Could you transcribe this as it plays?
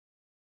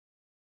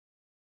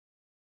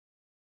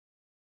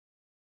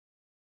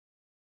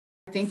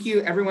Thank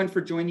you everyone for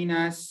joining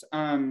us.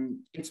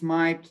 It's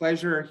my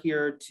pleasure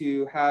here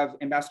to have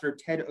Ambassador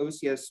Ted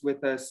Osius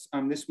with us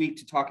this week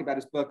to talk about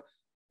his book,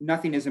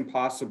 Nothing is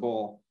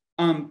Impossible.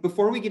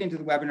 Before we get into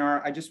the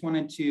webinar, I just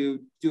wanted to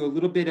do a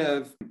little bit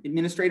of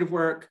administrative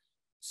work.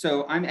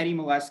 So I'm Eddy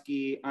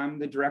Malesky. I'm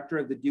the director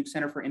of the Duke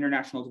Center for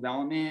International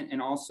Development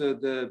and also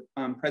the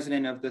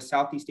president of the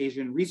Southeast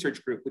Asian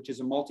Research Group, which is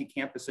a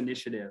multi-campus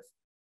initiative.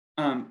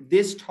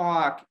 This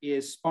talk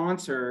is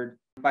sponsored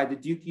by the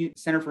Duke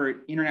Center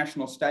for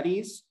International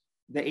Studies,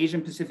 the Asian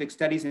Pacific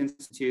Studies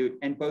Institute,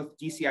 and both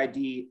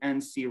DCID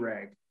and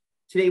CREG.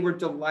 Today, we're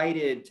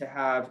delighted to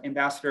have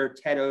Ambassador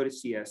Ted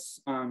Osius.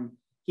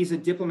 He's a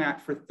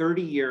diplomat for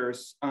 30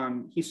 years.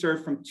 He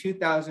served from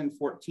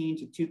 2014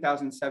 to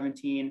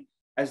 2017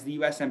 as the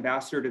US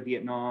Ambassador to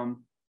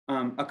Vietnam,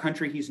 a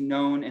country he's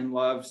known and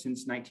loved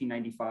since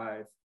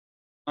 1995.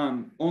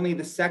 Only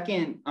the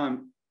second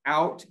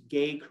out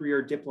gay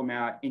career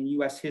diplomat in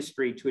US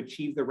history to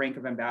achieve the rank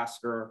of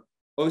ambassador,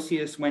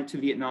 Osius went to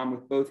Vietnam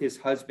with both his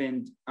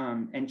husband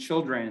and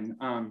children,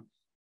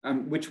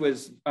 which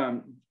was,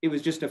 it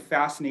was just a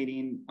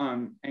fascinating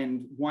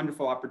and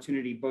wonderful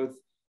opportunity, both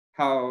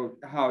how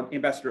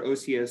Ambassador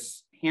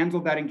Osius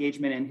handled that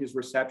engagement and his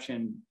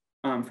reception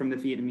from the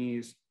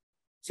Vietnamese.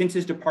 Since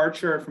his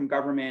departure from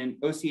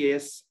government,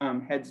 Osius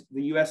heads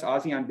the US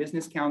ASEAN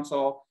Business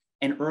Council,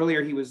 and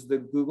earlier he was the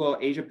Google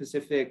Asia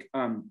Pacific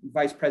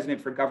Vice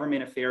President for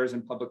Government Affairs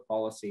and Public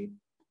Policy.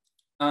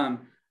 I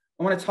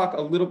want to talk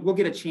a little, we'll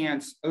get a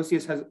chance.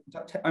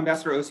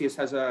 Ambassador Osius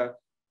has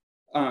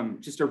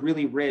just a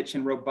really rich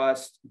and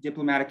robust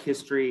diplomatic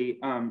history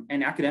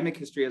and academic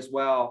history as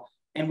well.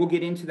 And we'll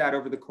get into that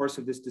over the course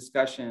of this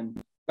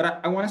discussion.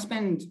 But I want to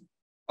spend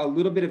a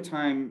little bit of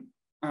time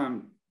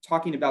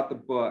talking about the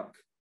book.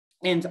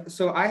 And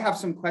so I have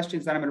some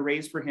questions that I'm going to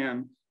raise for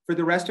him. For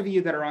the rest of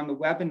you that are on the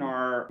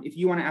webinar, if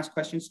you want to ask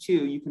questions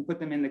too, you can put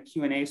them in the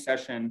Q&A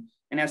session.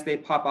 And as they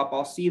pop up,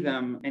 I'll see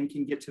them and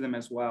can get to them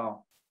as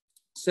well.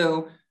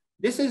 So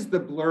this is the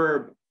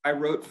blurb I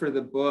wrote for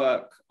the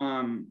book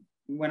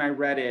when I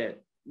read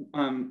it.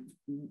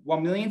 While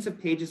millions of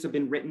pages have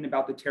been written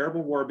about the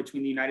terrible war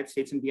between the United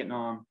States and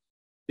Vietnam,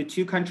 the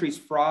two countries'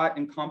 fraught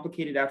and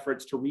complicated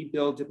efforts to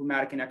rebuild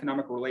diplomatic and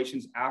economic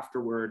relations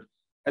afterward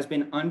has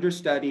been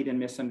understudied and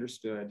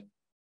misunderstood.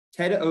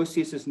 Ted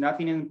Osius'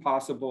 Nothing is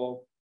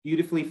Impossible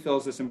beautifully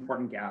fills this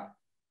important gap.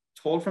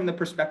 Told from the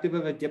perspective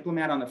of a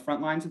diplomat on the front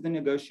lines of the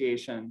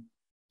negotiation,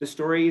 the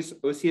stories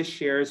Osius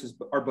shares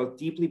are both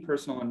deeply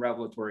personal and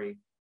revelatory.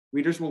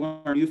 Readers will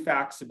learn new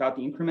facts about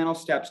the incremental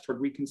steps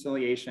toward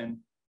reconciliation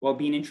while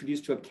being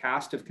introduced to a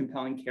cast of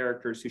compelling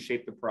characters who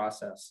shape the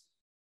process.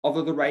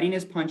 Although the writing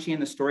is punchy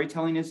and the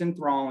storytelling is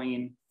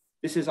enthralling,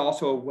 this is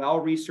also a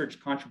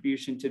well-researched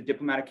contribution to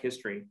diplomatic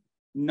history.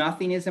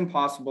 Nothing is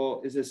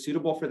Impossible is as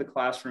suitable for the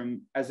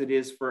classroom as it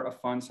is for a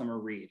fun summer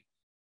read.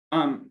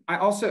 Since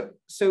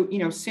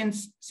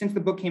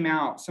the book came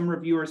out, some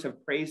reviewers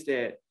have praised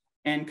it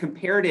and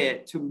compared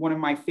it to one of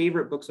my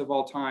favorite books of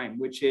all time,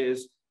 which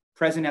is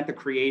Present at the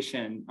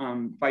Creation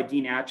by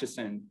Dean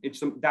Acheson.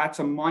 That's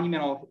a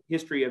monumental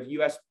history of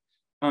US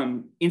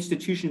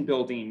institution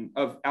building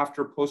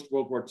after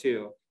post-World War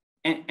II.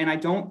 And I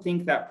don't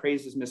think that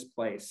praise is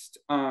misplaced.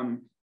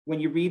 When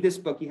you read this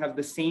book, you have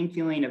the same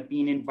feeling of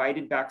being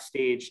invited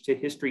backstage to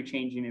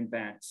history-changing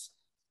events.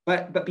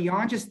 But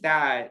beyond just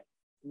that,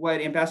 what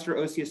Ambassador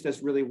Osius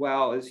does really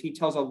well is he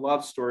tells a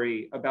love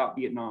story about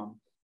Vietnam,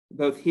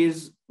 both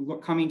his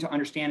coming to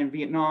understand in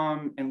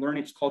Vietnam and learn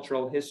its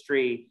cultural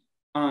history.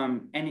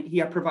 And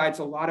he provides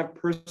a lot of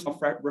personal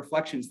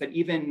reflections that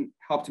even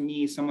helped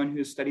me, someone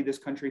who's studied this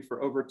country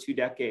for over 2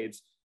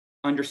 decades,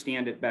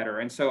 understand it better.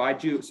 And so I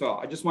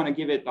just want to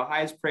give it the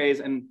highest praise,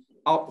 and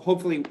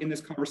hopefully in this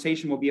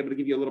conversation, we'll be able to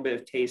give you a little bit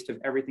of taste of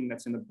everything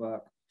that's in the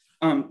book.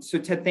 So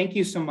Ted, thank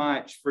you so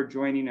much for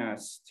joining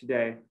us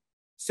today.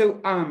 So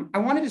I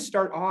wanted to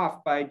start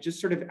off by just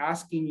sort of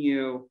asking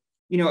you,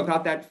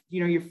 about that,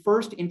 your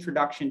first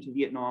introduction to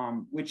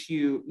Vietnam, which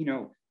you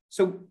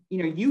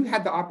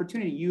had the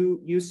opportunity,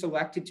 you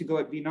selected to go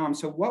at Vietnam.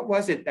 So what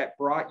was it that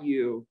brought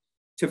you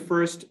to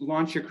first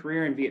launch your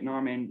career in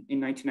Vietnam in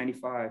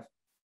 1995?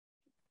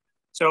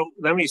 So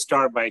let me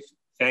start by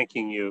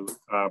thanking you,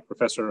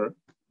 Professor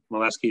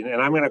Malesky,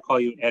 and I'm going to call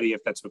you Eddy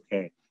if that's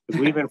okay,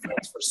 because we've been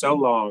friends for so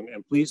long,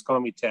 and please call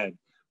me Ted.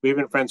 We've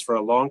been friends for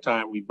a long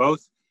time. We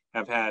both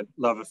have had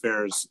love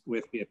affairs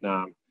with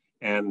Vietnam,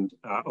 and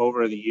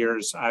over the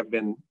years, I've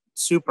been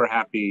super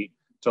happy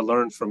to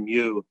learn from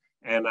you.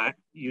 And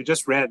you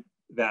just read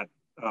that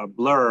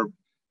blurb,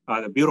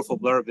 the beautiful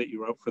blurb that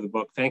you wrote for the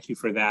book. Thank you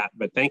for that,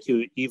 but thank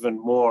you even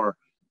more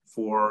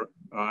for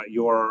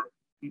your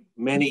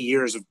many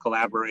years of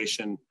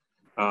collaboration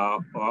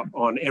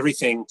on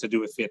everything to do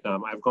with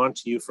Vietnam. I've gone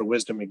to you for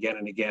wisdom again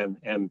and again,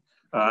 and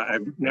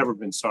I've never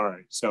been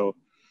sorry. So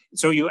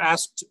you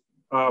asked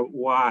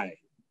why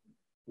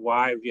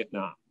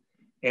Vietnam?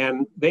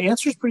 And the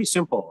answer is pretty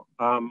simple.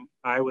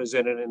 I was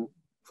at an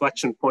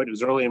inflection point. It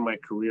was early in my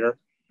career,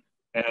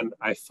 and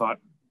I thought,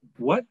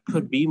 what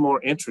could be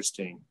more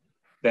interesting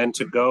than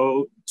to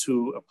go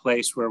to a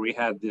place where we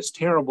had this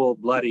terrible,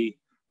 bloody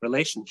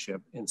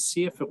relationship and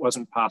see if it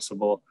wasn't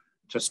possible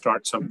to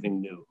start something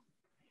new.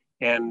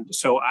 And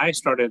so I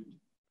started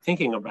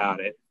thinking about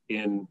it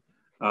in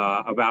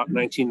about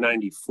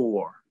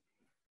 1994,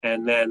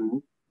 and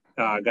then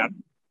got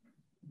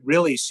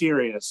really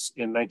serious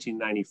in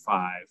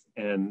 1995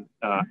 and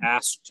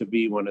asked to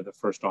be one of the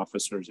first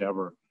officers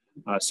ever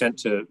sent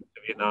to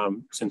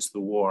Vietnam since the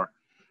war.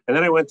 And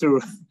then I went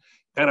through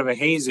kind of a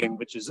hazing,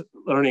 which is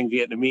learning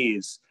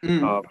Vietnamese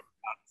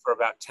for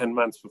about 10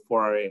 months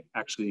before I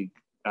actually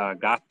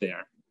got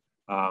there.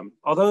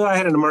 Although I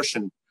had an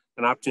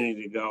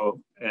opportunity to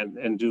go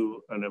and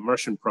do an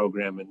immersion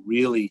program and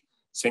really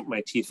sink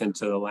my teeth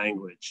into the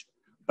language.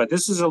 But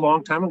this is a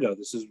long time ago.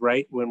 This is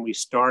right when we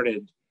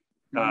started,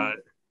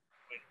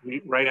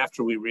 right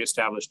after we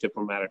reestablished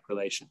diplomatic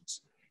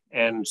relations.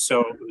 And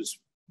so it was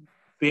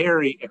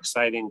very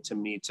exciting to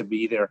me to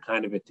be there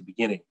kind of at the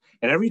beginning.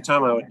 And every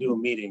time I would do a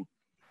meeting,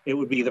 it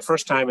would be the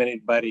first time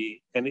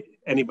anybody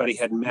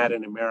had met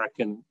an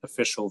American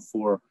official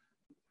for,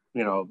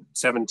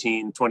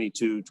 17,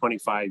 22,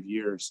 25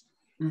 years.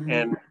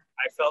 And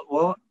I felt,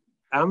 well,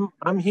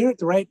 I'm here at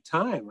the right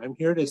time. I'm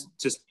here to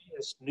see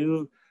this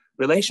new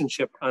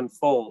relationship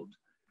unfold.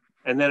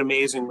 And then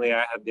amazingly,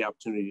 I had the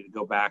opportunity to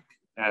go back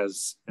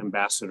as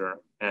ambassador,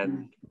 and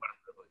what a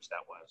privilege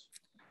that was.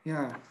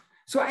 Yeah.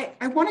 So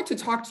I wanted to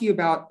talk to you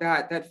about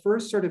that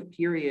first sort of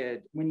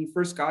period when you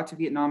first got to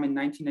Vietnam in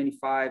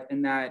 1995,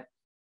 and that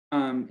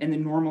and the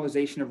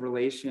normalization of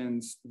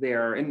relations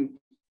there. And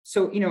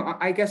so,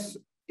 I guess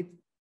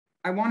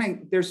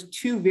there's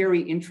two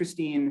very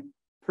interesting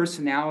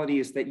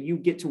personalities that you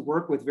get to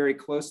work with very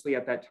closely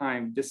at that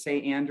time.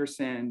 Desai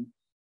Anderson,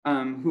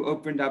 who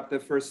opened up the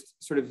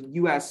first sort of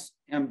U.S.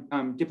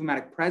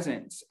 Diplomatic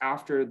presence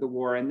after the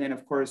war, and then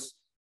of course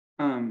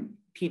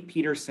Pete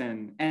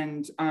Peterson.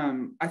 And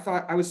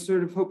I was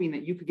sort of hoping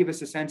that you could give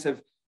us a sense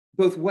of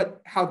both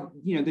how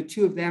the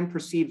two of them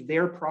perceived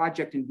their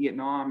project in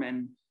Vietnam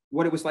and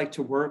what it was like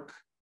to work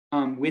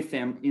with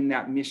them in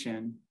that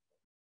mission.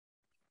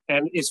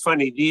 And it's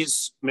funny,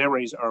 these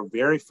memories are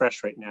very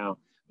fresh right now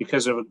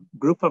because a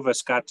group of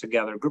us got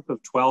together, a group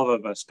of 12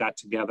 of us got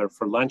together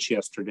for lunch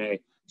yesterday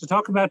to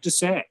talk about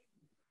Desai.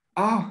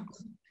 Oh.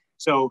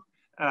 So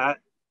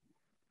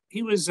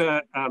he was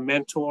a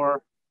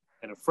mentor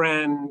and a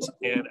friend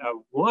and a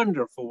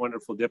wonderful,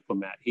 wonderful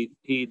diplomat.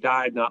 He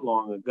died not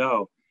long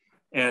ago.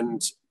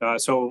 And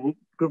so a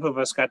group of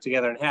us got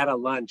together and had a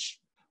lunch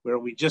where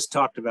we just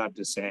talked about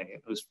Desai.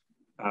 It was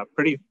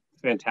pretty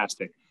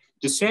fantastic.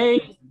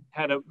 Desai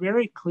had a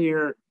very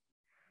clear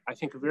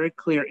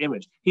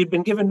image. He'd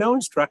been given no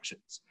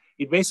instructions.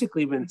 He'd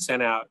basically been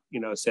sent out,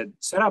 said,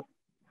 set up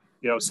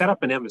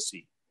an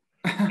embassy,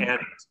 and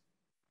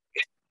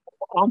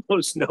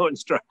almost no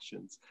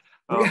instructions.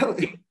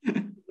 Really? He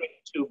wrote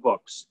 2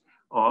 books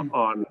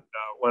on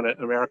one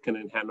American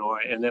in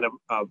Hanoi, and then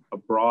a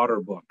broader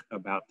book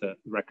about the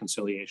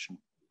reconciliation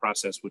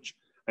process, which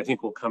I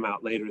think will come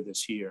out later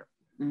this year,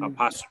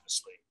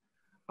 posthumously.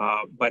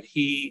 But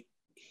he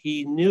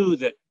knew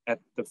that at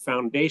the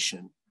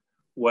foundation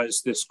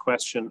was this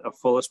question of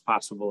fullest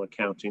possible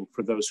accounting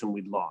for those whom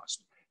we'd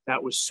lost.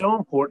 That was so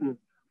important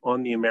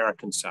on the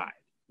American side.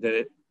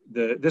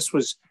 This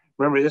was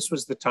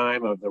the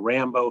time of the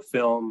Rambo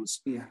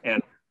films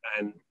and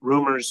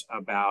rumors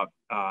about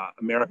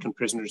American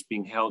prisoners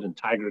being held in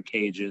tiger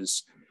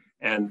cages.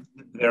 And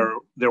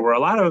there were a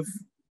lot of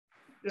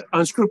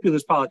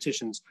unscrupulous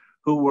politicians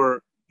who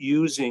were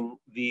using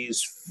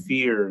these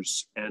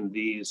fears and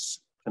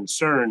these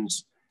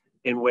concerns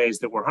in ways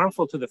that were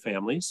harmful to the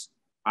families,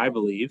 I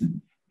believe,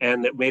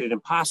 and that made it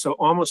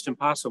almost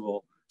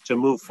impossible to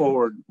move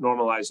forward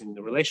normalizing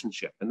the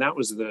relationship. And that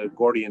was the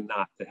Gordian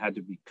knot that had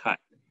to be cut.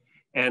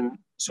 And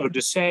so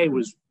Desai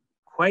was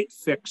quite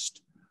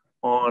fixed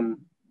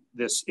on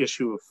this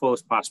issue of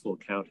fullest possible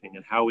accounting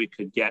and how we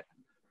could get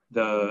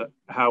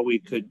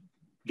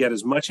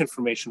as much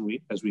information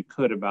as we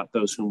could about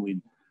those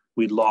whom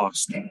we'd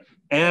lost.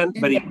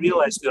 But he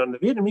realized that on the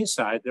Vietnamese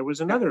side, there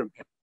was another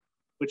imperative,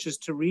 which is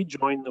to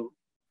join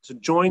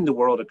the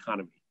world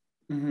economy.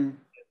 The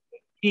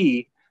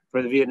key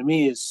for the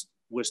Vietnamese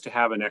was to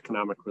have an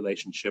economic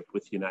relationship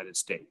with the United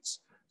States.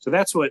 So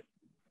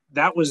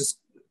that was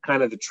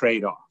kind of the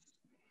trade-off.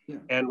 Yeah.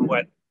 And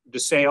what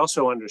Desai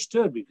also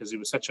understood, because he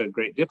was such a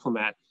great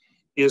diplomat,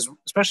 is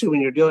especially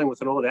when you're dealing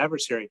with an old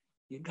adversary,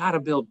 you got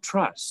to build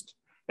trust,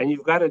 and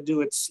you've got to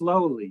do it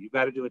slowly. You've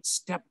got to do it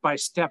step by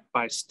step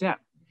by step,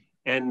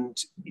 and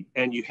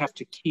you have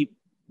to keep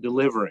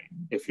delivering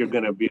if you're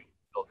going to build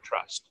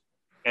trust.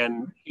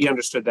 And he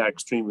understood that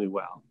extremely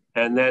well.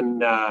 And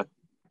then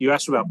you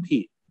asked about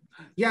Pete.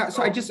 Yeah,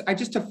 so I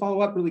just to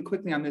follow up really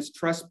quickly on this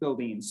trust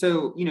building.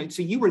 So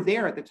so you were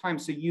there at the time,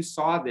 so you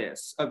saw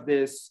this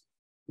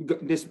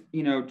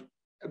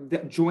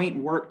the joint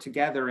work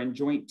together and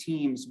joint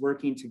teams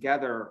working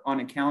together on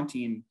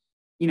accounting,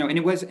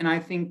 and I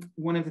think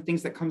one of the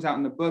things that comes out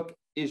in the book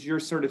is your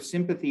sort of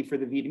sympathy for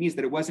the Vietnamese,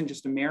 that it wasn't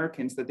just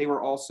Americans, that they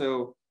were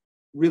also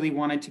really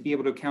wanted to be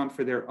able to account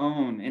for their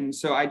own. And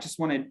so I just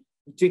wanted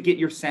to get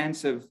your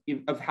sense of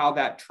how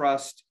that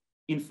trust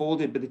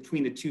unfolded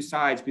between the two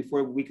sides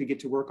before we could get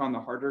to work on the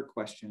harder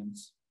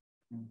questions.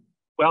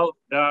 Well,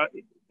 I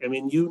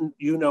mean,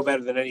 you know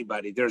better than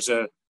anybody.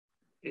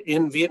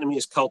 In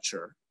Vietnamese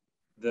culture,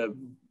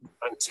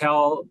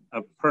 until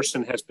a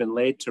person has been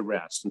laid to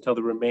rest, until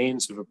the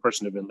remains of a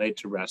person have been laid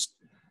to rest,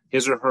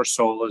 his or her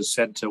soul is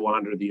said to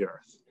wander the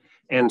earth.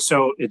 And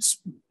so it's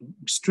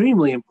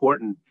extremely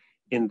important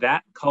in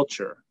that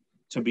culture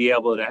to be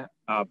able to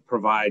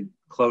provide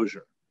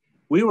closure.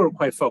 We were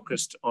quite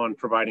focused on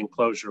providing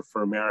closure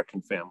for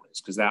American families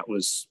because that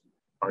was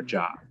our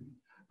job.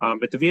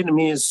 But the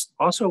Vietnamese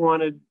also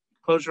wanted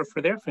closure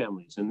for their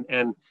families.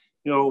 And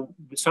you know,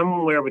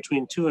 somewhere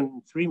between 2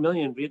 and 3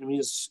 million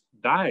Vietnamese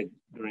died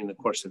during the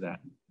course of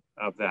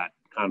that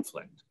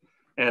conflict.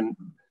 And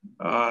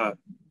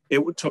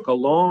it took a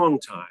long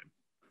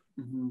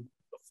time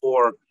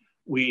before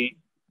we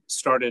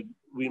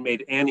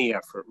made any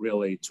effort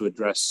really to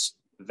address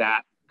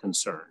that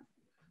concern.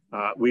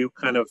 We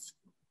kind of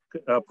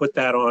put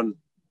that on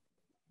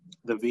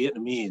the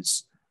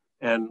Vietnamese,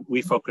 and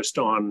we focused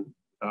on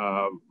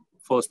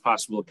fullest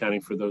possible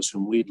accounting for those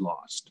whom we'd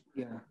lost.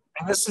 Yeah.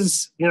 And this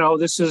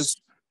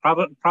is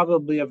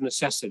probably of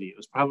necessity. It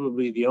was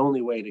probably the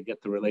only way to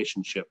get the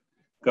relationship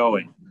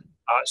going.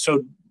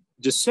 So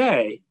to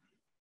say,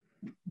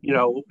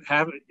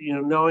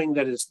 knowing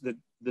that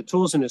the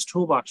tools in his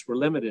toolbox were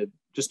limited,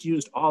 just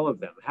used all of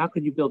them. How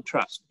could you build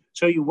trust?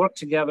 So you work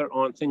together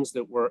on things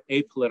that were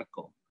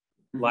apolitical,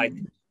 like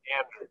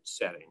standard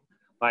setting,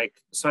 like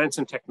science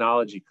and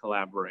technology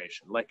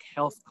collaboration, like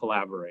health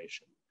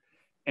collaboration,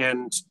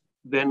 and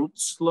then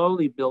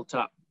slowly built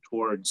up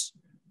towards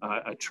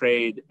a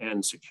trade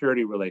and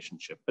security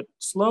relationship, but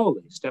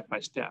slowly, step by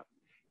step.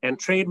 And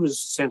trade was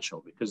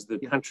essential because the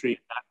country at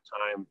that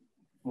time,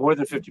 more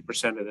than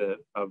 50%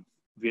 of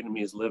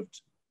Vietnamese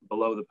lived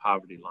below the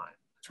poverty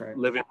line,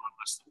 living on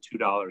less than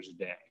 $2 a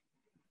day.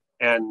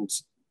 And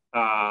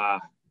I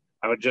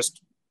would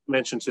just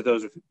mention to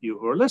those of you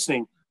who are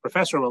listening,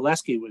 Professor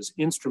Malesky was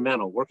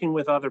instrumental, working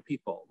with other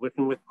people,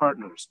 working with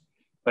partners,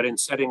 but in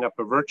setting up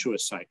a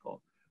virtuous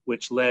cycle,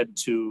 which led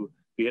to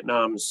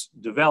Vietnam's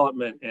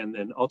development and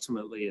then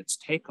ultimately its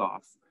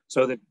takeoff.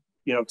 So that,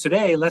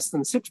 today less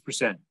than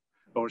 6%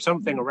 or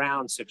something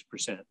around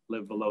 6%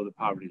 live below the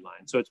poverty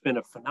line. So it's been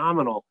a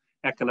phenomenal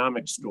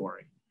economic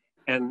story.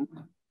 And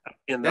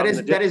that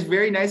is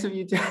very nice of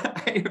you to,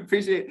 I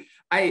appreciate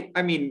it.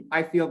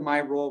 I feel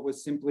my role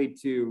was simply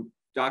to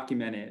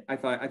document it.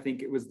 I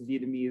think it was the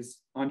Vietnamese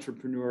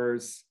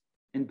entrepreneurs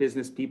and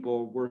business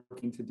people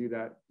working to do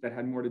that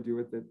had more to do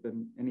with it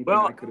than anything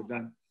I could have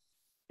done.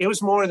 It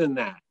was more than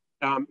that,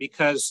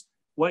 because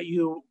what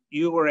you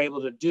were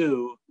able to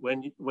do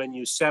when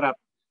you set up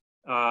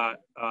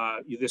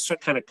this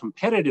kind of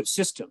competitive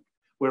system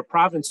where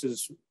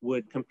provinces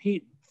would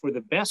compete for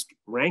the best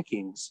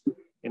rankings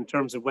in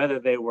terms of whether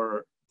they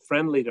were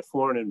friendly to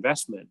foreign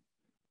investment,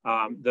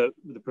 the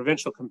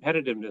Provincial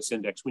Competitiveness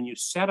Index, when you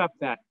set up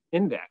that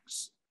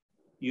index,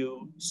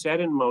 you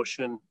set in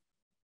motion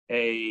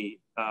a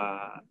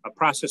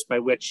process by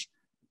which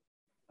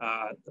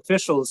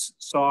officials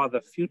saw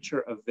the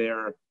future of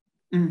their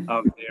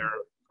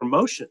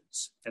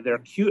promotions and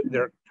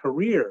their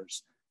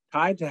careers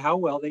tied to how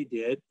well they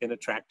did in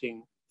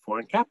attracting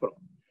foreign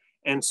capital.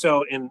 And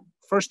so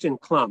first in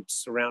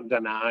clumps around Da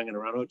Nang and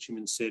around Ho Chi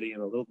Minh City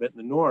and a little bit in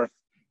the north,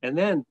 and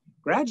then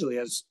gradually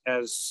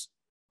as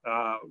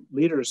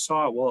leaders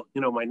saw, well,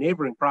 my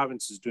neighboring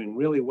province is doing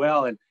really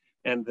well,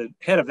 and the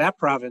head of that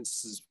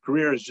province's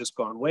career has just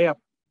gone way up.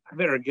 I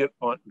better get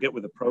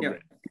with the program.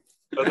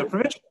 Yeah. So the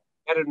Provincial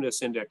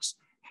Competitiveness Index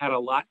had a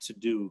lot to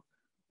do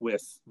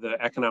with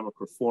the economic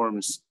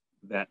reforms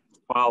that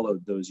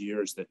followed those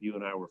years that you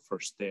and I were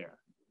first there.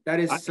 That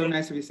is so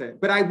nice of you to say.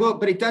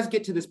 But it does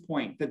get to this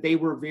point that they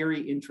were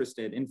very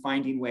interested in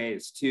finding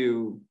ways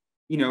to,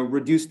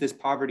 reduce this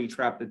poverty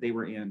trap that they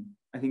were in.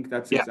 I think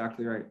that's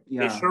exactly right.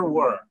 Yeah. They sure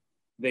were.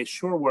 They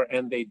sure were.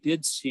 And they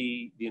did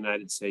see the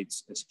United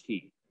States as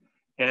key.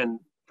 And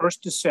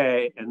first to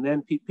say, and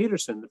then Pete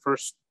Peterson, the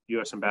first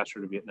US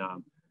ambassador to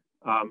Vietnam,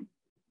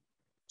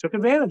 took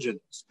advantage of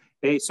this.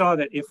 They saw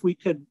that if we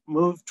could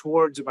move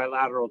towards a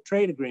bilateral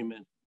trade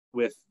agreement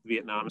with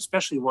Vietnam,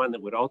 especially one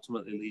that would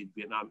ultimately lead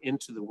Vietnam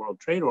into the World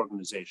Trade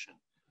Organization,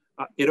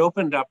 it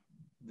opened up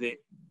the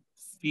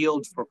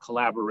field for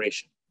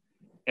collaboration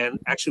and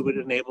actually would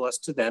enable us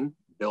to then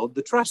build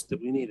the trust that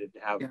we needed to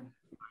have a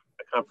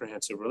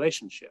comprehensive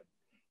relationship.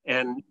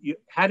 And you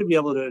had to be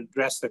able to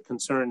address the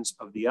concerns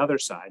of the other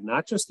side,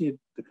 not just the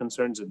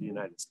concerns of the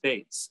United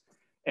States.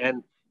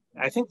 And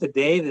I think the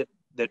day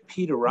that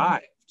Pete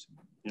arrived,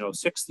 our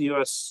first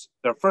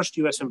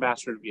US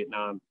ambassador to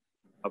Vietnam,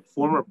 a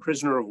former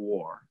prisoner of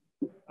war,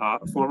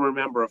 a former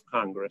member of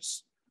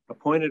Congress,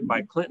 appointed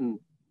by Clinton,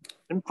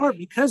 in part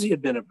because he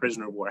had been a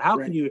prisoner of war. How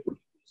can you accuse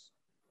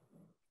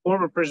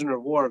former prisoner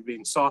of war of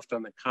being soft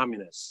on the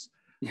communists?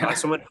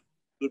 Someone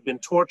who'd been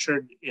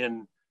tortured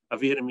in a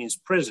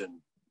Vietnamese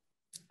prison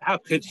how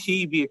could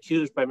he be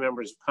accused by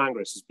members of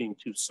Congress as being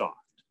too soft?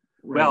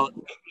 Right. Well,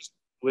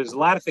 it was a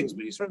lot of things,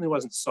 but he certainly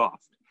wasn't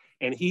soft.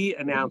 And he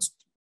announced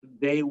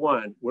day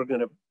one, we're going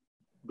to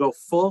go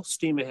full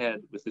steam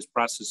ahead with this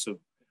process of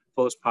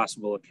fullest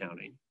possible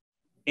accounting.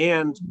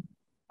 And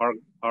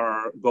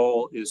our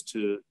goal is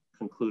to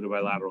conclude a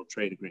bilateral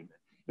trade agreement.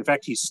 In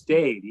fact, he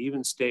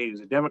even stayed as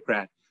a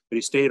Democrat, but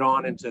he stayed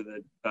on into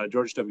the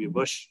George W.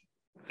 Bush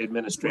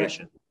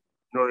administration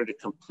in order to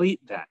complete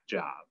that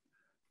job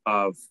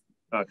of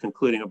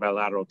concluding a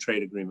bilateral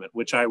trade agreement,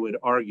 which I would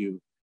argue,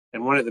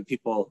 and one of the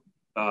people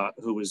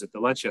who was at the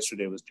lunch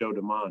yesterday was Joe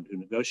DeMond, who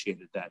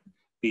negotiated that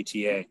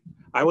BTA.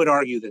 I would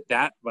argue that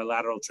that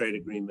bilateral trade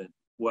agreement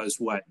was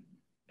what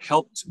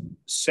helped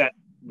set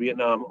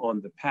Vietnam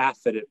on the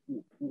path that it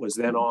was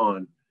then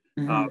on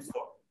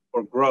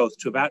for growth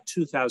to about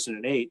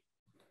 2008,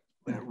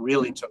 when it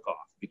really took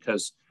off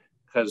because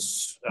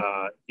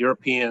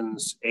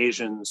Europeans,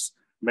 Asians,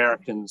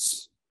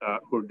 Americans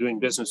who were doing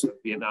business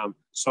with Vietnam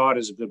saw it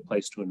as a good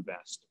place to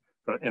invest.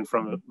 And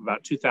from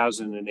about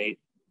 2008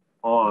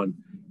 on,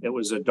 it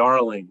was a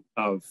darling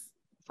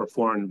for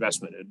foreign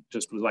investment. It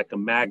just was like a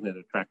magnet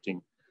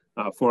attracting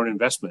foreign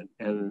investment.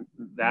 And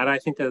that, I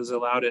think, has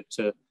allowed it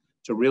to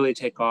really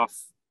take off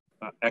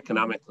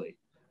economically.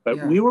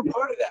 But we were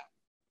part of that.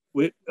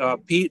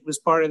 Pete was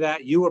part of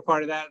that. You were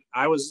part of that.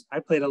 I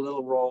played a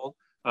little role.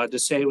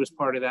 Desai was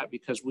part of that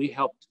because we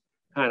helped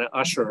kind of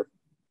usher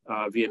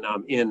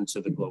Vietnam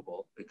into the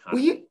global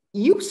economy. Well,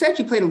 you said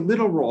you played a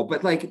little role,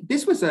 but like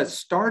this was a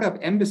startup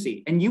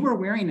embassy, and you were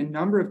wearing a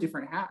number of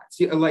different hats,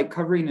 like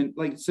covering and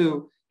like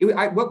so.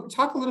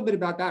 Talk a little bit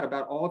about that,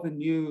 about all the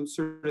new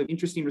sort of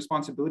interesting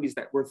responsibilities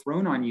that were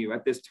thrown on you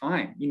at this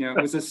time. You know,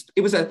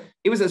 it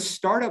was a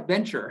startup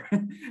venture.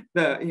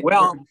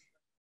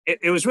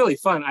 It was really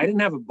fun. I didn't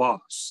have a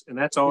boss, and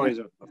that's always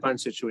a fun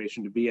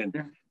situation to be in.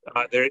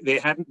 They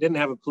didn't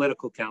have a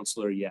political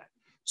counselor yet,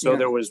 so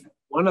there was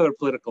one other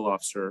political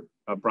officer,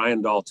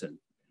 Brian Dalton,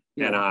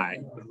 and I,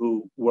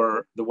 who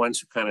were the ones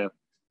who kind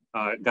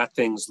of got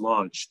things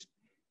launched.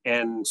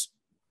 And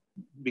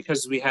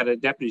because we had a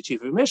deputy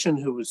chief of mission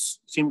who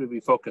seemed to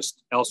be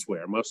focused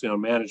elsewhere, mostly on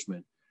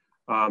management,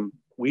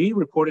 we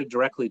reported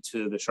directly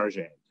to the charge,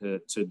 to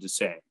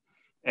Desai.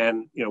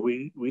 And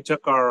we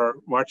took our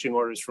marching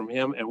orders from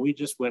him, and we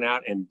just went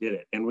out and did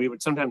it. And we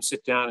would sometimes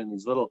sit down in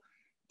these little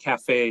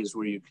cafes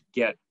where you could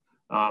get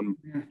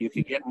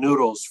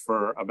noodles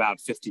for about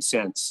 50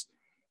 cents,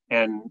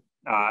 and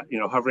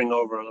hovering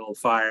over a little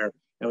fire.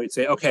 And we'd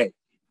say, okay,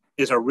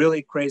 it's a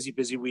really crazy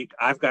busy week.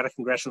 I've got a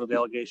congressional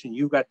delegation.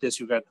 You've got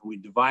this. We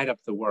divide up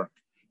the work,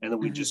 and then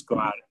we just go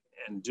out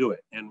and do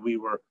it. And we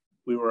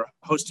were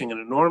hosting an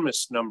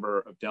enormous number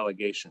of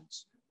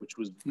delegations, which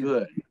was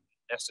good,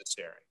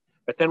 necessary.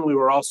 But then we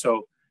were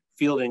also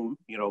fielding,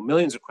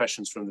 millions of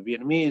questions from the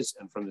Vietnamese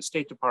and from the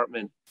State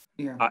Department.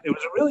 It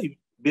was a really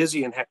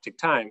busy and hectic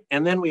time.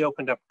 And then we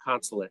opened up a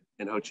consulate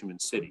in Ho Chi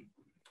Minh City.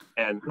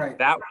 And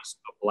that was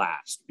a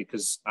blast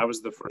because I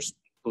was the first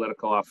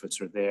political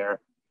officer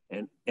there.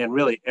 And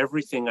really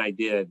everything I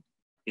did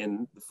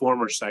in the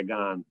former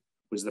Saigon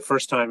was the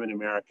first time an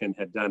American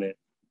had done it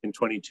in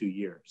 22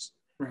 years.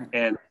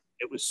 And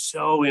it was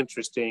so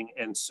interesting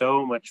and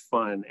so much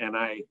fun. And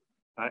I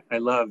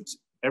loved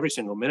every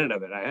single minute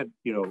of it. I had,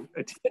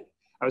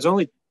 I was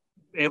only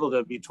able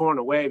to be torn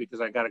away because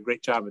I got a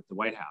great job at the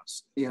White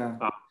House.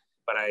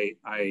 But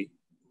I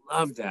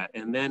loved that.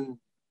 And then,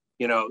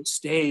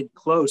 stayed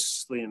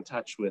closely in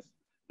touch with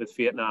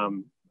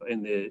Vietnam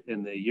in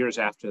the years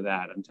after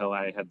that until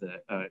I had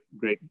the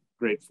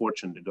great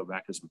fortune to go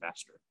back as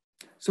ambassador.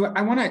 So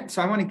I want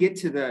to get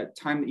to the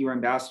time that you were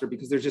ambassador,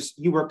 because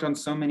you worked on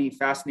so many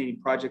fascinating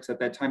projects at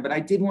that time. But I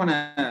did want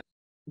to.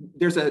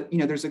 There's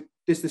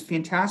this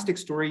fantastic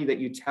story that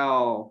you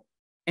tell,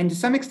 and to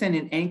some extent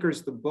it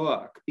anchors the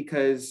book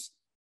because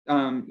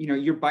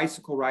your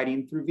bicycle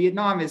riding through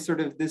Vietnam is sort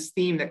of this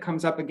theme that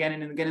comes up again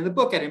and again in the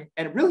book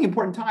at really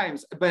important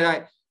times.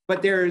 But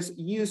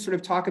you sort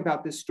of talk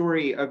about this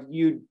story of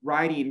you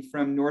riding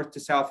from North to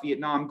South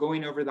Vietnam,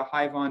 going over the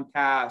Hai Van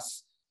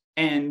Pass,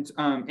 and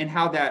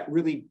how that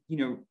really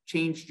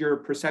changed your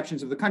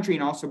perceptions of the country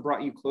and also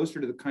brought you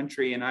closer to the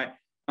country. And I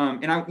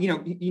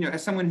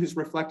as someone who's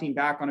reflecting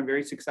back on a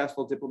very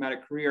successful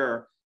diplomatic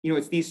career,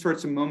 it's these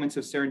sorts of moments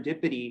of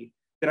serendipity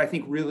that I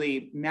think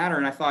really matter.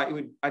 And I thought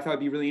it'd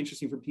be really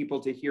interesting for people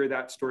to hear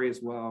that story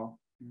as well.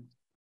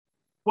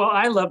 Well,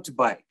 I love to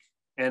bike,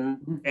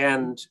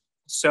 and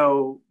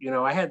so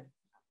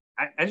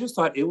I just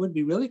thought it would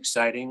be really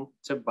exciting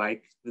to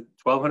bike the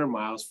 1,200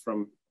 miles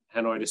from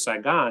Hanoi to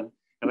Saigon,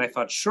 and I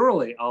thought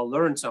surely I'll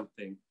learn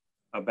something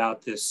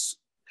about this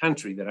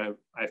country that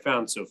I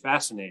found so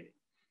fascinating.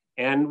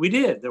 And we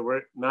did. There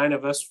were 9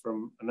 of us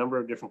from a number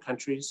of different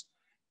countries,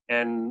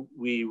 and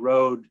we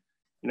rode.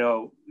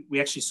 We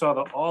actually saw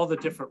all the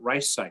different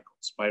rice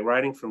cycles by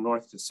riding from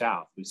north to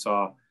south. We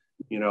saw,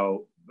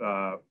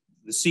 the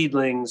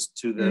seedlings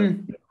to the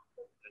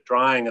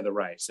drying of the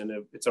rice, and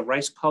it's a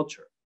rice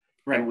culture.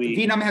 Right. And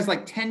Vietnam has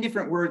like 10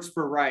 different words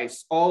for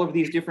rice, all of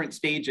these different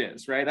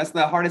stages, right? That's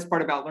the hardest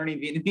part about learning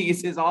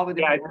Vietnamese is all the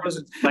different words.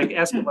 It's like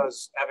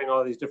Eskimos having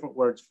all these different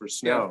words for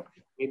snow.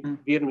 Yeah.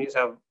 Vietnamese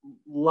have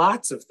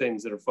lots of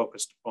things that are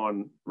focused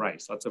on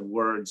rice, lots of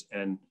words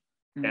and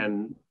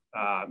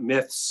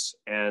myths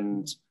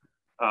and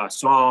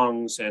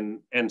songs,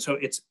 and so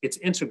it's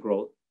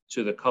integral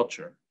to the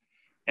culture.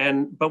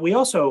 But we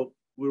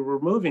were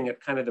moving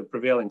at kind of the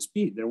prevailing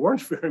speed. There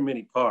weren't very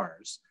many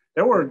cars.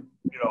 There were,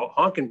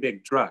 honking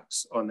big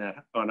trucks on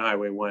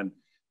Highway 1,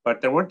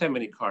 but there weren't that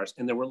many cars,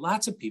 and there were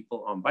lots of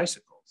people on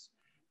bicycles,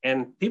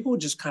 and people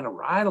would just kind of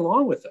ride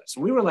along with us.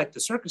 And we were like the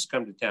circus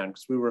come to town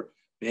because we were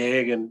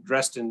big and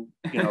dressed in,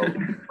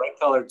 bright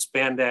colored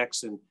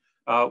spandex. And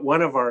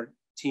one of our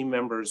team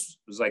members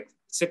was like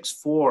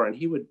 6'4", and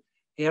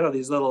he had all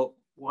these little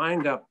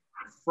wind up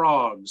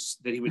frogs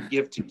that he would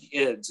give to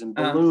kids and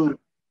balloons.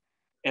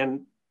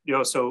 And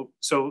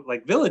so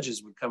like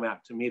villages would come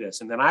out to meet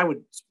us, and then I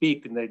would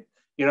speak, and they'd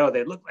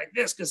look like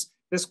this because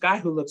this guy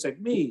who looks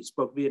like me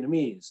spoke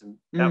Vietnamese, and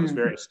that was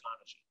very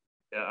astonishing.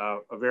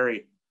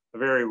 A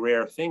very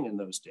rare thing in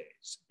those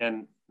days,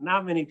 and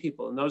not many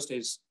people in those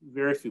days.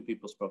 Very few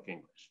people spoke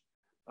English,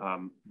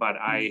 but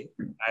I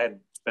had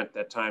spent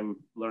that time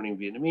learning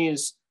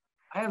Vietnamese.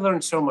 I had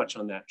learned so much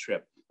on that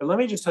trip. But let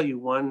me just tell you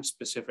one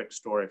specific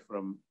story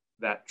from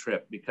that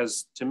trip,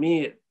 because to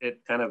me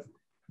it kind of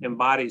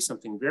embodies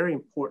something very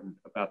important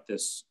about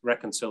this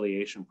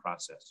reconciliation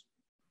process.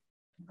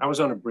 I was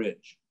on a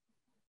bridge.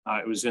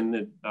 It was in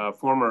the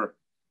former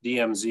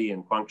DMZ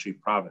in Quang Tri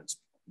province.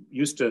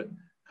 Used to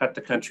cut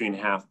the country in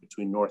half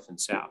between north and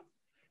south.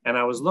 And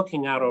I was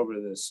looking out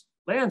over this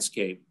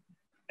landscape,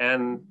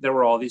 and there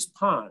were all these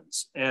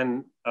ponds.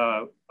 And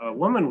a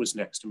woman was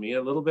next to me,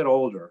 a little bit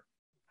older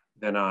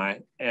than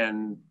I.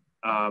 And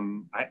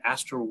I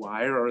asked her,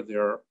 why are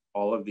there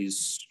all of these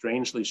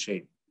strangely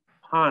shaped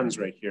ponds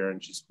right here?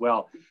 And she said,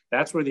 well,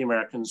 that's where the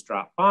Americans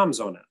dropped bombs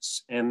on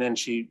us. And then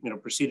she,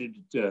 proceeded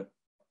to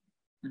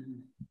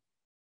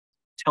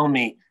tell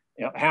me,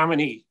 how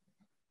many,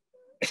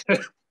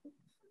 this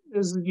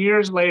is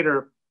years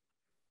later,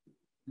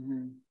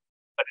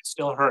 but it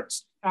still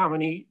hurts. How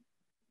many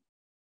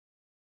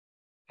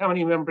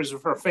members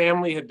of her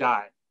family had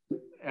died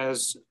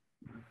as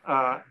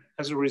a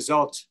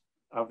result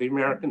of the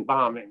American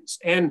bombings,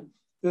 and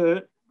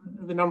the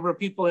number of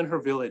people in her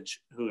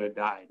village who had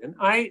died. And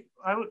I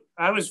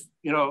was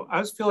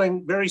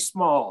feeling very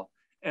small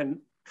and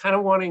kind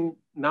of wanting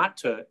not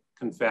to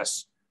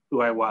confess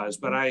who I was,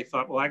 but I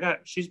thought, well,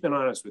 she's been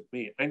honest with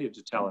me. I need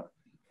to tell her.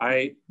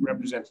 I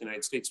represent the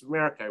United States of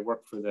America. I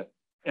work for the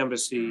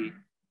embassy.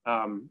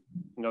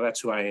 That's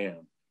who I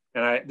am.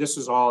 And this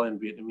is all in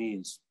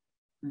Vietnamese.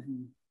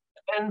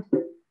 And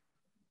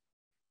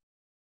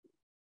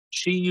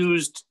she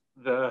used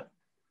the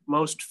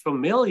most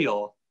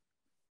familial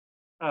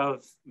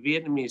of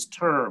Vietnamese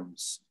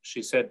terms.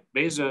 She said,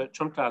 "Bây giờ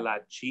chúng ta là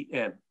chị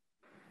em."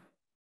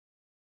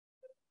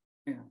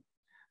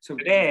 So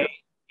today,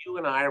 you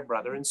and I are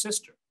brother and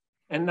sister,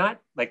 and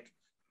not like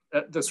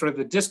the sort of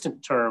the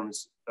distant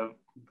terms of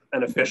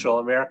an official,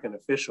 American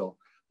official,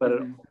 but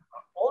an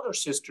older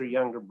sister,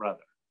 younger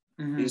brother.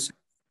 These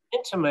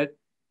intimate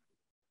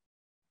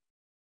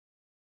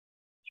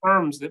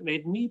terms that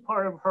made me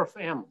part of her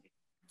family.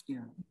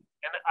 And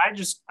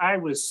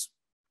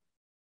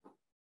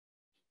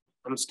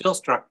I'm still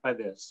struck by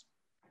this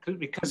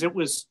because it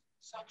was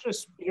such a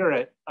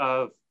spirit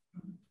of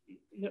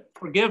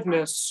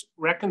forgiveness,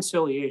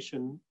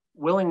 reconciliation,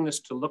 willingness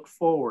to look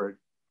forward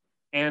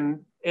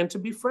and to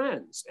be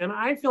friends. And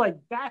I feel like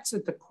that's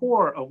at the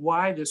core of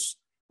why this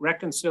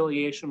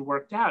reconciliation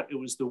worked out. It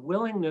was the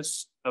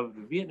willingness of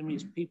the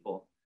Vietnamese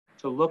people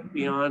to look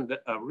beyond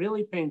a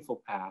really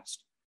painful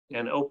past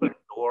and open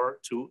a door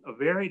to a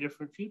very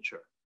different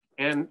future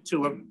and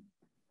to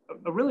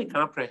a really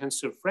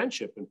comprehensive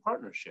friendship and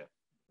partnership.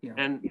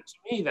 And to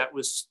me, that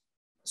was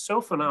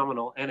so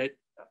phenomenal. And it,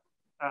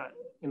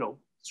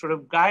 sort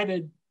of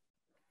guided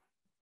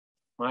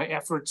my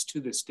efforts to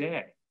this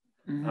day.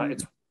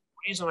 It's the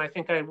reason I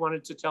think I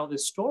wanted to tell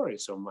this story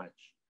so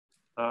much,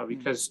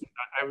 because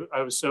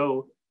I was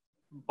so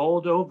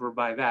bowled over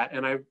by that.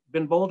 And I've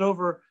been bowled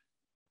over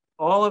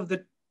all of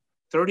the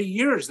 30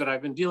 years that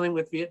I've been dealing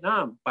with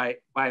Vietnam by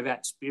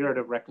that spirit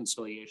of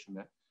reconciliation,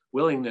 that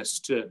willingness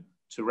to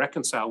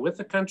reconcile with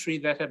a country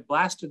that had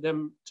blasted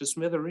them to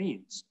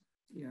smithereens.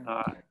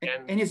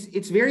 And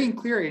it's very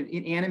clear.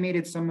 It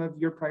animated some of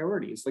your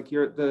priorities, like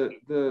the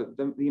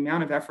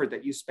amount of effort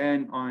that you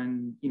spend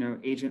on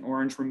Agent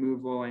Orange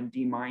removal and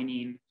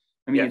demining.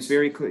 I mean, It's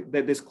very clear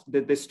that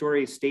this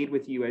story stayed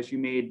with you as you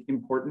made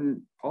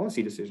important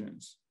policy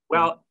decisions.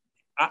 Well,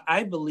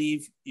 I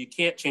believe you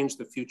can't change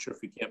the future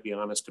if you can't be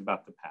honest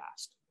about the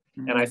past.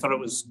 And I thought it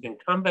was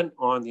incumbent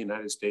on the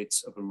United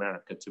States of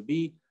America to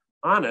be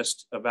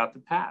honest about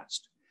the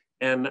past.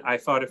 And I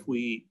thought if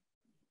we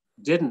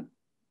didn't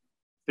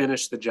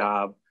finish the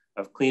job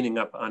of cleaning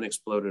up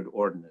unexploded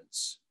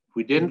ordnance, if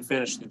we didn't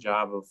finish the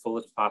job of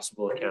fullest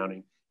possible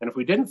accounting, and if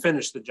we didn't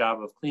finish the job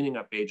of cleaning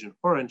up Agent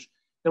Orange,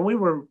 then we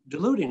were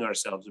deluding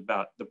ourselves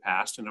about the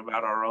past and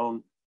about our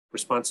own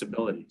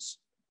responsibilities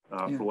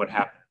for what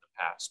happened in the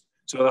past.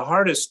 So the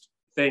hardest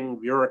thing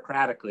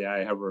bureaucratically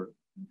I ever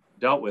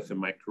dealt with in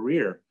my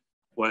career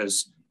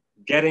was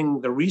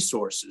getting the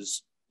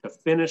resources to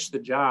finish the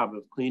job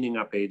of cleaning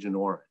up Agent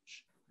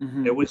Orange.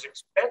 It was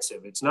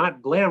expensive. It's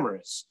not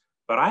glamorous,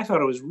 but I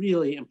thought it was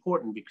really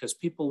important because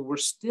people were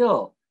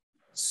still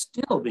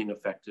being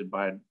affected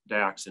by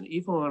dioxin,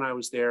 even when I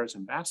was there as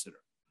ambassador.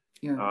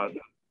 There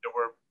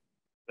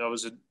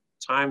was a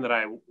time that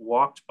I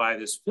walked by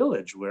this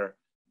village where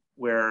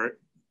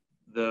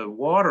the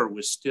water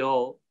was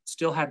still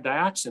had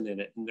dioxin in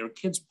it, and there were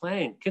kids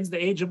playing, kids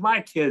the age of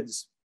my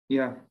kids,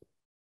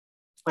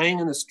 playing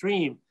in the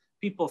stream,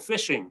 people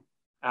fishing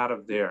out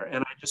of there,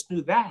 and I just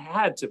knew that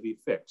had to be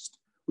fixed.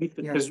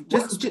 Because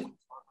once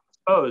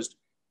exposed,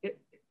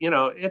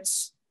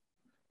 it's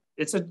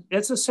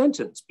a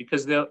sentence,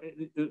 because the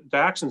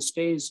dioxin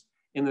stays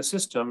in the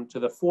system to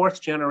the 4th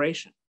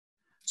generation.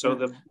 So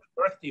the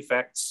birth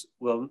defects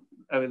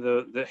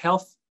the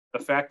health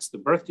effects, the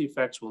birth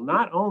defects will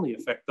not only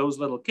affect those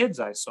little kids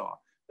I saw,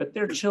 but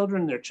their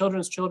children, their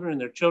children's children,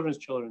 and their children's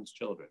children's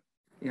children.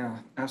 Yeah,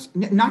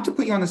 not to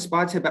put you on the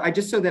spot, Ted, but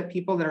just so that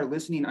people that are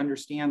listening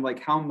understand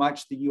like how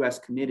much the U.S.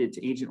 committed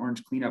to Agent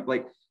Orange cleanup,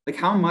 like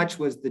how much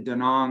was the Da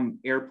Nang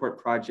Airport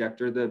project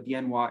or the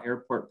Bien Hoa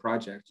Airport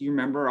project? Do you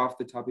remember off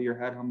the top of your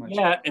head how much?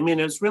 Yeah, I mean,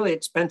 it was really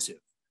expensive.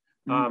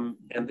 And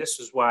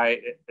this is why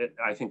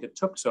I think it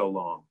took so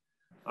long.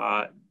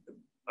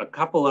 A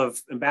couple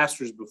of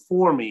ambassadors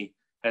before me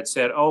had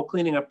said, oh,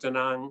 cleaning up Da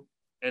Nang,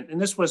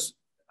 and this was,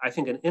 I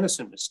think, an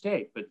innocent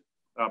mistake, but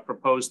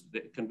proposed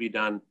that it can be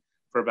done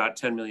for about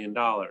 $10 million.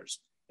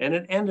 And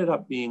it ended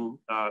up being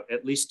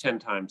at least 10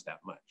 times that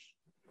much.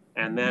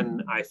 And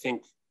then I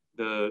think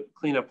the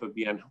cleanup of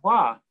Bien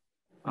Hoa,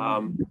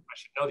 I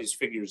should know these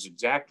figures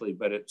exactly,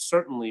 but it's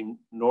certainly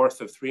north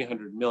of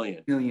 300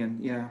 million.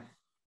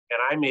 And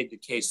I made the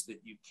case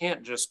that you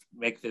can't just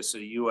make this a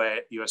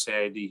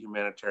USAID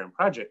humanitarian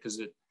project, because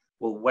it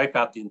will wipe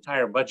out the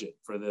entire budget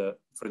for the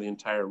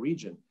entire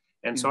region.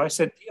 And so I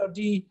said, DOD,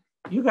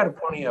 you got to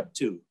pony up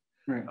too.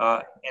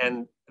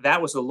 And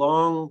that was a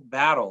long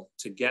battle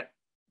to get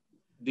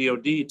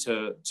DOD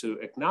to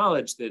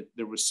acknowledge that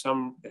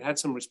it had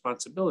some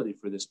responsibility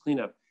for this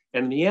cleanup.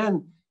 And in the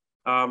end,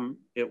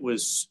 it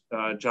was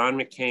John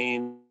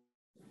McCain,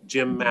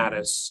 Jim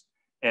Mattis,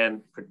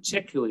 and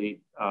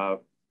particularly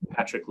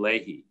Patrick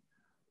Leahy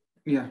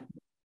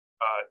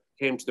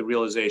came to the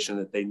realization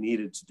that they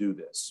needed to do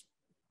this.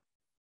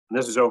 And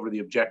this is over the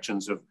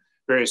objections of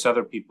various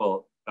other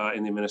people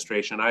in the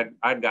administration.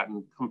 I'd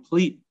gotten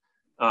complete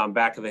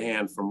back of the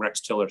hand from Rex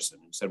Tillerson,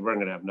 who said, we're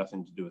going to have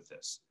nothing to do with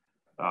this.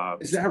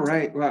 Is that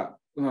right? Wow.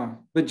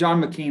 But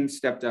John McCain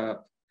stepped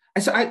up.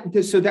 Not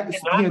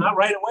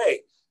right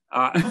away.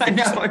 I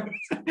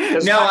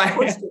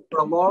pushed it for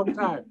a long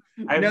time.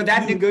 I know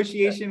that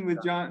negotiation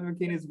with John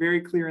McCain is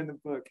very clear in the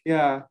book.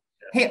 Yeah.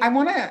 Hey, I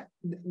want to,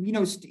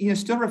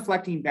 still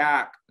reflecting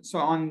back. So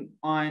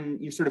on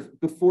you sort of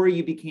before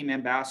you became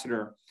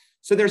ambassador.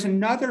 So there's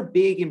another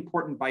big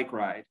important bike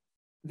ride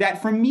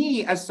that for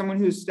me, as someone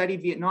who's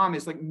studied Vietnam,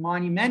 is like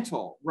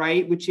monumental,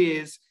 right? Which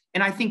is,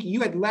 and I think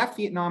you had left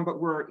Vietnam, but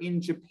were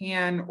in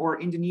Japan or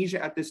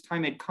Indonesia at this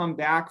time, had come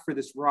back for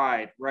this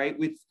ride, right?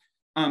 With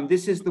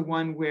this is the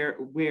one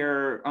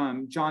where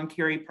John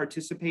Kerry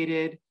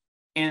participated,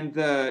 and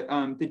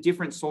the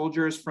different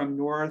soldiers from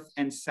North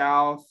and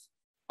South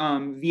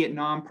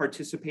Vietnam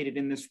participated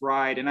in this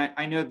ride. And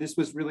I know this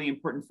was really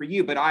important for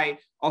you, but I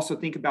also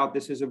think about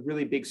this as a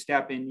really big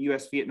step in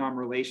U.S.-Vietnam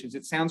relations.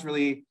 It sounds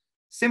really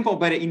simple,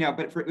 but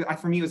but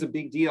for me, it was a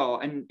big deal,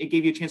 and it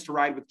gave you a chance to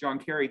ride with John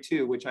Kerry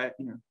too, which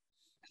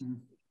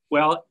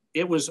Well,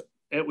 it was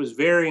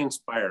very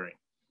inspiring.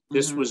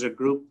 This was a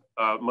group,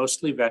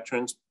 mostly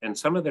veterans, and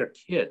some of their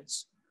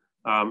kids,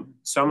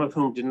 some of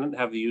whom didn't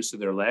have the use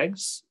of their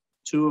legs,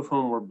 2 of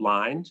whom were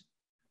blind.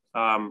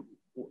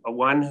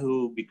 One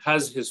who,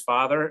 because his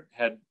father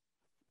had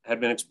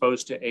been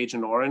exposed to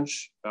Agent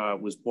Orange,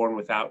 was born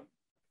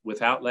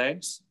without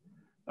legs.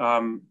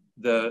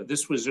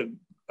 This was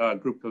a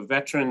group of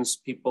veterans,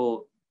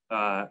 people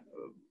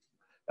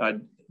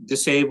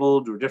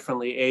disabled or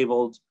differently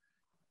abled,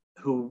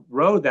 who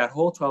rode that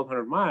whole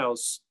 1,200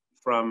 miles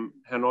from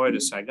Hanoi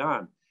to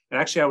Saigon. And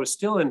actually, I was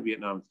still in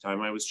Vietnam at the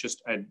time.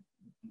 I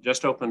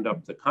just opened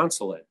up the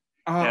consulate,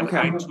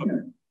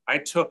 I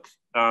took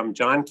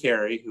John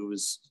Kerry, who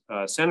was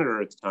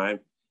senator at the time,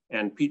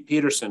 and Pete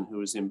Peterson, who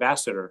was the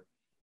ambassador,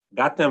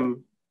 got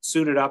them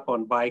suited up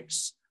on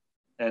bikes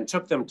and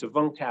took them to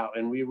Vung Tau,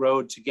 and we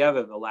rode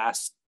together the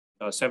last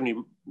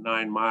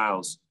 79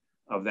 miles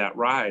of that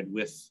ride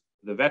with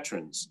the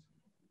veterans.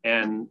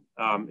 And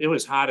it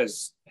was hot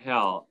as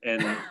hell.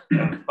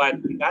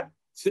 But we got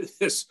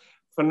this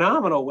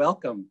phenomenal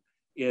welcome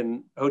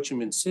in Ho Chi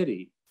Minh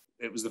City.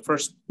 It was the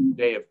first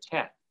day of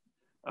Tet.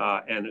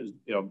 And it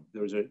was,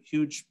 there was a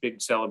huge,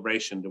 big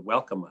celebration to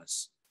welcome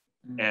us.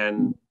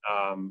 And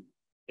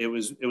it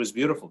was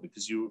beautiful,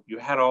 because you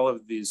had all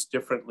of these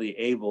differently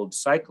abled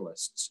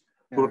cyclists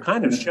who were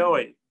kind of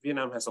showing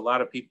Vietnam has a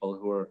lot of people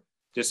who are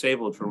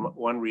disabled for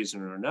one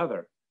reason or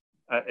another.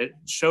 It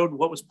showed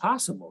what was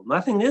possible.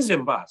 Nothing is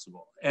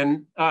impossible.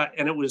 And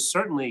it was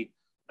certainly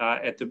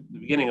at the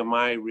beginning of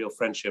my real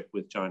friendship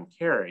with John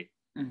Kerry,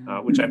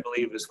 which I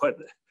believe is what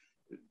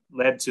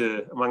led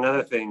to, among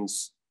other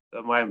things,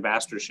 my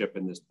ambassadorship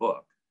in this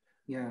book.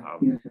 Yeah.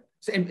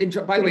 So, and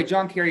by the way,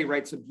 John Kerry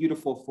writes a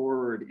beautiful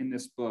foreword in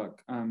this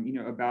book,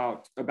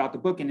 about the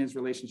book and his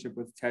relationship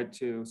with Ted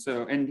too.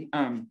 So, and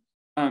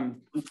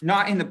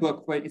not in the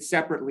book, but it's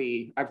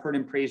separately, I've heard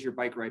him praise your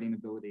bike riding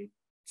ability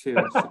too.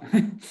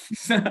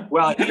 So.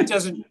 Well,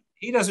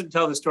 he doesn't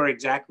tell the story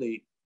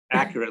exactly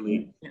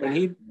accurately. When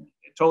he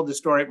told the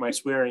story at my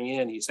swearing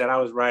in, he said I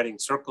was riding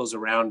circles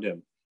around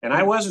him. And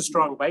I was a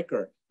strong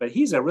biker, but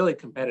he's a really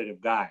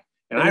competitive guy.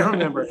 And I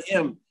remember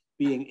him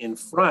being in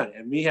front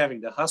and me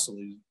having to hustle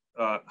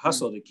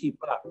to keep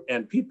up.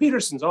 And Pete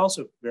Peterson's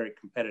also very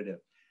competitive.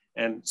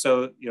 And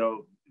so,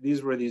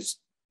 these were these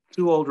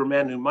two older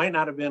men who might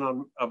not have been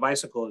on a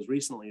bicycle as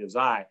recently as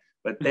I,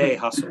 but they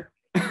hustled.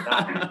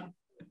 And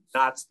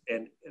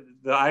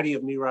the idea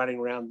of me riding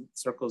around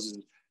circles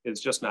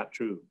is just not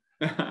true.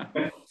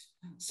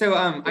 So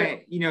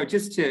I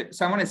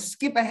want to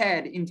skip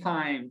ahead in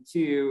time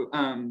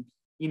to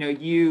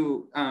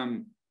you've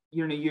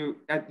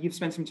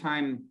spent some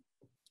time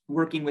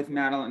working with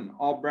Madeleine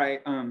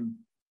Albright, and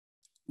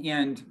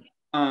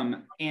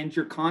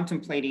you're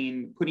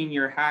contemplating putting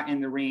your hat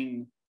in the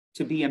ring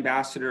to be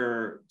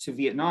ambassador to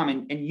Vietnam,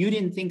 and you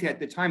didn't think at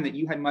the time that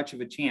you had much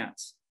of a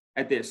chance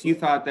at this. You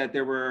thought that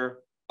there were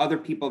other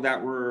people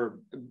that were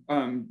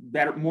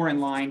better, more in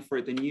line for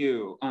it than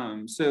you.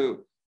 So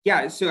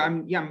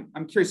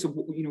I'm curious. So,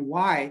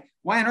 why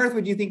on earth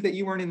would you think that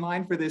you weren't in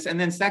line for this? And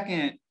then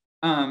second,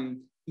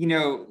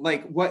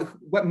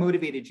 what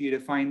motivated you to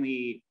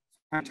finally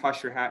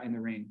toss your hat in the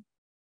ring?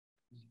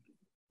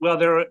 Well,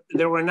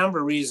 there were a number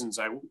of reasons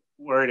I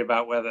worried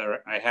about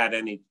whether I had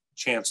any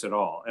chance at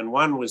all. And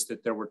one was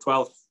that there were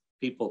 12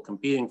 people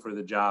competing for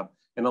the job,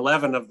 and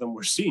 11 of them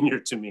were senior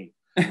to me.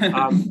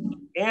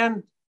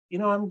 And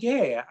I'm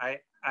gay.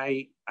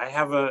 I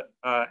have a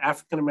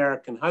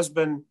African-American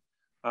husband.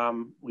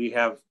 We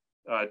have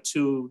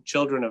 2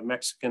 children of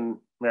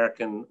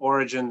Mexican-American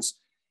origins.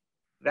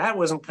 That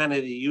wasn't kind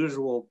of the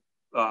usual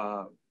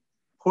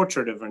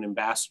portrait of an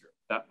ambassador.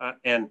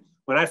 And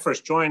when I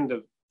first joined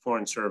the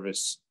Foreign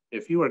Service,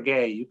 if you were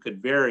gay, you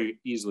could very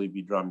easily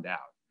be drummed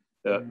out.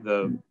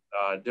 The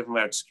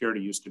diplomatic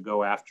security used to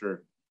go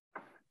after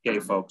gay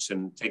folks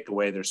and take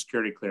away their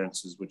security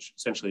clearances, which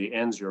essentially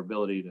ends your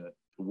ability to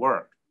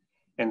work.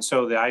 And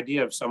so the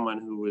idea of someone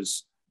who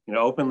was,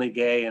 openly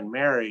gay and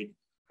married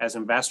as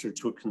ambassador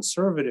to a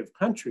conservative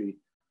country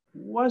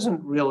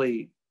wasn't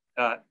really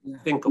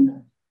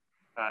thinkable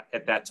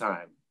at that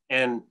time.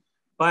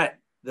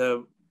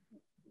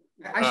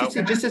 I should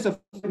say, just as a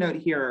footnote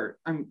here,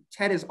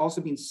 Ted has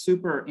also been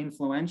super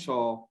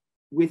influential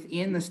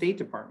within the State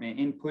Department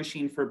in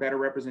pushing for better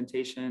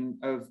representation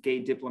of gay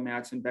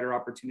diplomats and better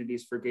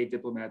opportunities for gay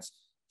diplomats.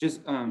 As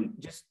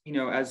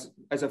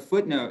a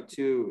footnote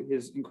to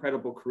his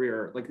incredible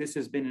career, like this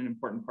has been an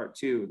important part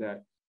too.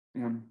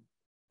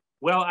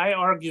 Well, I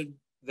argued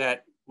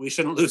that we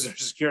shouldn't lose our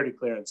security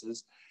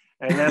clearances,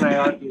 and then I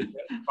argued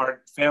that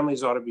our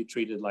families ought to be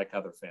treated like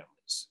other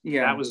families.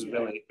 Yeah, that was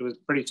it was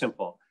pretty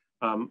simple.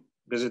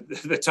 Because at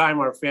the time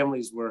our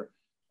families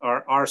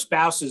our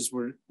spouses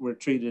were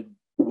treated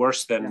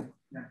worse than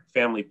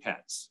family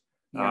pets.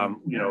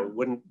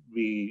 Wouldn't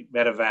be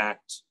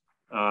medevaced,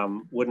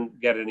 wouldn't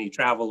get any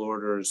travel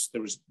orders.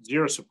 There was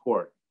zero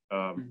support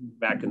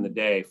back in the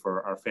day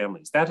for our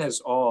families. That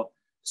has all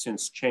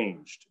since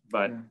changed,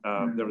 but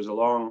there was a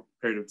long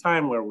period of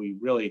time where we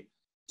really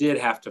did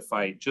have to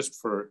fight just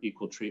for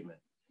equal treatment.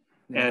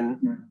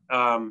 And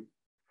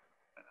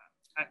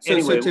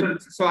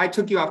so I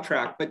took you off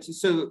track, but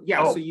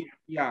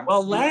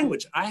Well,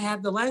 language. I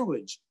had the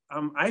language.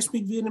 I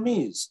speak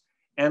Vietnamese,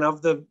 and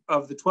of the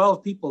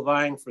 12 people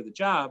vying for the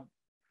job,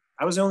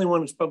 I was the only one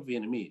who spoke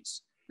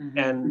Vietnamese.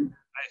 And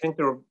I think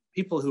there were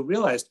people who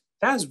realized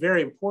that is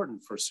very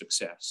important for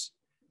success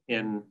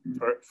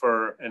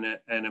for an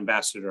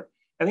ambassador.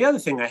 And the other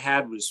thing I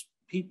had was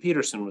Pete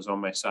Peterson was on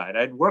my side.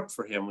 I'd worked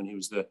for him when he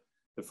was the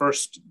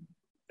first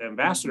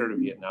ambassador to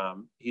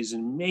Vietnam. He's an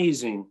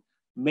amazing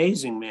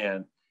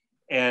man.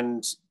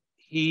 And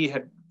he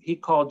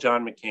called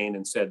John McCain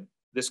and said,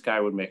 this guy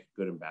would make a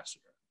good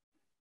ambassador.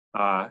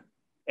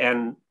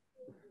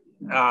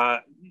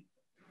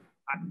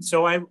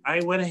 So I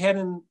went ahead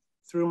and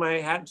threw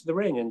my hat into the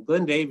ring. And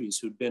Glenn Davies,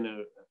 who'd been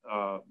a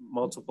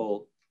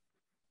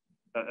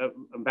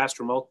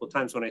ambassador multiple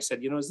times, when I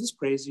said, is this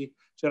crazy?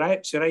 Should I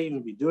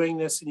even be doing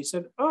this? And he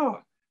said, oh,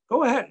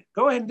 go ahead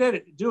and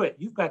do it.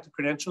 You've got the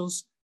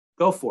credentials,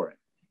 go for it.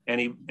 And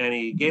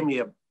he gave me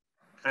a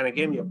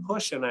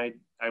push, and I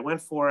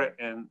went for it,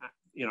 and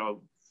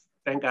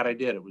thank God I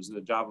did. It was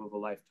the job of a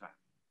lifetime.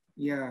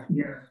 Yeah.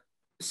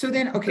 So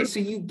then, okay, so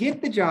you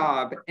get the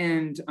job,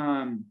 and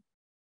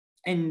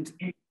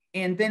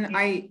then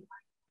I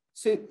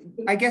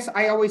guess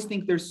I always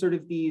think there's sort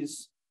of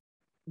these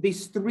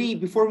these three,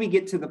 before we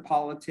get to the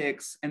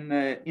politics and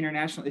the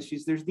international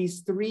issues, there's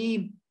these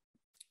three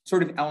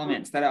sort of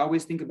elements that I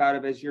always think about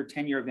of as your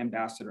tenure of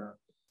ambassador.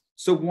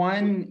 So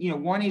one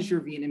is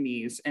your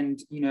Vietnamese,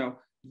 and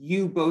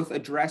you both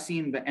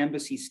addressing the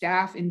embassy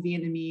staff in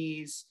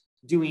Vietnamese,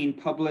 doing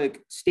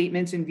public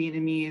statements in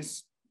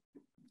Vietnamese.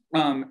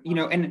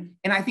 And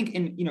I think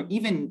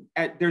even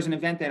there's an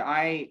event that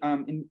I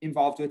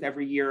involved with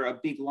every year, a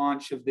big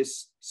launch of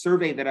this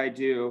survey that I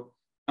do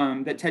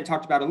that Ted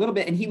talked about a little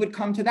bit, and he would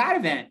come to that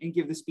event and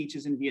give the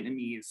speeches in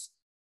Vietnamese.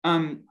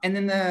 And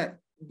then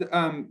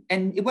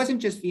and it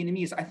wasn't just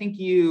Vietnamese. I think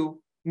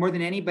you, more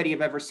than anybody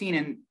I've ever seen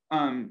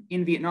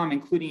in Vietnam,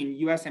 including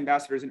US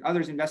ambassadors and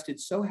others, invested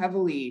so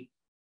heavily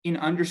in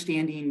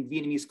understanding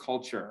Vietnamese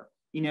culture.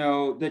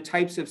 The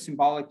types of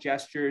symbolic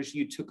gestures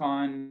you took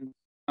on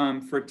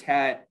for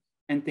Tet,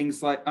 and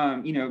things like,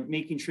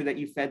 making sure that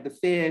you fed the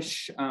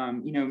fish,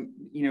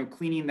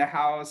 cleaning the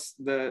house.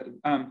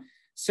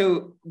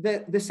 So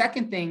the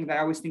second thing that I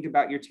always think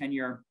about your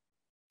tenure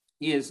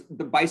is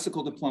the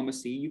bicycle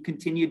diplomacy. You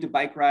continued to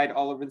bike ride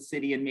all over the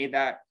city and made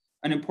that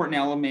an important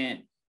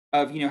element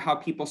of how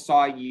people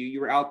saw you.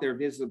 You were out there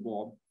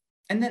visible.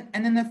 And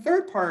then the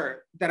third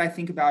part that I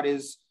think about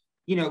is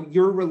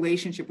your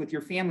relationship with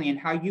your family and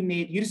how you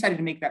decided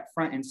to make that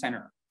front and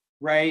center,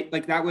 right?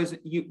 Like that was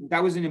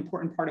an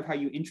important part of how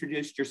you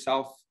introduced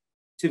yourself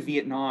to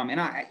Vietnam.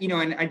 And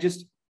I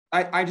just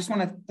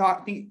want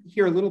to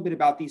hear a little bit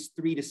about these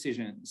three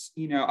decisions.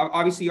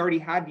 Obviously you already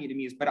had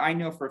Vietnamese, but I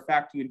know for a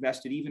fact you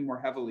invested even more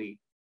heavily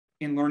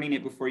in learning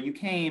it before you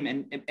came,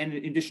 and in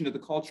addition to the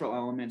cultural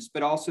elements,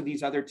 but also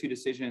these other two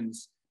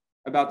decisions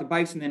about the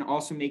bikes, and then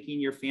also making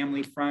your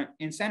family front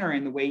and center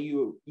in the way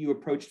you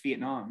approached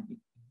Vietnam.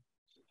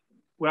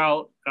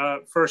 Well,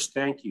 first,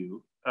 thank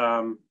you.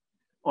 On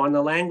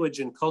the language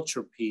and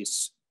culture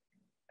piece,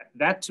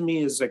 that to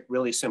me is like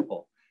really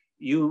simple.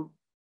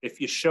 If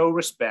you show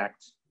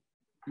respect,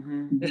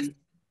 mm-hmm.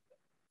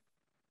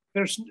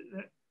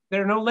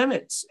 there are no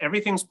limits.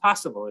 Everything's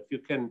possible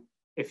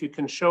if you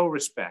can show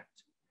respect.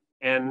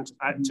 And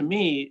to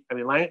me,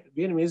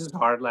 Vietnamese is a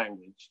hard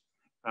language,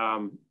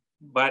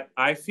 but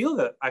I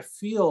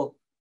feel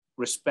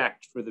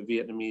respect for the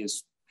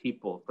Vietnamese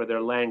people, for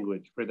their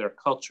language, for their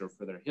culture,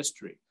 for their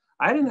history.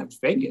 I didn't have to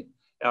fake it.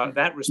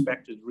 That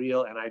respect is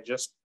real, and I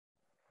just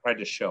tried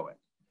to show it.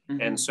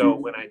 Mm-hmm. And so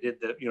when I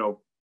did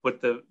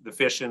put the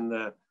fish in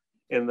the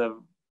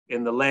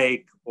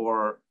lake,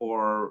 or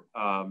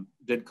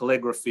did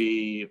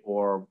calligraphy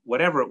or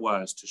whatever it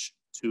was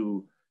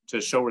to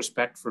show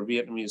respect for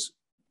Vietnamese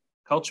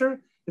culture,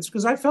 it's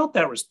because I felt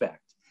that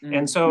respect. Mm-hmm.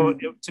 And so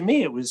to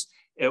me, it was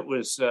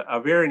a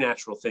very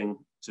natural thing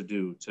to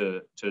do,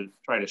 to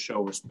try to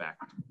show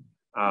respect.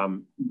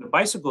 The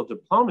bicycle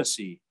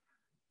diplomacy,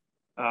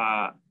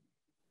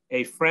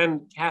 a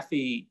friend,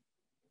 Kathy,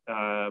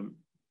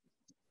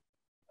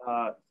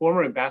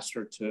 former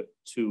ambassador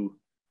to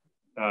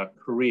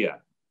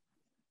Korea,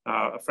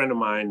 a friend of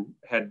mine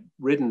had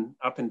ridden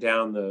up and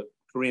down the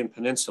Korean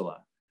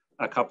peninsula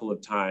a couple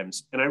of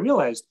times. And I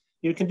realized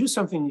you can do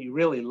something you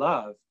really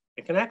love.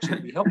 It can actually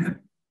be helpful.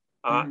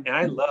 And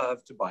I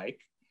love to bike.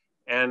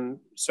 And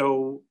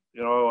so,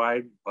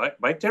 I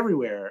biked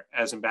everywhere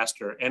as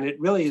ambassador. And it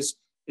really is,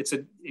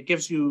 it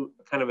gives you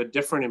kind of a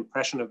different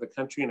impression of the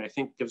country. And I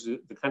think gives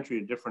the country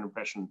a different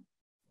impression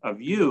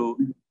of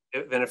you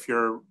than if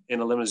you're in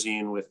a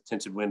limousine with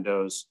tinted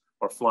windows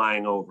or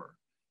flying over.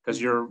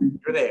 Because you're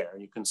there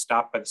and you can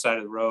stop by the side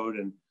of the road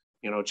and,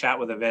 chat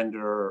with a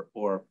vendor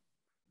or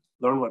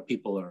learn what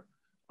people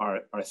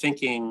are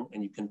thinking,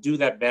 and you can do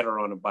that better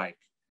on a bike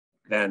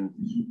than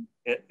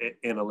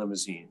in a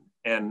limousine.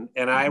 And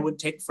I would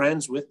take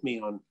friends with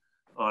me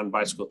on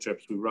bicycle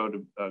trips. We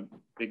rode, a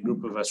big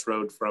group of us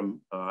rode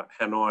from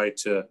Hanoi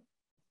to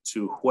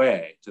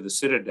Hue, to the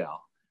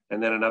Citadel.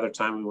 And then another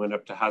time we went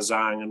up to Ha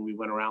Giang, and we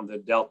went around the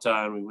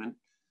Delta, and we went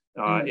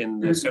in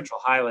the Central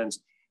Highlands.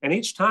 And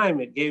each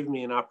time it gave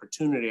me an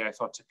opportunity, I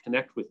thought, to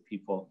connect with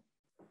people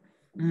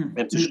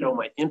and to show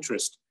my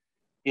interest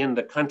in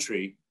the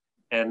country,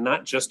 and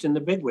not just in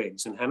the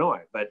bigwigs in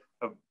Hanoi, but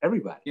of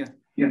everybody.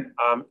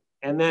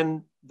 And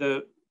then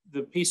the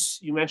piece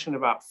you mentioned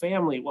about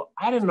family, well,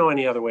 I didn't know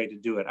any other way to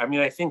do it.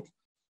 I think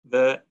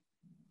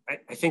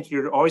I think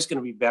you're always going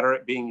to be better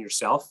at being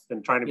yourself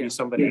than trying to be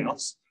somebody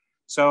else.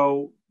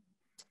 So,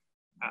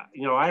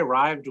 I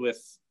arrived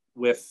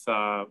with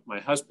my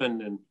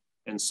husband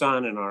and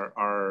son, and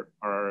our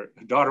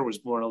daughter was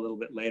born a little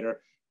bit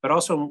later, but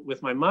also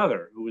with my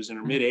mother, who was in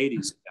her mid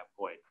 80s at that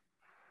point.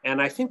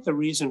 And I think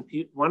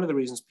one of the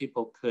reasons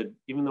people could,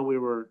 even though we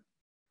were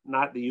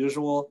not the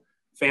usual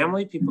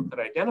family, people could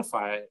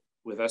identify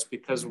with us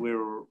because we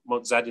were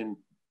Motzadin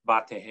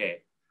Batehe.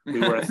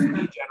 We were a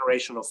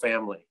 3-generational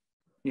family.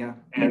 Yeah.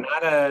 And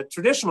not a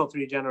traditional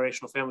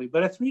 3-generational family,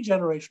 but a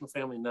 3-generational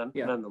family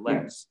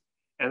nonetheless.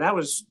 Yeah. And that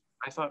was,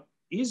 I thought,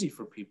 easy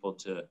for people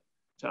to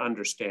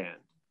understand.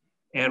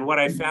 And what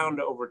I found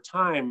over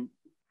time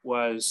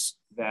was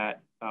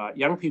that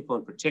young people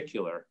in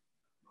particular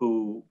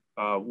who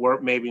were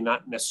maybe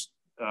not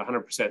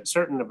 100%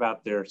 certain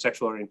about their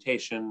sexual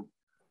orientation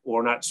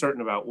or not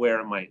certain about where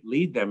it might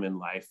lead them in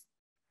life,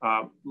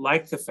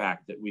 like the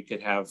fact that we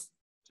could have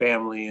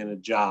family and a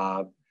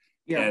job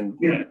and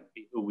be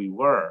who we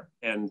were.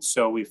 And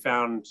so we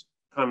found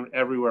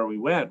everywhere we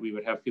went, we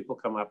would have people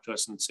come up to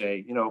us and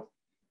say, you know,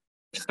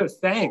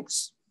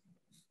 thanks.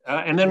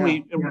 And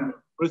then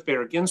Ruth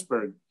Bader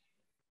Ginsburg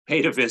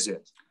paid a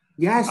visit.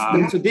 Yes,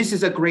 so this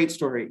is a great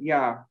story.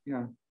 Yeah.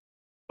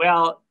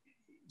 Well,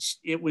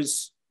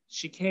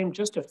 she came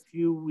just a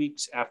few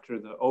weeks after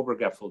the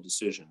Obergefell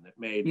decision that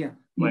made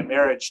my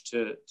marriage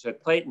to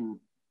Clayton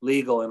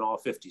legal in all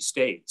 50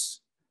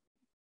 states.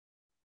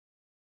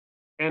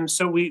 And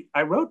so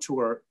I wrote to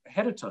her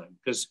ahead of time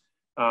because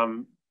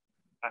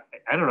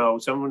I don't know,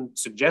 someone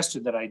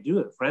suggested that I do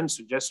it. Friends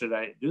suggested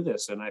I do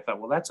this. And I thought,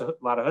 well, that's a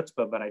lot of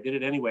chutzpah, but I did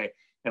it anyway.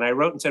 And I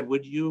wrote and said,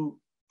 would you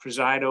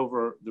preside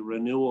over the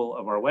renewal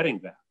of our wedding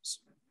vows?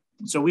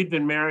 So we'd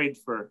been married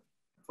for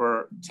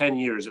 10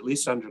 years, at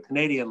least under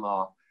Canadian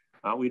law.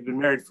 We'd been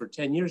married for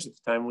 10 years at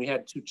the time. We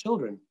had 2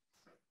 children.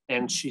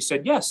 And she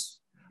said, yes,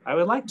 I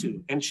would like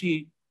to. And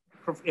she,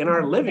 in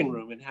our living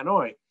room in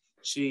Hanoi,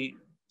 she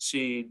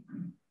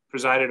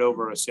presided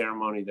over a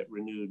ceremony that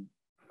renewed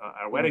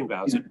our wedding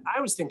vows. And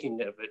I was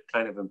thinking of it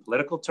kind of in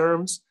political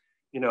terms.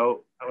 You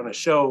know, I want to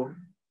show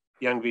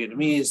young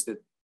Vietnamese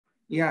that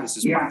this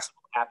is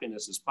possible,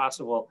 happiness is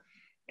possible.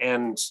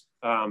 And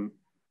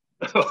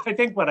I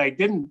think what I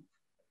didn't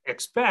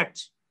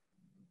expect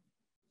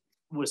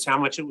was how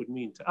much it would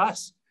mean to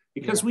us,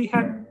 because we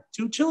had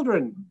 2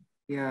 children.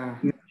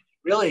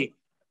 Really,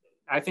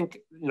 I think,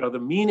 you know, the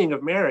meaning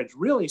of marriage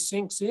really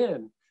sinks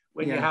in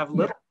when you have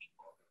little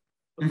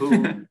people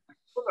who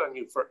put on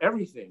you for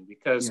everything,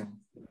 because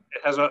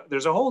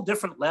there's a whole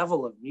different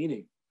level of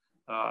meaning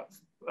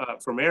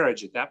for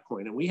marriage at that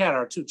point. And we had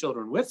our 2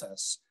 children with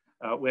us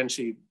when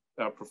she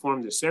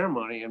performed the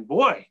ceremony, and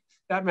boy,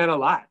 that meant a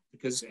lot,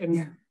 because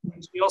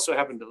she also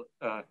happened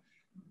to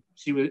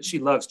she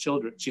loves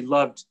children. She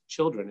loved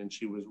children, and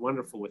she was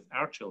wonderful with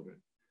our children.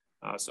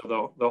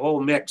 So the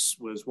whole mix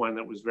was one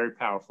that was very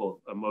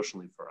powerful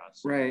emotionally for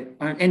us. Right,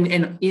 and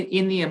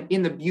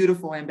in the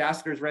beautiful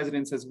ambassador's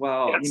residence as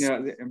well.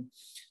 You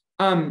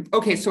know,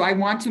 okay, so I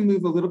want to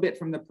move a little bit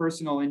from the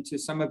personal into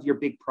some of your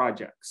big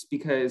projects,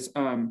 because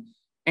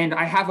and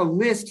I have a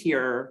list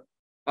here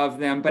of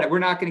them, but we're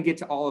not going to get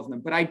to all of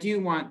them. But I do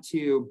want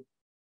to,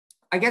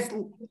 I guess,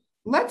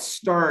 let's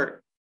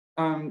start,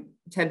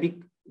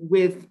 Ted,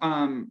 with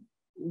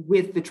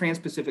the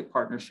Trans-Pacific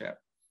Partnership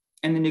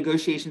and the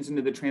negotiations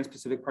into the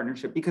Trans-Pacific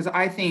Partnership, because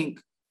I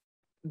think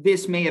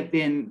this may have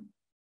been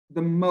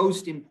the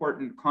most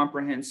important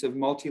comprehensive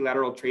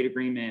multilateral trade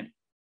agreement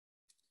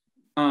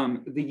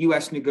the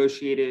U.S.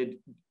 negotiated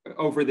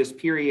over this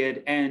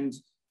period, and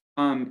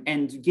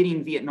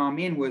getting Vietnam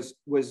in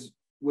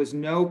was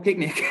no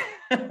picnic,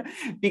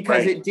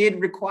 because it did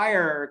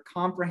require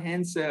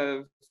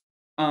comprehensive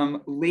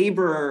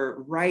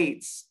labor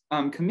rights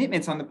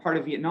commitments on the part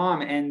of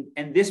Vietnam,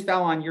 and this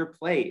fell on your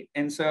plate.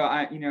 And so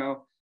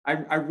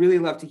I really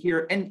love to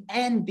hear,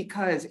 and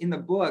because in the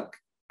book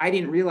I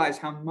didn't realize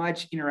how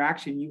much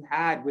interaction you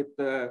had with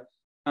the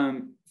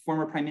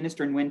former Prime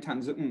Minister Nguyen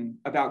Thanh Duc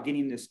about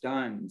getting this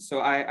done.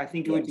 So I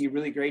think it would be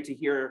really great to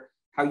hear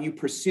how you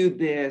pursued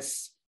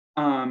this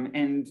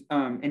and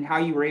how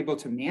you were able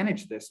to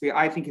manage this.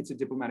 I think it's a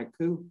diplomatic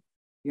coup.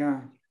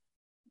 Yeah.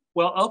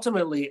 Well,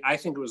 ultimately, I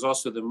think it was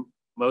also the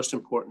most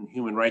important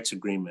human rights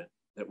agreement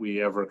that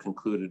we ever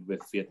concluded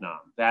with Vietnam.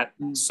 That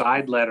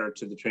side letter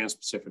to the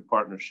Trans-Pacific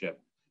Partnership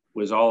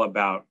was all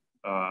about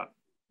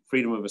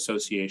freedom of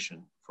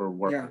association for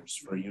workers,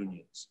 for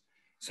unions.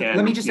 So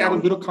let me just add a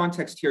little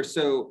context here.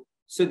 So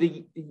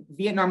the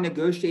Vietnam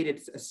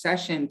negotiated a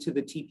cession to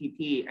the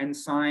TPP and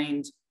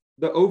signed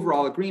the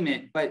overall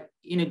agreement. But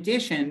in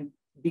addition,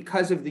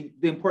 because of the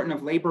importance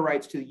of labor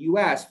rights to the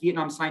US,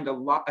 Vietnam signed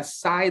a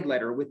side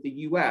letter with the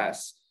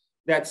US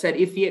that said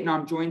if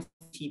Vietnam joins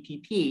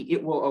TPP,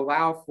 it will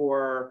allow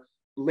for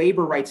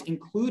labor rights,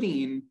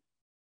 including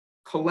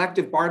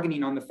collective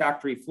bargaining on the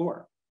factory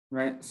floor,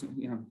 right? So,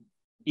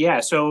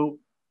 so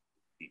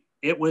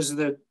it was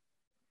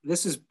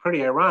this is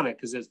pretty ironic,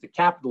 because it's the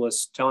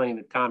capitalists telling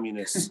the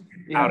communists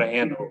how to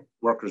handle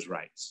workers'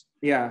 rights.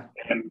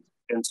 And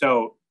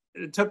so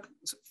it took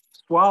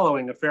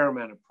swallowing a fair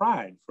amount of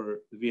pride for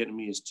the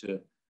Vietnamese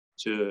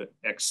to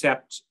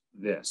accept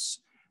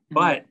this.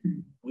 But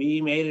we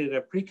made it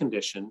a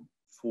precondition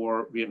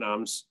for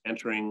Vietnam's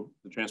entering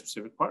the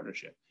Trans-Pacific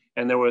Partnership.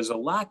 And there was a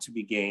lot to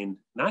be gained,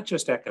 not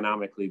just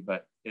economically,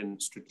 but in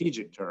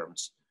strategic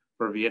terms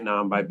for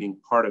Vietnam by being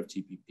part of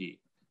TPP.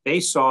 They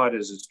saw it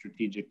as a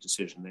strategic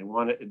decision. They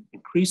wanted to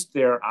increase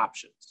their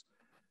options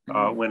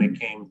when it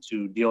came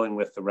to dealing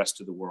with the rest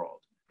of the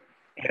world.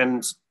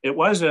 And it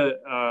was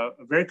a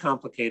very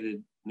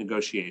complicated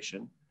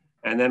negotiation.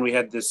 And then we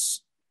had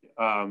this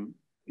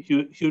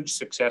huge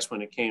success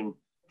when it came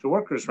to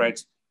workers'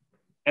 rights.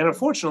 And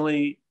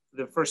unfortunately,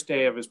 the first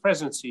day of his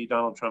presidency,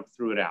 Donald Trump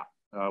threw it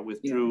out,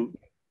 withdrew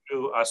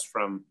us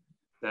from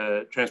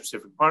the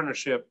Trans-Pacific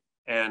Partnership,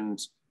 and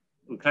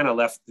we kind of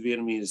left the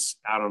Vietnamese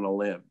out on a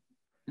limb.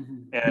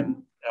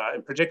 And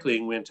particularly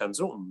Nguyen Thanh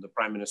Dũng, the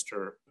prime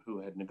minister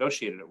who had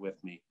negotiated it with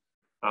me,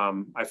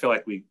 I feel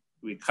like we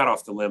cut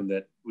off the limb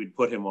that we'd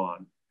put him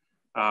on.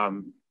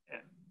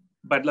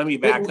 But let me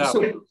back up.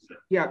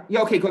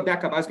 Okay, go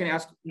back up. I was going to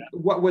ask,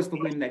 what was the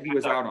limb that he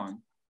was out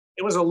on?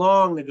 It was a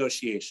long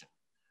negotiation.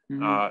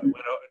 It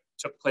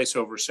took place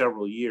over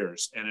several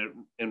years, and it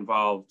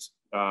involved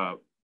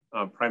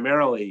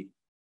primarily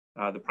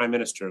the prime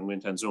minister,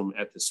 Nguyen Thanh Dũng,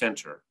 at the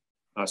center,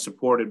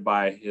 supported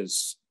by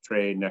his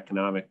trade and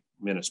economic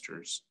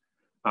ministers.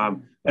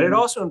 But it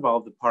also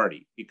involved the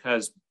party,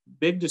 because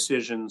big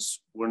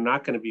decisions were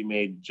not going to be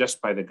made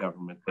just by the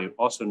government. They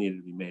also needed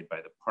to be made by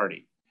the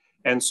party.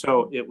 And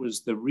so it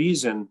was the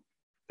reason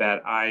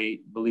that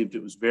I believed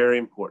it was very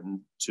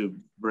important to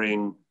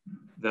bring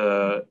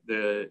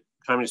the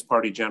Communist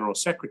Party General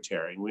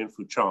Secretary, Nguyen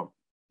Phu Trong,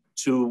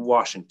 to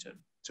Washington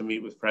to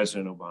meet with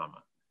President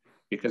Obama,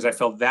 because I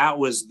felt that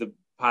was the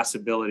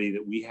possibility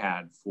that we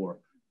had for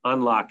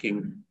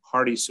unlocking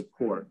party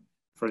support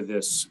for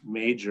this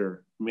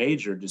major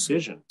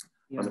decision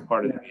on the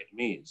part of the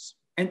Vietnamese.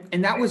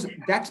 And that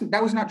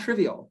was not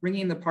trivial.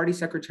 Bringing the party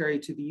secretary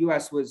to the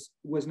U.S. was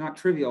not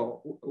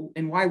trivial.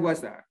 And why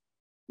was that?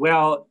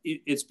 Well,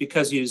 it's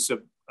because he's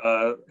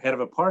a head of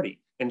a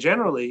party, and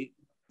generally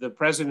the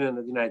president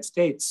of the United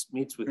States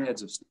meets with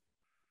heads of state,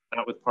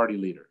 not with party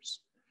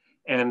leaders.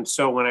 And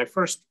so when I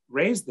first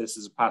raised this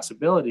as a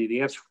possibility, the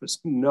answer was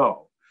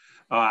no.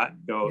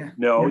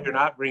 You're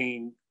not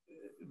bringing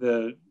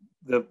the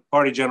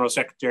party general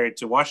secretary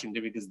to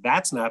Washington, because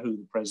that's not who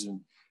the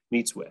president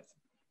meets with.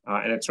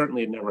 And it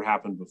certainly had never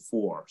happened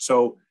before.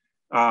 So,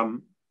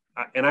 and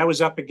I was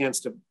up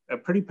against a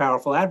pretty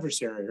powerful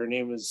adversary. Her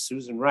name was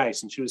Susan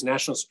Rice, and she was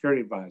National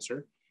Security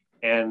Advisor.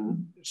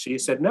 And she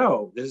said,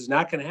 no, this is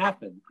not going to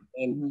happen.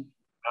 And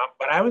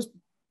but I was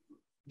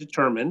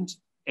determined,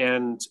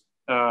 and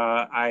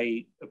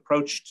I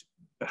approached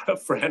a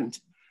friend,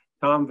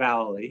 Tom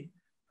Vallely,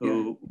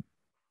 who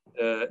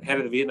head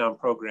of the Vietnam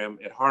program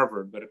at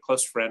Harvard, but a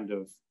close friend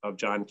of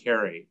John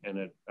Kerry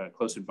and a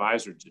close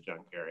advisor to John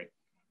Kerry.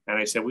 And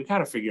I said, we got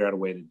to figure out a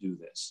way to do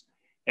this.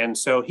 And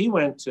so he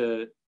went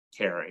to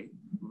Kerry,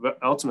 but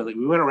ultimately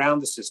we went around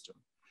the system.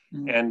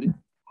 And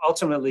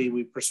ultimately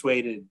we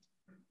persuaded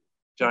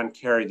John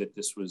Kerry that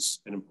this was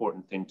an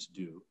important thing to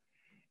do.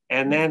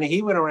 And then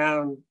he went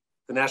around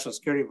the National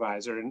Security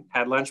Advisor and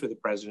had lunch with the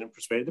president and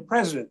persuaded the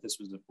president this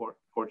was an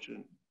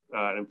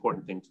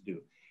important thing to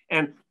do.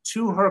 And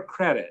to her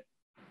credit,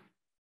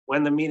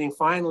 when the meeting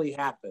finally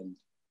happened,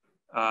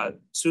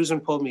 Susan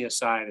pulled me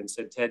aside and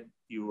said, Ted,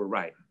 you were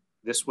right.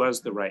 This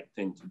was the right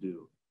thing to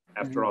do.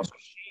 After all,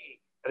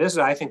 this is,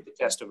 I think, the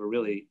test of a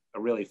really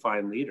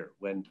fine leader,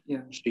 when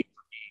she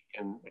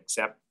can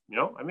accept,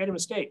 I made a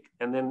mistake,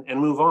 and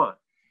move on.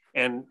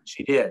 And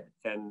she did.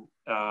 And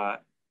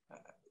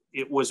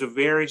it was a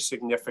very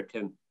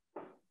significant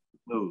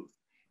move.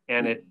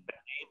 And it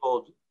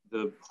enabled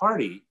the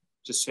party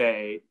to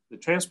say the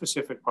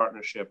Trans-Pacific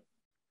Partnership,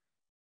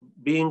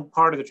 being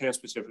part of the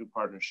Trans-Pacific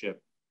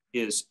Partnership,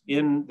 is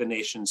in the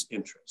nation's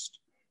interest.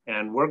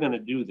 And we're going to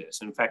do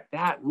this. In fact,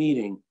 that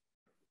meeting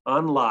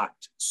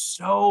unlocked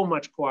so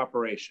much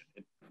cooperation.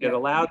 It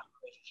allowed the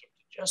relationship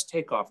to just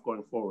take off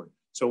going forward.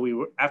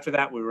 So after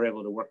that, we were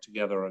able to work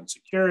together on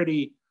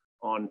security,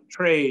 on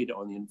trade,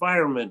 on the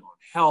environment, on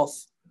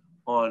health,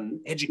 on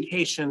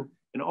education,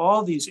 and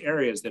all these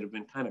areas that have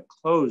been kind of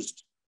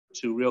closed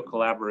to real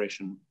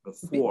collaboration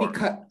before.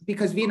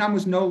 Because Vietnam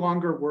was no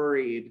longer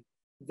worried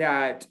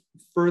that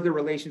further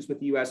relations with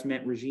the US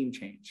meant regime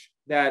change,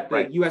 that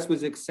the US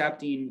was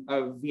accepting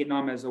of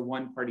Vietnam as a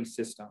one-party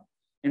system.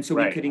 And so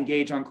we could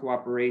engage on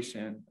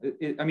cooperation.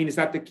 Is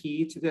that the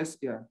key to this?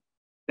 Yeah.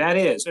 That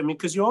is.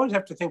 Because you always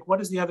have to think, what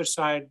does the other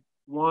side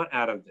want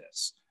out of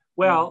this?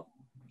 Well,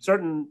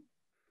 certain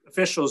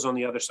officials on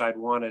the other side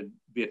wanted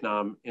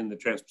Vietnam in the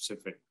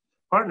Trans-Pacific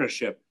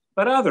Partnership,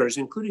 but others,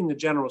 including the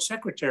General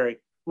Secretary,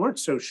 weren't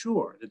so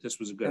sure that this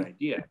was a good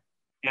idea.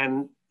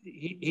 And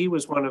he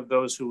was one of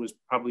those who was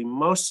probably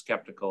most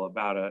skeptical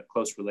about a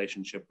close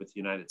relationship with the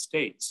United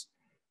States.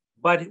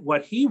 But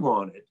what he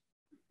wanted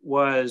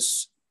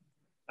was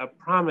a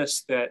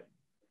promise that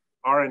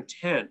our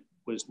intent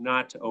was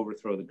not to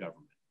overthrow the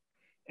government.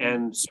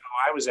 And so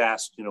I was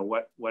asked,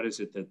 what is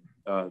it that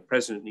the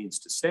president needs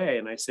to say?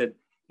 And I said,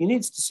 he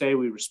needs to say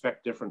we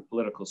respect different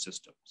political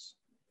systems.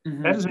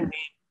 That doesn't mean,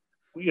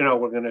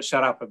 we're going to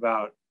shut up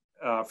about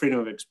freedom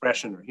of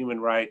expression or human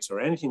rights or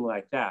anything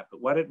like that.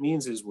 But what it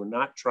means is we're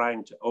not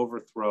trying to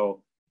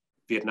overthrow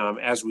Vietnam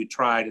as we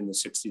tried in the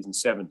 60s and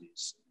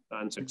 70s,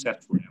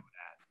 unsuccessfully, I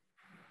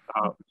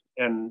would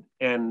add.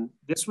 And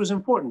this was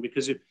important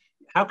because it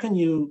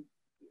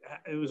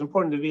was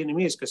important to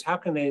Vietnamese because how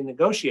can they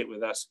negotiate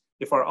with us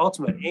if our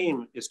ultimate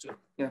aim is to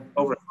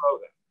overthrow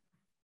them?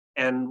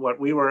 And what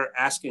we were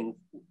asking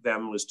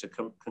them was to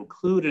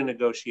conclude a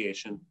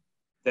negotiation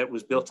that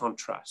was built on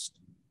trust.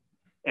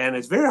 And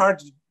it's very hard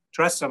to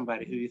trust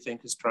somebody who you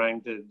think is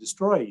trying to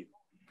destroy you.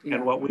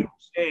 And what we were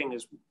saying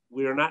is,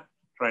 we are not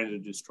trying to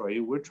destroy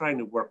you, we're trying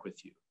to work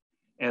with you.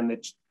 And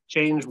the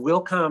change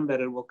will come,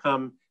 but it will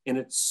come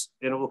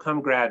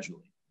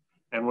gradually.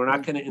 And we're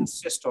not going to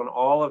insist on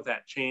all of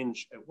that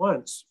change at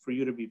once for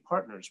you to be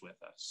partners with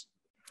us.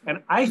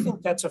 And I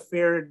think that's a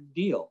fair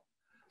deal.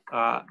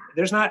 I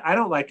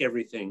don't like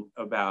everything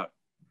about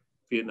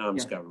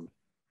Vietnam's government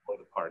or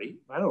the party.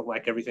 I don't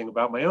like everything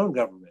about my own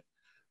government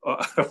or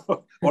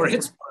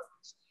its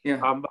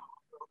parties.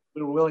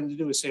 What we're willing to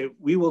do is say,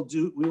 we will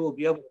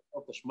be able to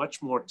accomplish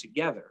much more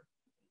together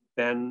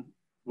than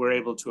we're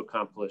able to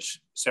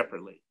accomplish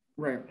separately.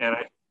 Right. And I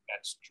think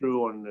that's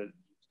true on the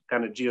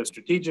kind of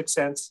geostrategic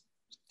sense.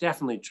 It's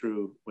definitely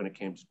true when it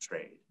came to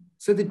trade.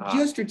 So the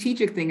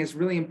geostrategic thing is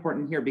really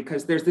important here,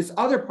 because there's this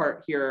other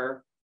part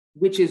here,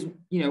 which is,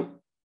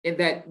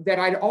 that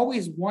I'd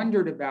always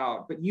wondered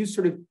about, but you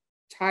sort of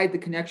tied the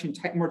connection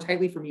more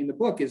tightly for me in the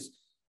book, is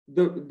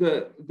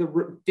the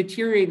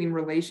deteriorating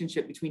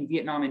relationship between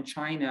Vietnam and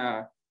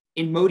China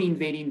in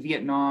motivating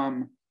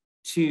Vietnam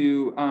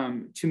to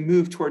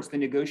move towards the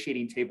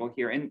negotiating table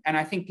here. And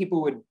I think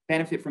people would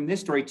benefit from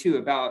this story too,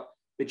 about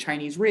the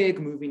Chinese rig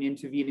moving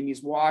into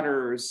Vietnamese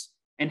waters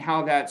and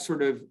how that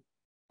sort of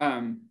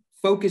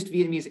focused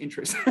Vietnamese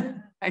interests.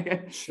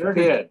 Sure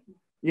did.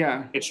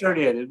 Yeah. It sure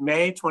did. In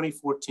May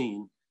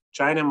 2014,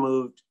 China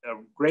moved a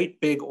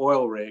great big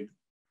oil rig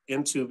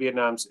into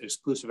Vietnam's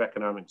exclusive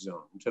economic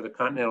zone, to the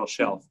continental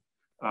shelf,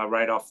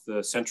 right off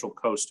the central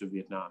coast of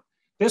Vietnam.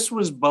 This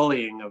was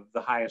bullying of the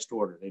highest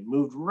order. They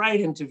moved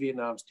right into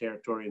Vietnam's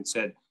territory and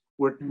said,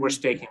 we're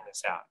staking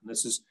this out. And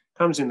this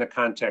comes in the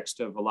context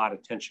of a lot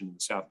of tension in the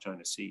South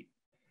China Sea.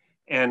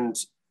 And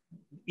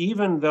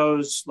even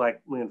those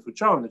like Nguyen Phu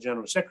Trong, the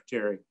general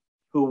secretary,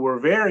 who were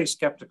very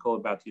skeptical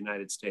about the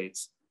United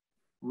States,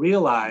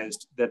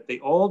 realized that the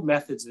old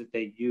methods that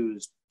they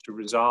used to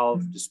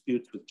resolve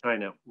disputes with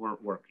China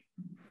weren't working,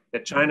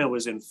 that China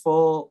was in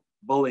full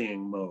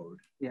bullying mode.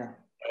 Yeah.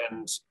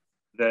 And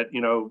that,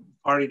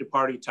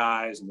 party-to-party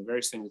ties and the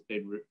various things that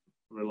they'd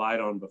relied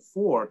on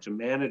before to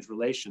manage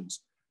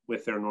relations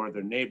with their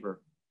northern neighbor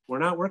were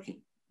not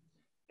working.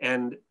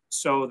 And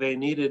so they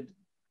needed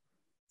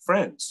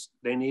friends.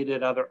 They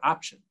needed other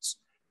options.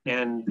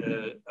 And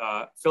the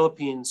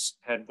Philippines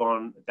had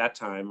gone, at that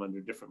time,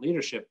 under different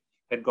leadership,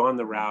 had gone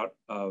the route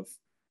of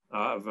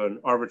an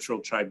arbitral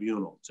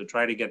tribunal to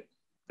try to get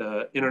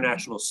the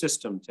international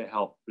system to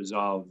help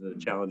resolve the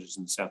challenges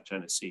in the South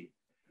China Sea.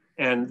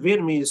 And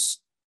Vietnamese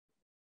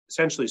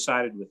essentially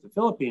sided with the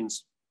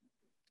Philippines,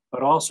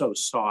 but also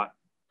sought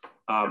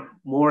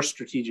more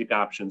strategic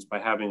options by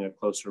having a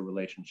closer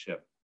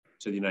relationship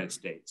to the United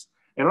States.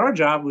 And our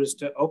job was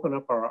to open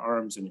up our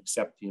arms and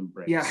accept the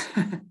embrace. Yeah.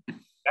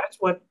 That's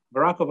what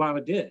Barack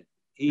Obama did.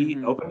 He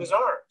opened his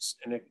arms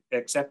and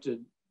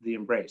accepted the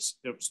embrace.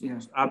 It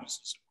was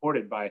obviously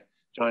supported by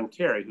John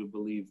Kerry, who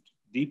believed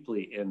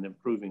deeply in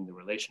improving the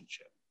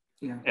relationship.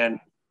 Yeah. And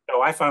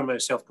so I found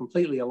myself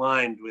completely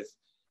aligned with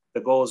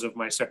the goals of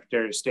my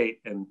Secretary of State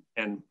and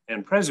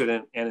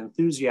President, and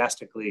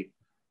enthusiastically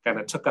kind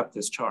of took up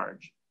this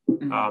charge.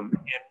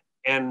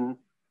 And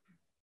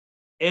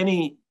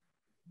any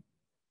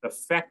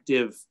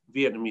effective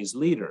Vietnamese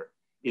leader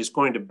is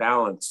going to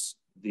balance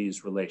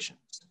these relations.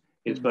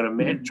 Is going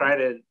to try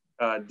to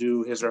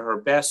do his or her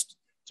best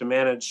to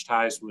manage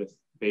ties with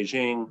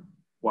Beijing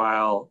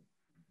while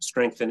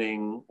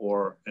strengthening,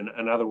 or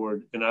in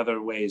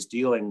other ways,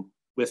 dealing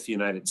with the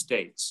United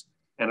States.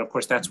 And of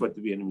course, that's what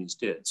the Vietnamese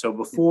did. So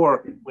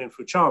before Nguyen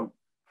Phu Trong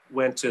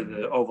went to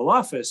the Oval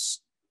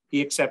Office, he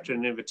accepted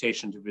an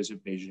invitation to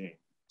visit Beijing.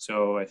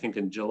 So I think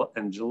in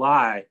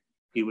July,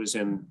 he was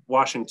in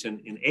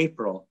Washington. In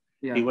April,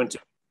 he went to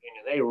Beijing,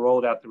 and they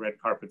rolled out the red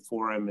carpet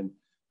for him and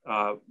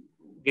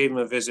gave him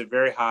a visit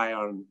very high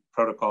on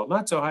protocol,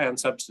 not so high on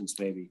substance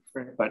maybe,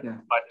 but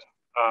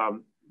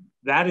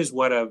that is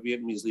what a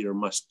Vietnamese leader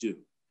must do.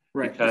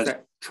 Right, because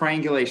that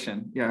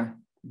triangulation,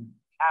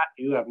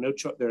 you have no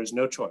choice. There is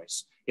no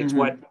choice. It's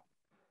what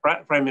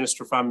Prime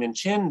Minister Pham Minh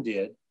Chinh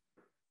did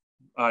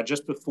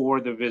just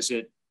before the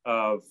visit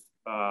of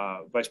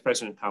Vice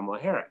President Kamala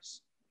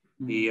Harris.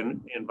 He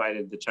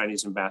invited the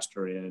Chinese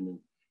ambassador in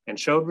and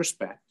showed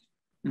respect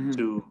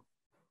to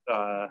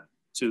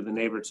the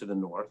neighbor to the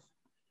north,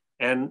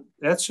 and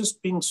that's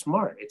just being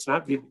smart. It's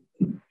not,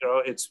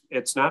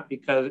 it's not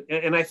because,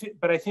 and I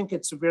think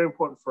it's very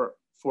important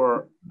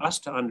for us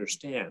to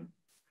understand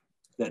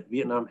that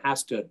Vietnam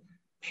has to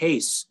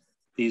pace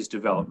these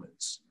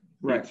developments.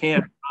 Right. You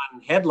can't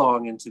run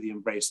headlong into the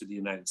embrace of the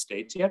United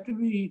States. You have to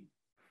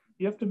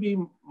be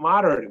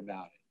moderate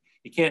about it.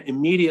 You can't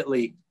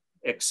immediately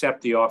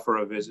accept the offer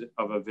of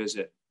a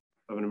visit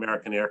of an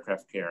American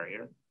aircraft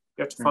carrier.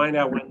 You have to find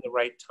out when the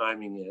right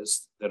timing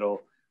is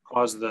that'll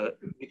cause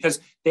because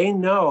they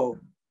know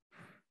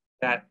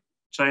that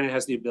China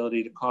has the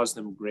ability to cause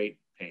them great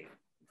pain.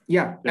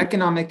 Yeah,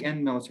 economic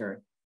and military.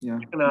 Yeah.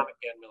 Economic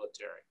and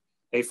military.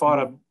 They fought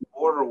a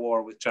border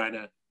war with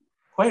China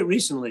quite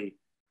recently,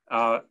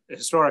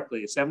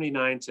 historically,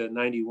 79 to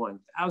 91.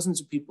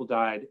 Thousands of people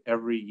died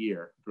every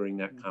year during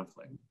that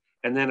conflict.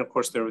 And then, of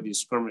course, there were these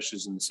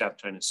skirmishes in the South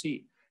China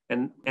Sea.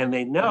 And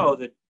they know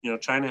that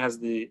China has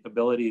the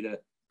ability to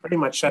pretty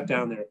much shut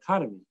down their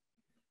economy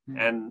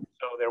And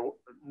so they're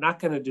not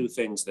going to do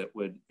things that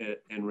would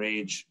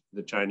enrage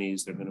the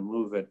Chinese. They're going to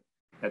move it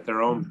at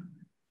their own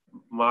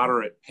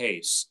moderate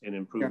pace in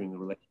improving the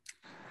relationship.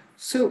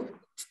 So,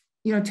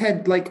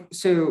 Ted,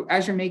 so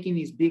as you're making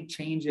these big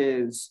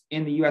changes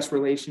in the US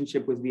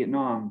relationship with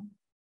Vietnam,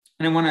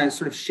 and I want to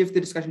sort of shift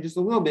the discussion just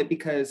a little bit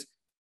because,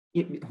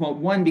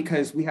 one,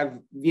 because we have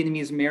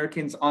Vietnamese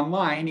Americans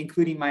online,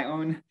 including my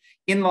own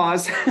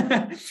in-laws,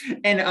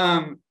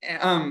 and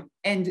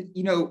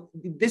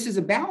this is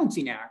a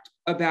balancing act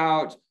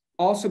about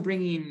also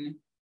bringing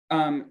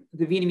the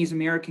Vietnamese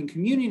American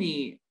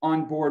community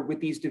on board with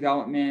these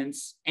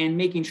developments and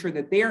making sure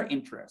that their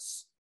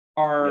interests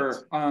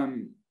are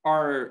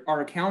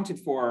accounted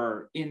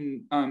for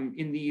in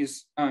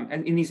these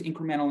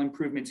incremental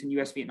improvements in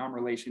U.S.-Vietnam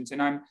relations.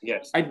 And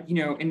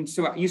and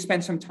so you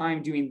spent some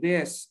time doing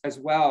this as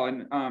well,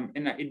 and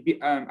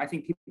I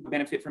think people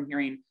benefit from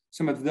hearing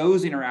some of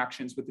those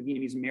interactions with the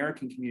Vietnamese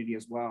American community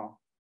as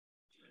well.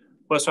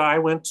 Well, so I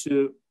went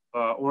to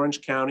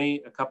Orange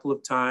County a couple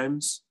of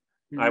times.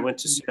 I went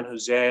to San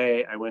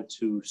Jose. I went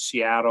to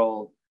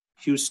Seattle,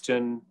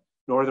 Houston,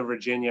 Northern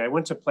Virginia. I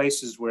went to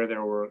places where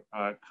there were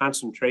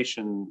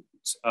concentrations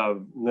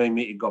of Người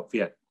Mỹ Gốc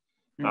Việt,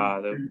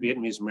 the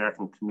Vietnamese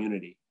American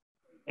community,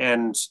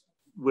 and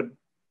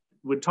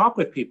would talk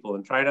with people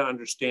and try to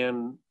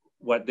understand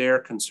what their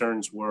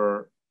concerns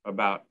were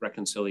about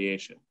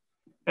reconciliation.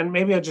 And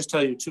maybe I'll just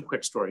tell you two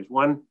quick stories.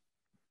 One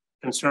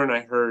concern I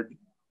heard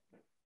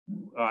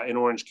in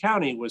Orange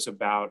County was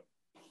about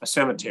a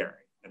cemetery.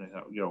 And I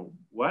thought,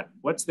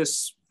 what's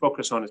this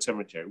focus on a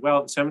cemetery?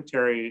 Well, the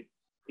cemetery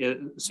is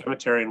a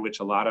cemetery in which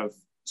a lot of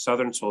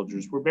Southern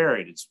soldiers were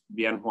buried. It's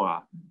Bien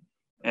Hoa.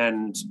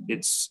 And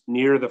it's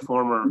near the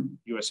former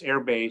US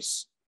Air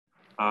Base.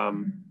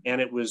 And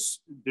it was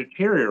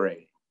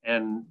deteriorating.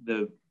 And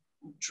the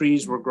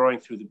trees were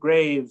growing through the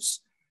graves.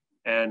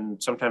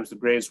 And sometimes the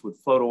graves would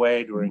float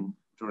away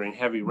during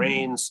heavy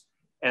rains.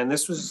 And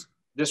this was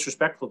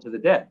disrespectful to the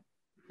dead.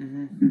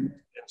 And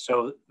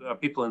so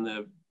people in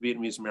the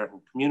Vietnamese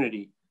American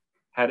community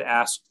had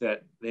asked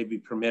that they be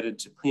permitted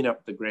to clean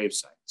up the grave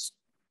sites,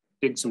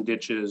 dig some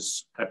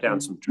ditches, cut down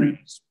some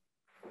trees.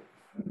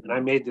 And I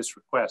made this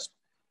request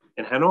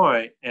in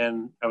Hanoi,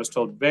 and I was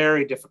told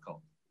very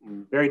difficult.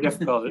 And very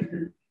difficult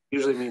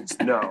usually means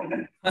no.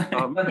 But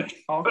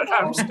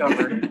I'm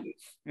stubborn.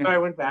 So I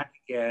went back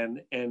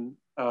again, and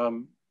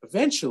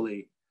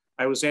eventually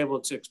I was able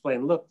to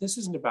explain, look, this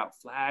isn't about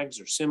flags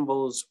or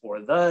symbols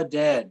or the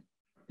dead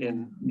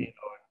in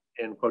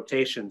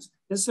quotations.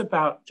 This is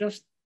about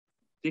just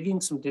digging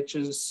some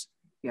ditches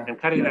and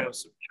cutting down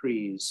some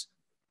trees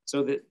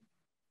so that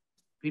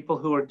people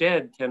who are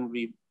dead can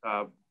be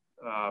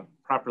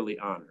properly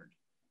honored.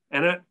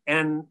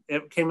 And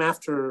it came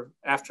after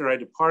I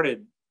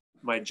departed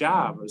my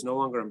job. I was no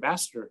longer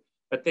ambassador,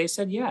 but they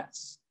said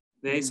yes.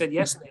 They said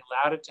yes, and they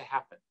allowed it to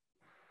happen.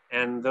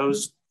 And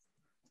those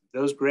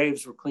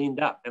graves were cleaned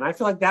up. And I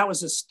feel like that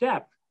was a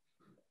step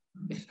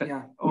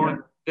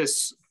on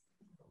this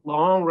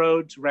long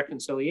road to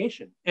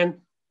reconciliation. And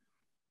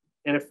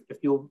if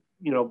you'll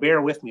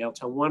bear with me, I'll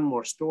tell one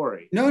more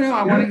story. No,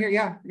 I want to hear.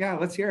 Yeah,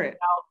 let's hear it.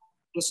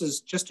 This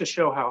is just to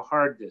show how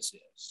hard this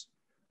is.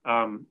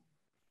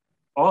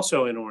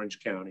 Also in Orange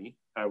County,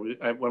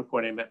 at one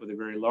point I met with a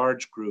very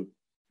large group,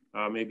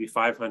 maybe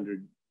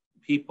 500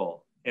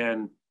 people.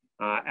 And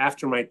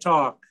after my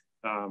talk,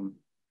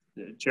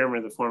 the chairman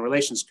of the Foreign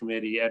Relations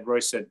Committee, Ed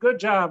Royce, said, "Good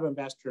job,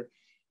 Ambassador."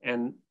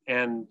 And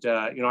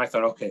I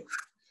thought, okay,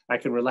 I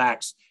can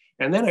relax.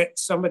 And then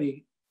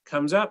somebody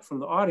comes up from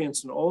the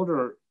audience, an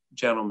older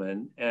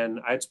gentleman, and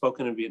I'd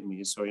spoken in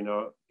Vietnamese, so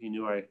he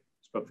knew I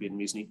spoke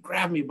Vietnamese, and he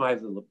grabbed me by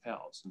the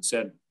lapels and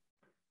said,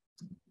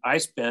 "I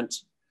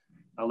spent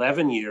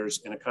 11 years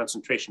in a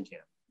concentration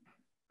camp."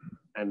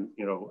 And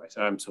I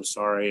said, "I'm so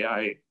sorry.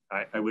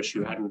 I wish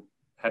you hadn't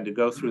had to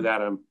go through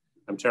that.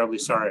 I'm terribly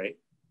sorry."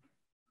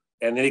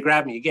 And then he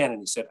grabbed me again and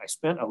he said, "I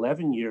spent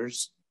 11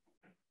 years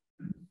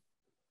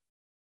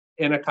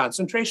in a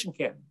concentration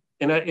camp,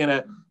 in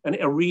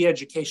a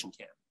re-education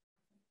camp."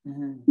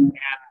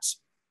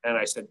 And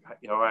I said,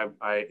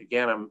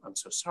 I'm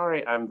so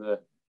sorry. I'm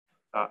the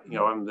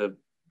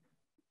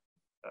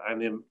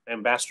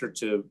ambassador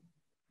to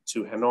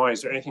Hanoi.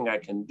 Is there anything I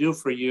can do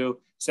for you?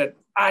 He said,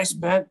 "I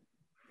spent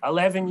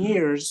 11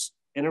 years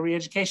in a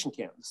re-education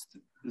camp."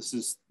 This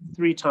is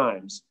 3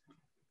 times.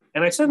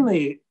 And I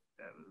suddenly,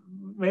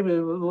 maybe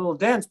a little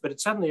dense, but it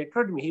suddenly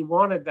occurred to me, he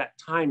wanted that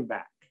time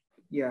back.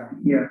 Yeah.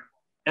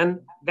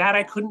 And that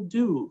I couldn't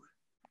do.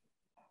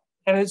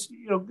 And it's,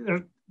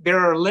 there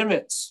are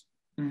limits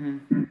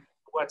to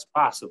what's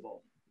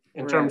possible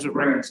in terms of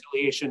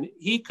reconciliation.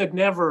 He could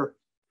never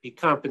be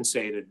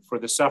compensated for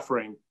the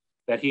suffering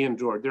that he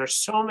endured. There are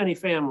so many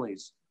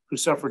families who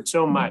suffered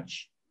so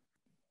much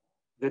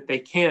that they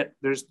can't,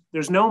 there's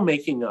no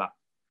making up.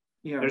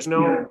 There's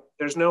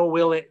no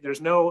willing,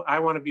 there's no, I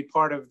want to be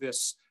part of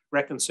this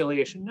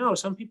reconciliation. No,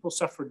 some people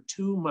suffered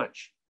too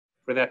much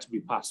for that to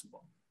be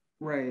possible.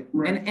 Right.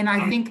 And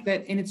I think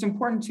that, and it's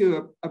important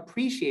to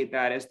appreciate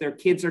that as their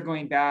kids are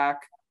going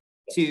back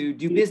to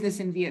do business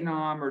in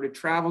Vietnam or to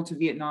travel to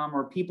Vietnam,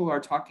 or people are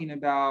talking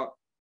about,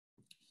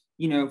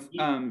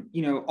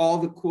 all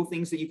the cool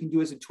things that you can do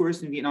as a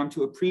tourist in Vietnam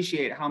to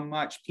appreciate how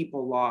much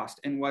people lost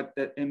and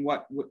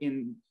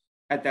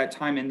at that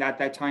time, and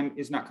that time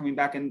is not coming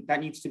back. And that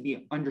needs to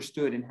be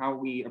understood in how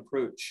we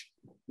approach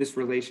this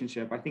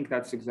relationship. I think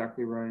that's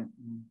exactly right.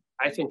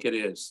 I think it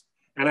is.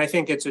 And I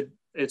think it's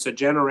a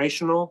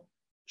generational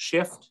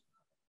shift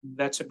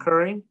that's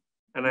occurring.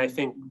 And I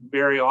think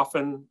very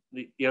often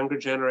the younger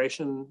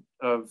generation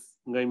of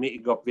Người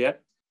Mỹ gốc Việt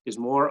is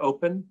more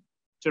open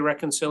to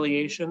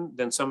reconciliation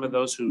than some of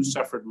those who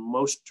suffered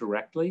most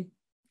directly.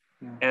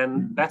 Yeah.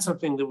 And that's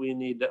something that we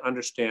need to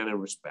understand and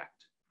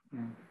respect.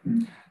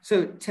 Yeah.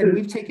 So Ted,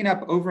 we've taken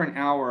up over an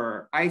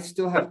hour. I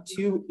still have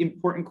two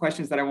important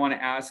questions that I want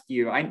to ask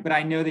you, but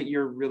I know that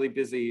you're really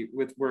busy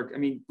with work. I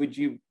mean, would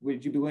you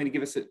be willing to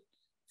give us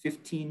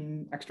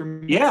 15 extra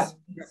minutes? Yeah.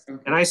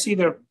 Okay. And I see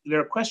there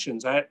are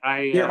questions. There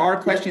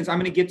are questions. I'm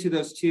going to get to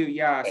those too.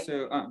 Yeah.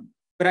 So,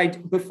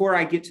 before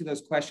I get to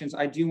those questions,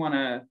 I do want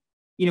to,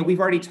 we've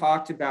already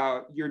talked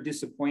about your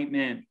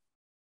disappointment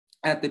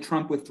at the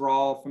Trump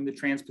withdrawal from the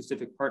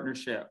Trans-Pacific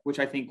Partnership, which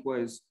I think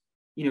was,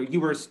 you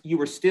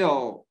were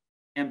still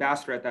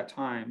ambassador at that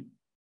time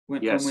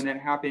when that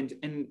happened.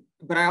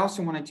 But I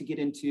also wanted to get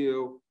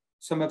into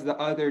some of the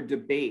other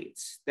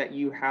debates that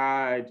you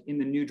had in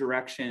the new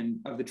direction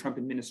of the Trump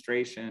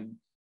administration,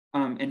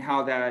 and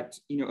how that,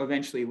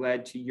 eventually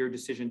led to your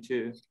decision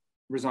to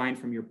resign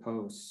from your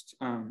post.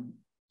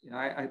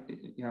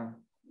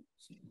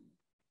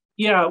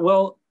 Yeah,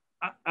 well,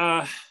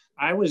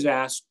 I was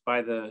asked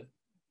by the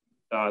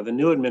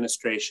new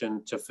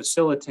administration to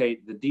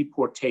facilitate the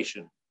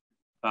deportation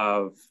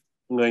of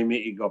Người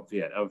Mỹ gốc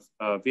Việt, of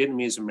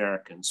Vietnamese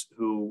Americans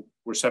who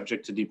were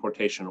subject to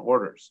deportation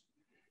orders.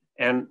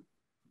 And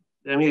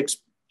let me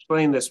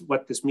explain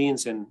what this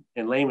means in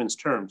layman's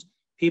terms.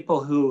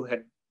 People who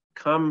had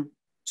come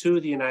to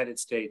the United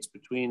States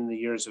between the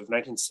years of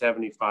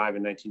 1975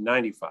 and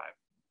 1995,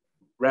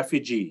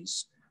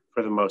 refugees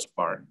for the most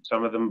part,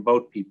 some of them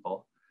boat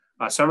people,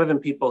 some of them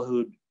people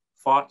who'd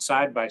fought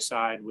side by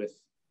side with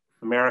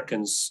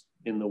Americans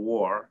in the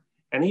war,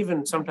 and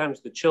even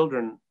sometimes the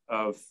children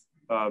of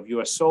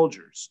US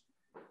soldiers.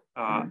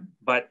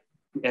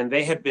 And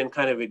they had been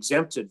kind of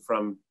exempted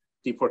from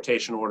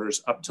deportation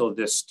orders up till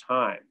this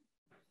time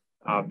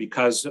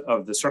because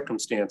of the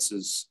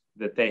circumstances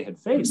that they had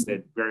faced.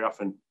 They'd very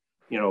often,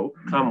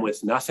 come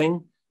with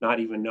nothing, not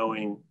even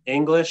knowing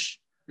English.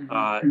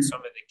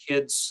 Some of the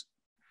kids,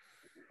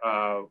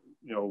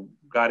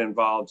 got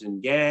involved in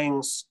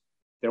gangs.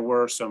 There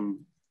were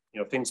some,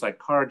 things like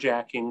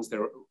carjackings,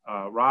 there were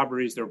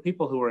robberies. There were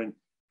people who were in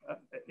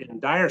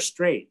dire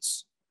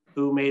straits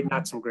who made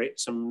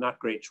some not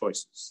great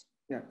choices.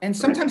 Yeah, and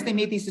sometimes they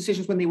made these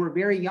decisions when they were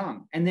very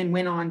young and then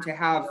went on to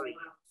have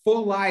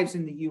full lives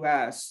in the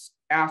US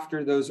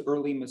after those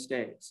early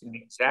mistakes.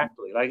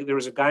 Exactly. Like there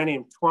was a guy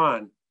named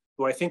Tuan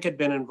who I think had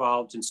been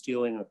involved in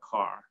stealing a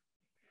car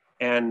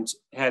and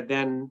had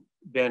then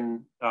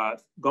been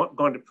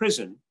gone to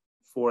prison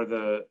for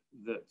the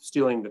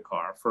stealing the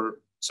car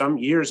for some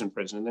years in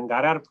prison, and then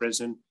got out of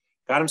prison,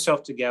 got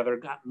himself together,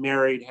 got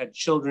married, had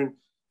children,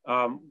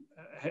 owned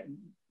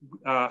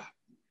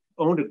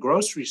a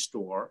grocery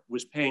store,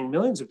 was paying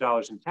millions of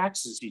dollars in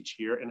taxes each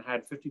year, and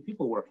had 50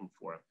 people working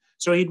for him.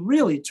 So he'd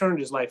really turned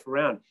his life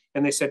around.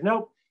 And they said,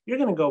 nope, you're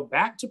going to go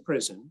back to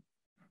prison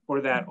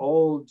for that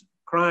old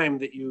crime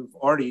that you've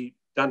already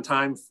done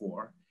time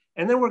for.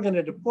 And then we're going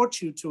to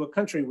deport you to a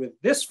country with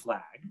this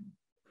flag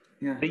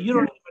that you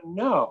don't even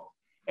know,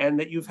 and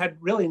that you've had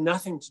really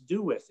nothing to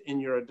do with in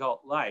your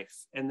adult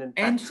life.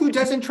 And who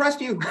doesn't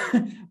trust you,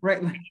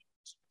 right?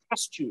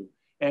 Trust you.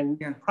 And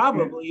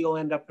probably you'll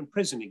end up in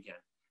prison again.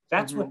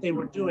 That's what they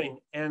were doing.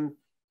 And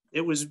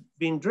it was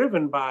being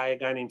driven by a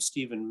guy named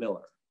Stephen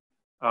Miller.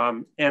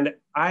 And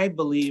I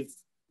believe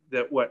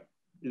that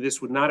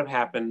this would not have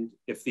happened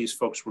if these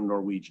folks were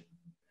Norwegian.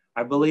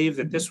 I believe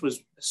that this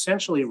was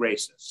essentially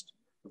racist.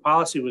 The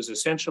policy was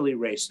essentially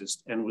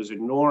racist and was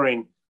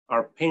ignoring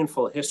our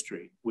painful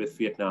history with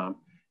Vietnam.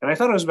 And I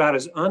thought it was about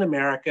as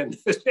un-American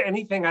as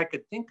anything I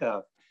could think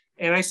of.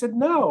 And I said,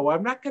 no,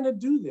 I'm not going to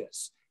do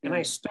this. And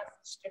I stuck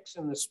the sticks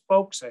in the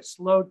spokes. I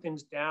slowed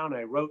things down.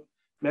 I wrote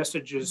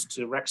messages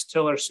to Rex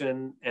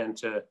Tillerson and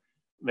to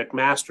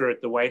McMaster at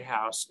the White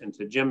House and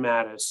to Jim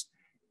Mattis.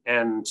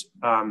 And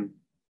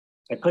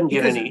I couldn't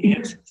get any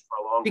answers for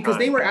a long time. Because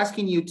they were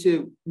asking you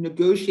to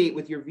negotiate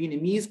with your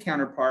Vietnamese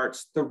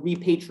counterparts the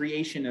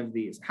repatriation of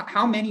these.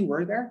 How many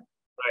were there?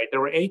 Right,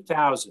 there were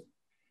 8,000.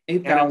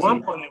 And at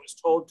one point I was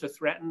told to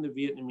threaten the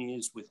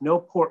Vietnamese with no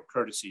port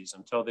courtesies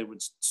until they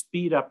would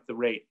speed up the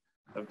rate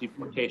of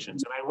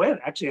deportations. And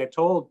I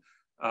told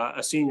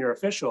a senior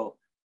official,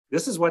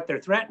 this is what they're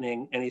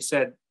threatening. And he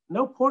said,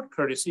 no port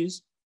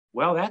courtesies.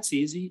 Well, that's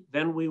easy.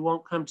 Then we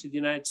won't come to the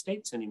United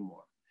States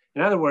anymore.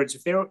 In other words,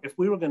 if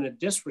we were going to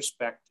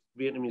disrespect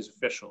Vietnamese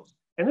officials,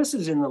 and this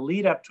is in the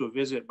lead up to a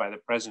visit by the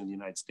President of the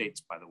United States,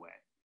 by the way,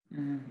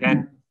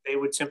 then they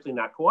would simply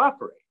not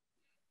cooperate.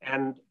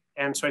 And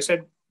so I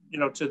said,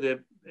 to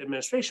the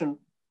administration,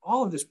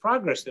 all of this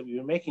progress that we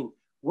were making,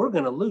 we're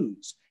going to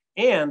lose.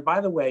 And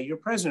by the way, your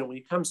president, when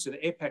he comes to the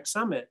APEC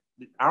summit,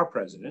 our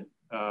president,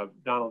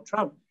 Donald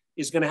Trump,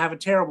 is going to have a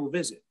terrible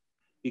visit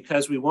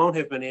because we won't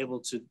have been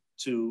able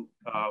to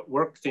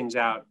work things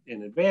out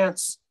in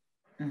advance.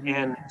 Mm-hmm.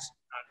 And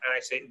I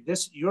say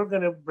this, you're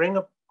going to bring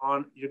up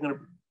on, you're going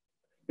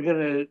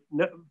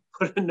to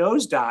put a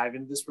nosedive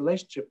in this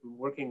relationship we're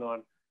working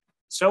on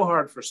so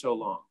hard for so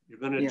long. You're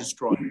going to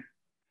destroy it.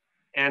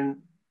 And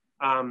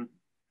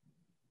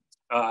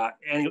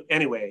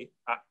anyway,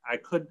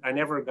 I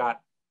never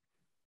got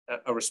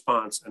a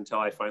response until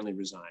I finally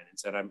resigned and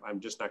said, I'm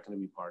just not going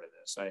to be part of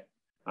this.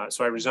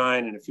 So I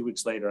resigned, and a few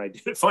weeks later, I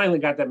finally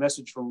got that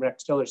message from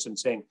Rex Tillerson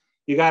saying,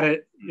 you got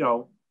to,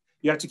 you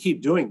have to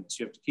keep doing this.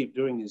 You have to keep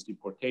doing these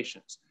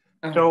deportations.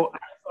 Uh-huh. So I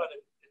thought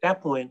at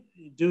that point,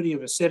 the duty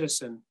of a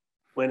citizen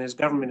when his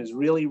government is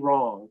really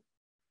wrong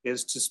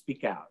is to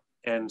speak out.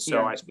 And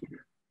so I speak.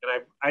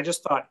 And I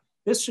just thought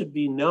this should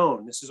be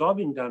known. This is all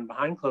being done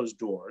behind closed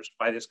doors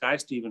by this guy,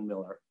 Stephen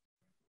Miller.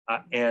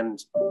 And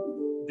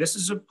this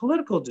is a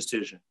political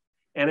decision.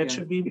 And it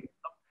should be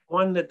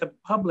one that the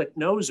public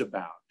knows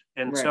about.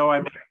 And so I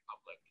made it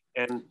public.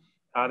 And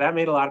that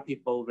made a lot of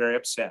people very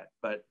upset.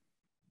 But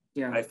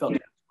I felt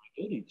it was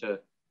my duty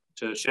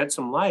to shed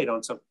some light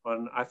on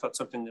I thought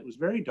something that was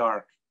very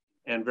dark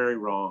and very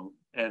wrong.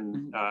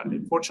 And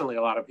fortunately,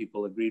 a lot of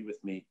people agreed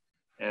with me.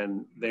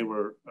 And they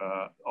were,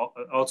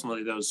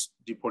 ultimately, those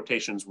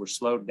deportations were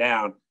slowed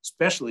down,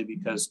 especially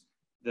because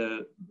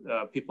the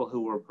people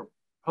who were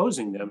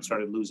proposing them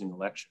started losing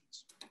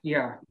elections.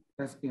 Yeah,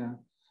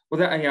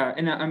 Well,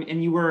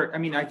 and you were. I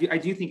mean, I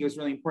do think it was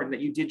really important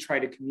that you did try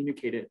to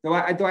communicate it.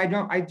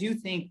 I do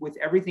think with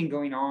everything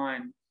going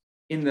on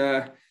in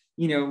the,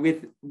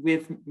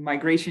 with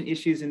migration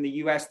issues in the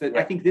U.S., that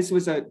I think this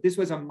was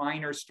a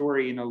minor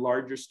story in a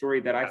larger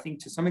story that I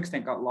think to some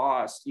extent got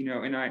lost.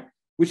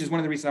 Which is one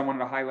of the reasons I wanted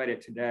to highlight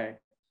it today.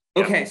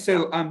 Okay,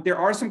 so there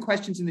are some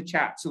questions in the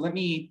chat. So let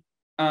me,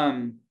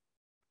 I'll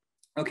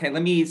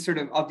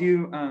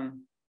do.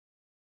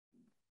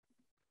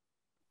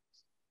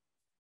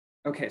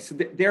 Okay, so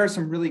there are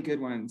some really good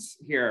ones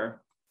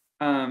here.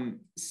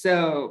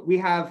 So we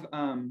have,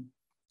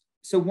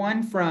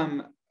 one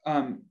from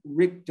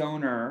Rick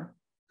Donor,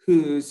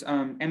 who's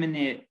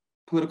eminent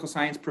political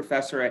science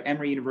professor at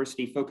Emory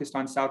University, focused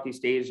on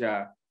Southeast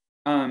Asia.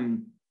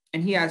 And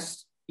he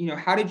asked,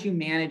 how did you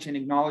manage and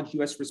acknowledge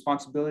U.S.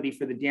 responsibility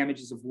for the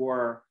damages of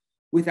war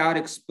without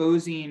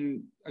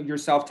exposing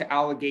yourself to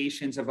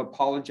allegations of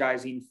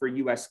apologizing for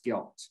U.S.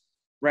 guilt?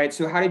 Right.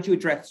 So how did you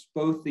address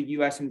both the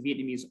U.S. and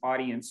Vietnamese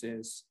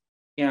audiences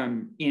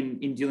in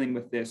dealing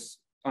with this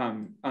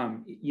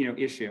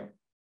issue?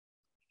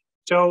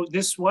 So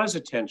this was a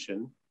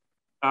tension,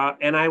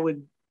 and I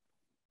would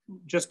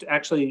just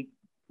actually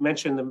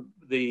mention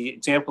the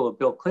example of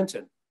Bill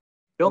Clinton.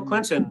 Bill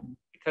Clinton,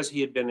 because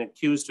he had been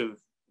accused of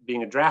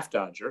being a draft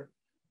dodger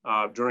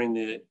during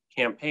the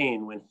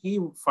campaign, when he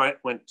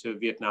went to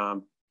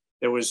Vietnam,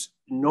 there was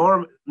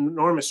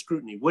enormous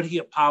scrutiny. Would he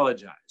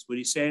apologize? Would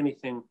he say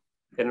anything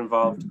that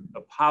involved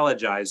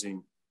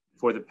apologizing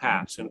for the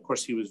past? And of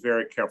course, he was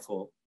very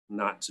careful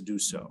not to do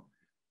so.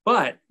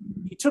 But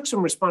he took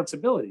some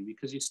responsibility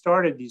because he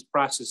started these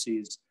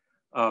processes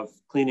of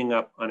cleaning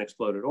up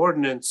unexploded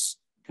ordnance,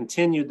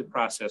 continued the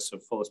process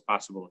of fullest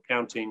possible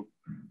accounting,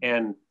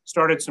 and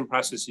started some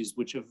processes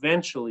which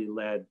eventually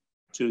led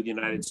to the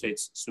United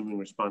States assuming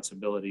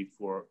responsibility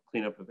for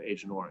cleanup of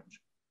Agent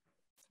Orange.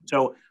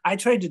 So I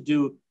tried to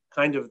do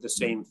kind of the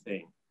same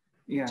thing,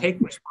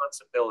 take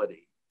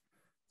responsibility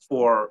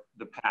for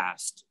the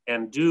past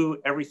and do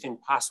everything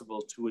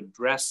possible to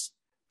address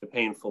the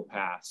painful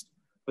past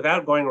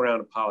without going around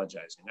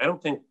apologizing.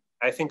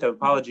 I think an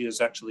apology is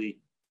actually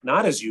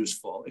not as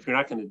useful if you're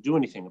not going to do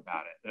anything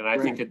about it. And I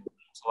think it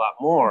means a lot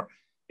more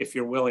if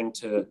you're willing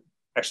to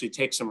actually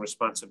take some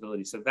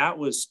responsibility. So that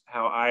was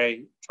how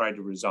I tried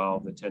to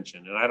resolve the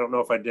tension. And I don't know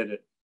if I did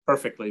it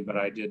perfectly, but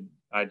I did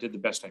the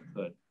best I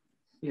could.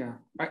 Yeah,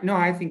 no,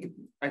 I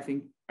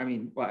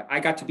mean, I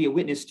got to be a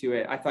witness to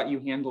it. I thought you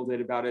handled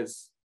it about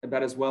as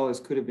well as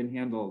could have been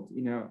handled,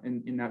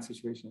 in that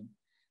situation.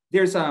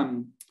 There's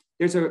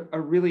a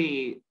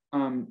really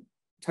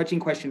touching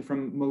question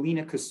from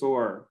Melina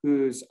Kasor,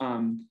 who's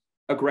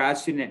a grad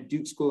student at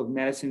Duke School of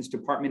Medicine's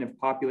Department of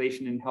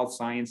Population and Health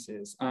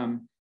Sciences.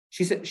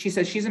 She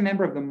says she's a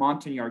member of the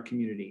Montagnard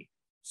community.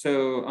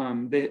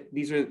 So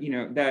these are,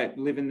 that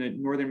live in the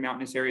northern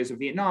mountainous areas of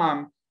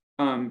Vietnam.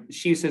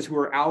 She says who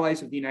are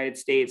allies of the United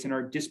States and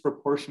are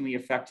disproportionately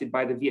affected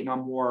by the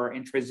Vietnam War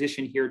and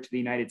transition here to the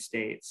United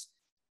States.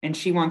 And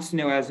she wants to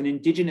know, as an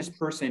indigenous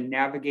person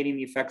navigating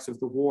the effects of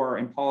the war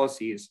and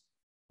policies,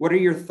 what are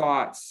your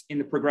thoughts in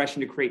the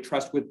progression to create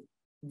trust with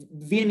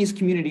Vietnamese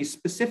communities,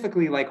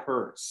 specifically like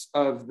hers,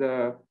 of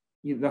the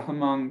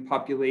Hmong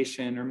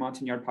population or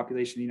Montagnard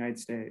population in the United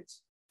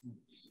States?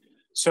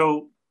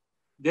 So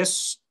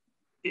this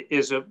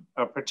is a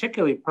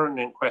particularly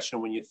pertinent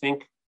question when you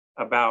think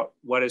about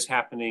what is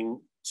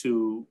happening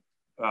to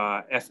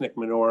ethnic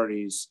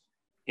minorities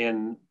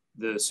in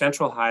the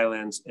Central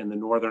Highlands and the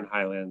Northern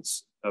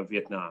Highlands of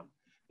Vietnam,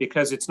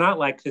 because it's not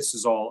like this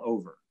is all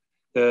over.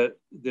 The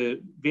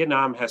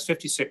Vietnam has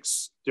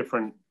 56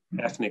 different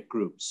ethnic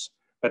groups,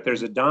 but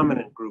there's a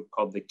dominant group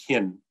called the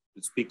Kinh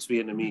that speaks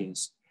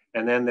Vietnamese.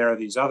 And then there are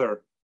these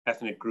other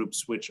ethnic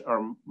groups which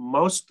are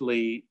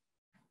mostly,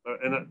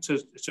 and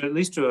to at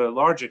least to a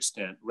large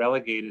extent,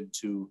 relegated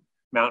to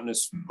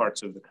mountainous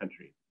parts of the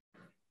country.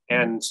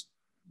 And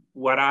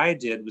what I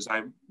did was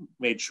I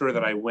made sure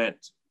that I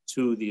went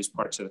to these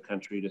parts of the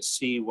country to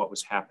see what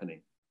was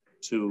happening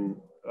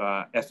to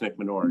ethnic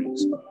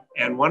minorities.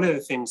 And one of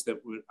the things that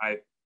I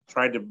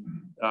tried to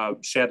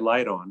shed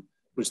light on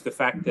was the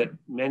fact that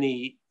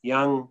many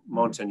young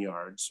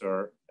Montagnards,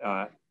 or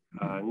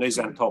Người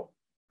Dân Tộc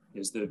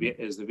is the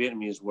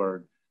Vietnamese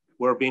word,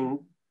 were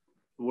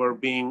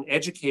being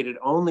educated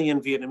only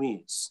in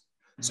Vietnamese.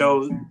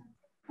 So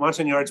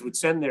Montagnards would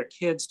send their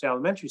kids to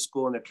elementary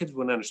school and their kids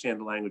wouldn't understand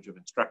the language of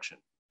instruction.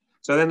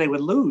 So then they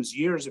would lose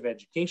years of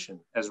education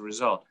as a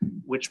result,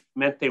 which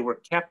meant they were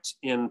kept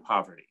in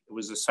poverty. It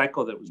was a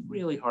cycle that was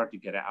really hard to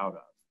get out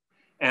of.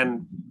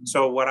 And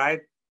so what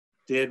I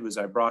did was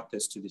I brought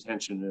this to the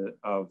attention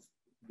of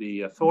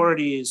the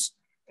authorities,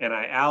 and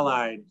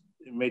I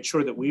made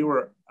sure that we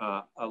were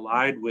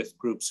allied with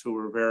groups who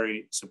were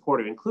very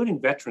supportive,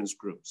 including veterans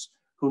groups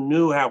who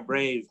knew how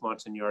brave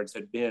Montagnards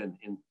had been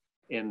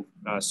in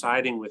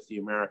siding with the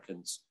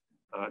Americans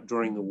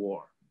during the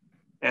war.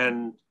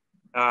 And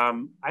I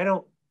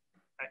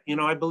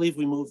believe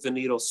we moved the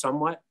needle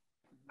somewhat.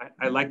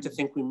 I like to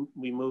think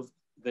we moved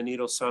the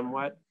needle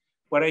somewhat.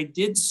 What I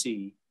did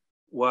see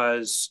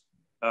was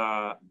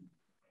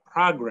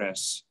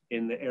progress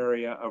in the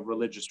area of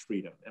religious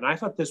freedom. And I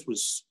thought this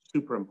was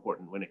super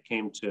important when it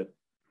came to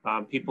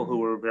people who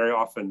were very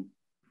often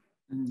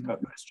Christian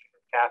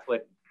or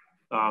Catholic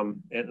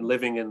and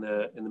living in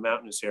the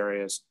mountainous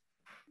areas.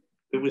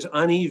 It was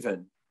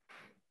uneven,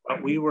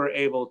 but we were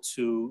able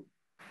to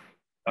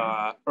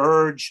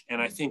urge,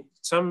 and I think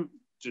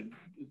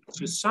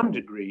to some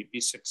degree,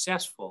 be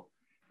successful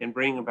in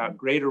bringing about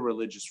greater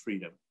religious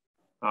freedom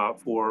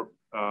for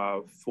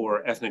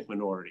ethnic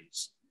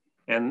minorities.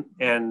 And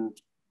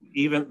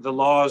even the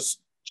laws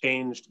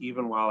changed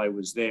even while I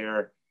was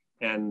there,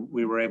 and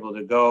we were able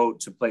to go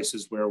to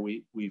places where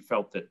we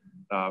felt that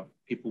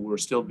people were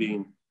still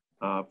being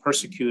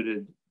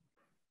persecuted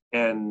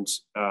and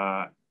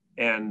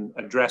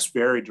address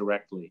very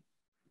directly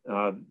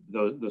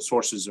the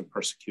sources of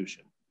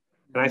persecution.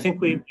 And I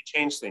think we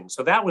changed things.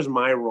 So that was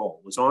my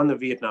role, was on the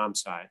Vietnam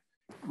side.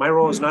 My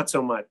role was not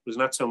so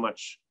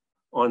much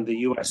on the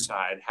US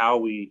side, how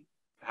we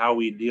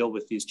deal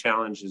with these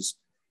challenges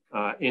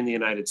in the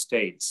United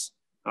States,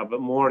 but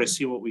more to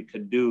see what we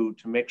could do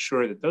to make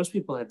sure that those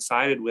people had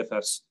sided with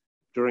us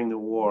during the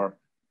war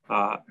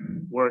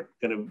weren't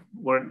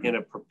in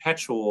a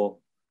perpetual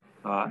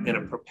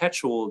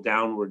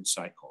downward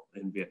cycle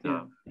in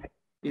Vietnam.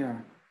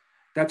 Yeah,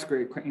 that's a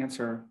great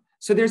answer.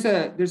 So there's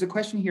a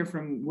question here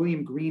from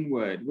William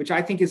Greenwood, which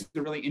I think is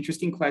a really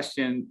interesting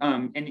question.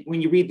 And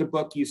when you read the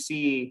book, you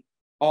see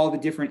all the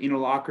different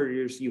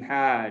interlocutors you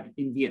had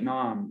in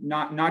Vietnam,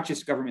 not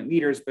just government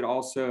leaders, but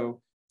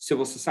also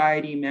civil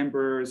society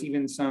members,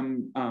 even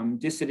some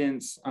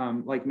dissidents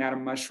like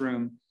Madame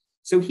Mushroom.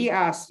 So he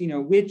asked,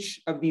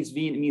 which of these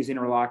Vietnamese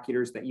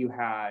interlocutors that you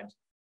had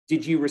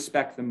did you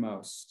respect the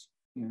most?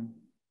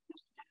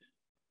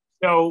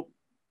 So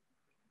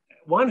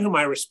one whom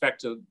I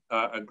respected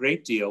a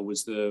great deal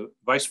was the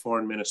Vice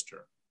Foreign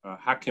Minister,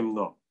 Ha Kim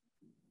Ngo.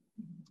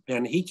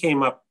 And he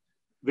came up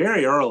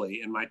very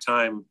early in my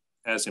time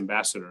as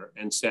ambassador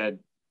and said,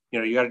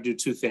 you got to do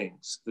two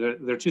things. There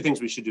are two things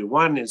we should do.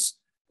 One is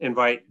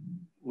invite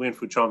Nguyen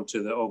Phu Trong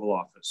to the Oval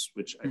Office,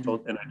 which I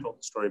told the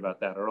story about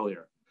that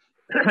earlier.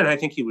 And I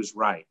think he was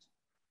right.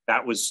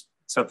 That was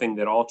something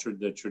that altered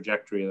the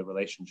trajectory of the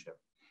relationship.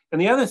 And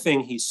the other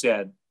thing he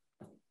said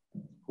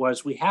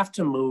was we have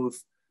to move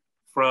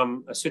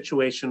from a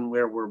situation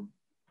where we're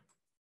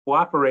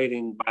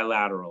cooperating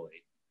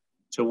bilaterally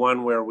to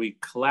one where we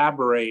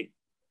collaborate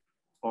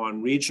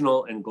on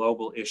regional and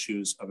global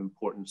issues of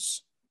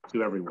importance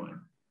to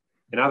everyone.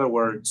 In other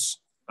words,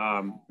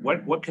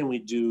 what can we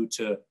do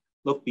to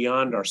look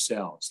beyond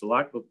ourselves,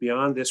 look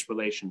beyond this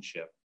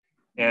relationship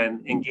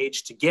and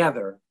engage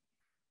together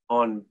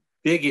on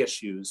big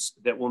issues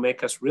that will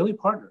make us really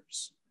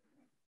partners?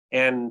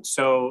 And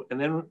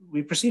then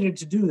we proceeded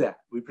to do that.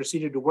 We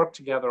proceeded to work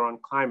together on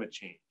climate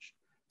change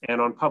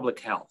and on public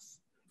health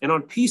and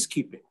on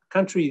peacekeeping. A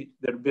country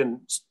that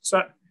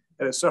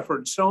has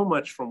suffered so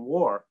much from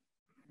war,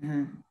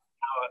 a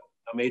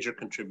major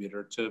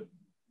contributor to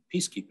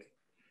peacekeeping,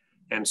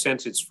 and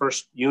sent its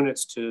first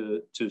units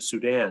to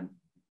Sudan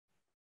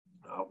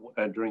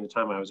during the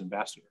time I was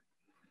ambassador.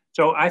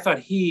 So I thought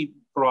he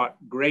brought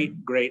great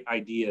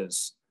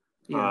ideas,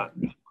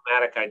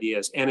 diplomatic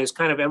ideas, and is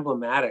kind of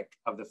emblematic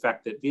of the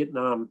fact that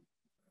Vietnam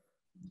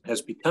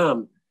has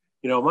become,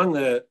 among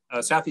the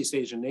Southeast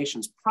Asian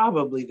nations,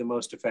 probably the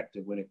most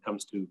effective when it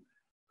comes to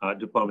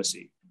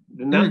diplomacy.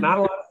 Not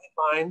a lot of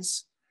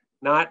headlines,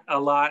 not a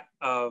lot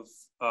of,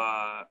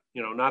 not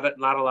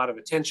a lot of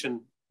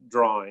attention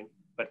drawing,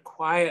 but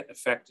quiet,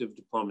 effective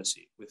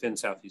diplomacy within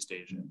Southeast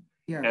Asia.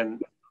 Yeah.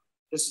 And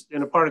this is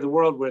in a part of the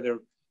world where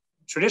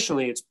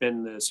traditionally it's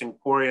been the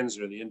Singaporeans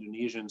or the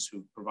Indonesians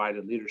who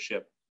provided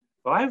leadership.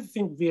 Well, I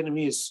think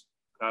Vietnamese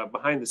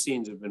behind the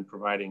scenes have been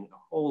providing a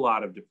whole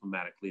lot of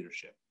diplomatic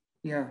leadership.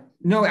 Yeah,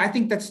 no, I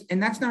think that's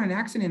not an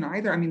accident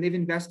either. I mean, they've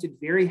invested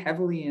very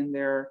heavily in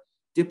their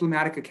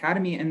diplomatic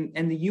academy,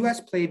 and the US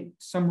played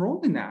some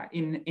role in that,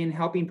 in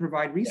helping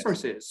provide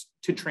resources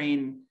to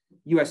train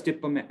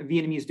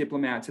Vietnamese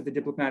diplomats at the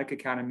diplomatic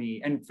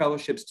academy and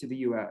fellowships to the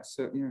US.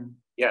 So yeah.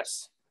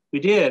 Yes, we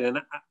did. And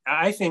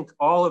I think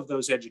all of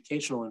those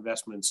educational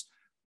investments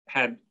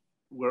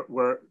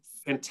were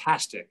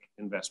fantastic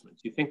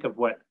investments. You think of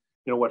what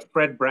the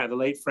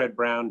late Fred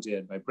Brown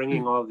did by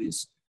bringing all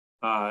these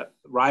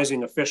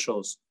rising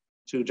officials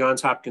to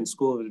Johns Hopkins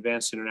School of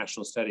Advanced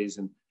International Studies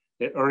and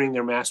earning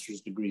their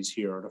master's degrees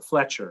here, or to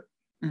Fletcher,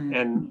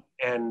 and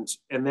then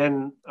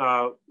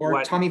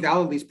Tommy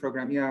Vallely's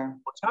program, yeah.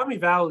 Tommy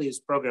Vallely's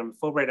program,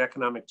 Fulbright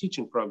Economic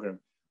Teaching Program,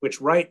 which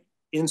right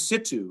in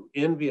situ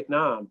in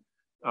Vietnam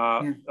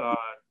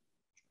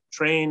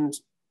trained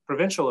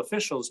provincial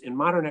officials in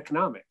modern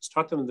economics,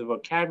 taught them the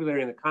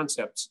vocabulary and the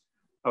concepts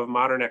of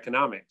modern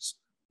economics,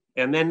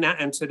 and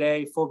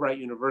today Fulbright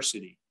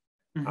University.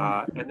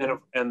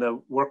 And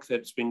the work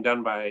that's being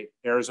done by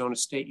Arizona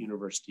State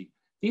University.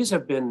 These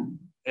have been,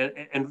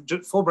 and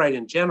Fulbright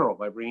in general,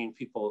 by bringing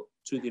people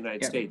to the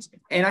United States.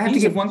 And I have to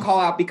give one call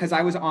out because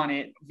I was on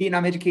it,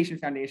 Vietnam Education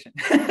Foundation.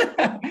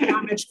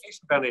 Vietnam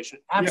Education Foundation,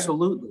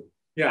 absolutely.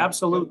 Yeah.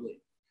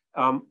 Absolutely.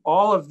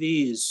 All of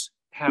these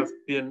have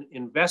been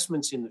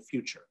investments in the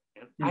future.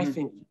 And I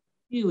think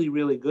really,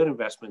 really good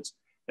investments,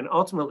 and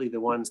ultimately the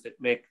ones that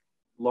make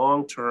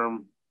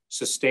long-term,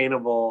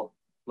 sustainable,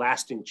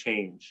 lasting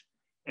change.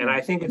 And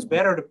I think it's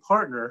better to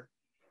partner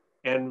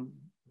and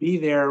be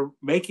there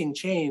making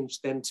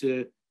change than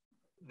to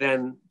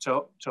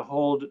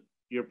hold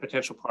your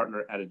potential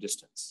partner at a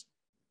distance.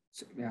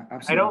 Yeah,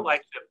 absolutely. I don't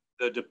like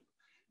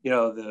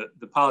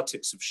the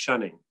politics of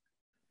shunning.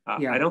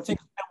 I don't think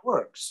that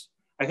works.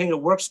 I think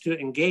it works to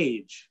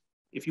engage.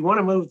 If you want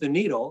to move the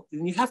needle,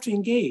 then you have to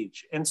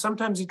engage. And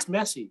sometimes it's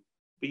messy,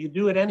 but you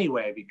do it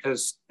anyway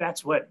because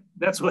that's what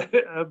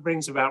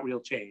brings about real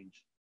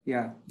change.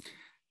 Yeah.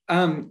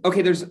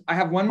 Okay, I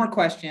have one more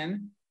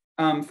question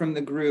from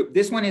the group.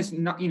 This one is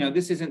not,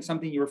 this isn't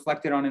something you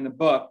reflected on in the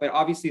book, but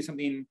obviously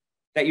something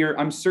that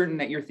I'm certain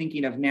that you're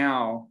thinking of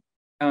now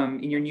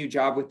in your new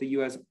job with the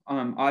US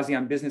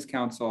ASEAN Business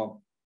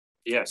Council.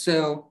 Yes.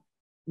 So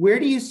where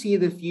do you see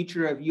the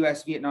future of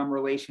US-Vietnam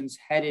relations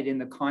headed in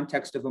the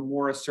context of a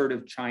more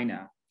assertive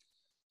China?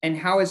 And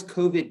how has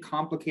COVID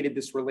complicated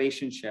this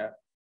relationship,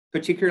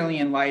 particularly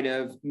in light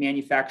of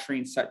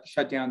manufacturing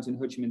shutdowns in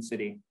Ho Chi Minh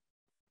City?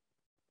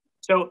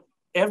 So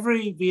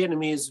every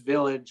Vietnamese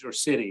village or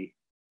city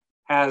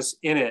has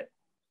in it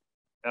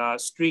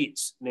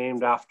streets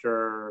named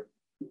after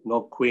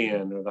Ngo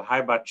Quyen or the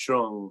Hai Ba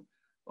Trung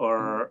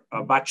or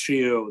Ba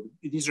Trieu.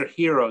 These are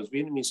heroes,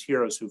 Vietnamese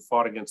heroes who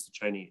fought against the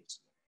Chinese.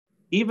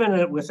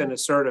 Even with an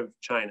assertive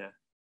China,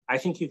 I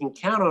think you can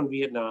count on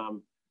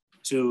Vietnam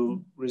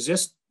to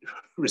resist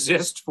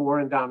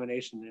foreign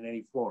domination in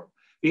any form.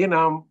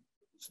 Vietnam,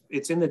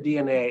 it's in the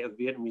DNA of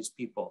Vietnamese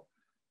people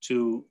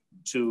to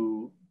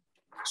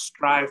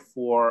strive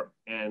for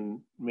and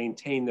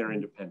maintain their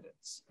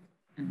independence.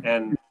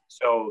 And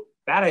so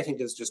that I think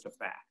is just a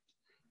fact,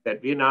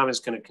 that Vietnam is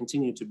going to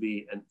continue to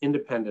be an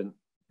independent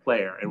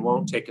player and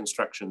won't take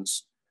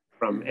instructions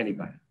from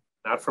anybody,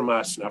 not from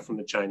us, not from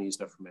the Chinese,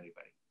 not from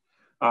anybody.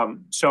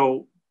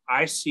 So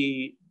I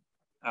see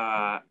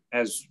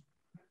as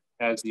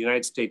the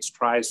United States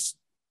tries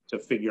to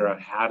figure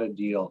out how to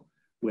deal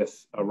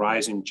with a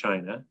rising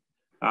China,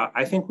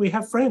 I think we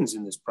have friends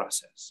in this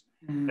process.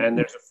 And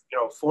there's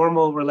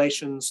formal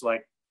relations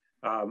like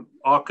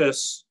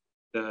AUKUS,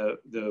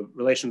 the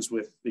relations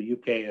with the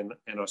UK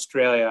and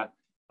Australia,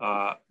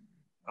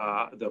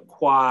 the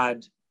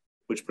Quad,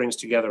 which brings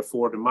together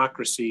 4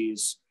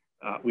 democracies.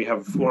 We have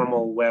a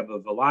formal web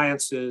of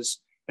alliances,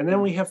 and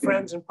then we have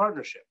friends and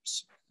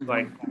partnerships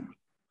like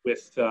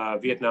with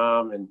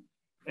Vietnam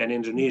and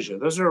Indonesia.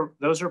 Those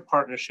are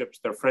partnerships,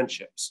 they're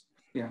friendships.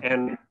 Yeah.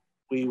 And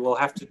we will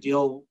have to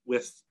deal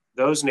with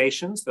those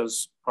nations,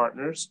 those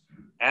partners,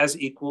 as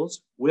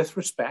equals with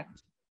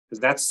respect, because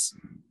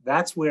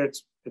that's where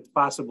it's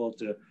possible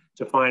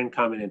to find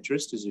common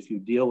interest, is if you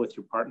deal with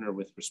your partner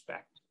with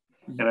respect.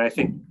 And I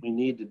think we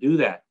need to do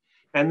that.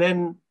 And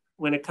then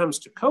when it comes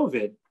to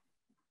COVID,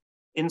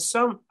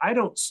 I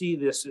don't see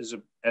this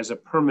as a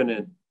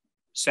permanent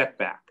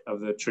setback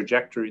of the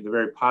trajectory, the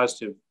very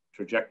positive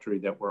trajectory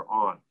that we're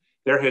on.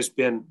 There has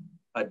been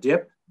a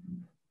dip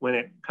when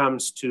it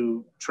comes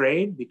to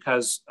trade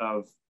because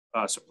of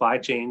supply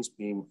chains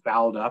being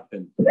fouled up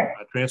and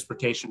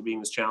transportation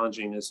being as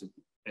challenging as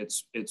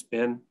it's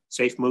been.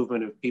 Safe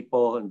movement of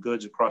people and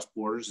goods across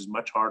borders is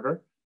much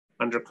harder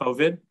under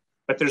COVID.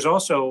 But there's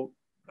also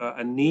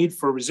a need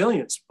for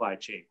resilient supply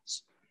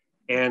chains.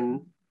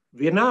 And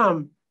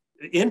Vietnam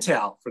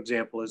Intel, for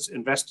example, has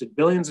invested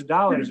billions of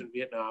dollars in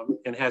Vietnam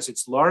and has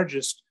its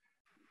largest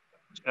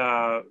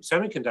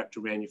semiconductor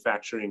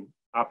manufacturing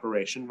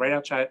operation right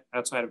outside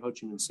of Ho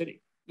Chi Minh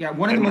City. Yeah,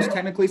 one of the most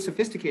technically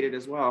sophisticated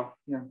as well.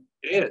 Yeah,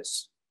 it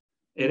is.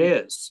 It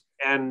is.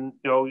 And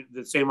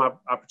the same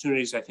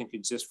opportunities I think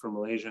exist for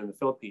Malaysia and the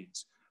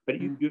Philippines, but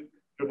you're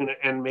going to,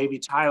 and maybe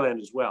Thailand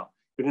as well.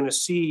 You're going to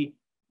see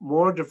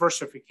more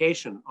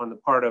diversification on the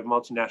part of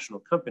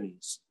multinational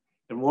companies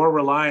and more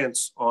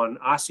reliance on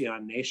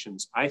ASEAN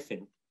nations, I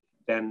think,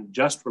 than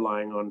just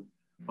relying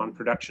on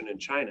production in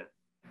China.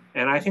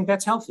 And I think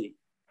that's healthy.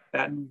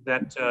 That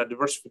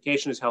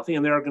diversification is healthy,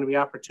 and there are going to be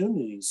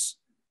opportunities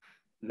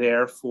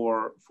there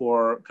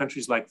for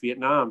countries like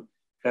Vietnam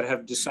that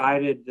have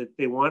decided that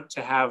they want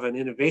to have an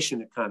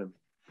innovation economy.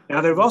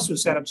 Now, they've also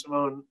set up some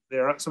of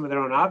their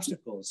own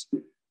obstacles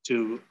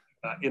to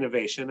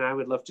innovation. I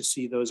would love to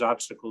see those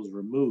obstacles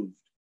removed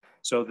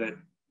so that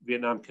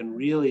Vietnam can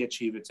really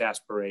achieve its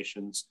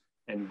aspirations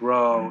and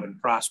grow and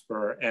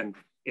prosper, and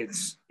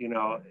its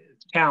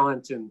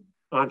talent and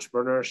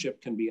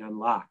entrepreneurship can be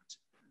unlocked.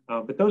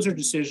 But those are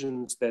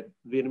decisions that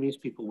Vietnamese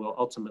people will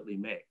ultimately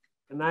make.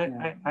 And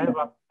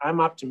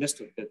I'm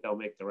optimistic that they'll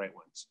make the right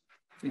ones.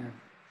 Yeah.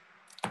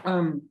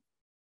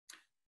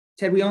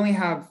 Ted, we only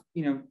have,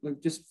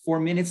 just 4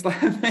 minutes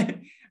left,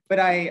 but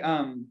I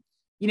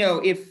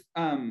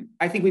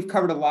think we've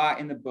covered a lot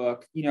in the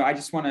book. I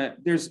just want to,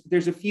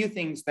 there's a few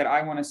things that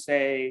I want to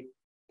say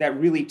that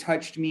really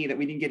touched me that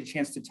we didn't get a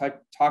chance to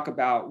talk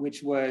about,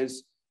 which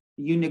was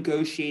you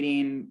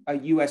negotiating a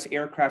US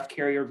aircraft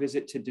carrier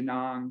visit to Da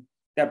Nang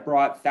that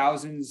brought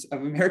thousands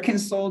of American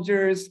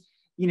soldiers,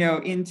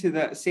 into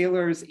the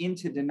sailors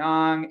into Da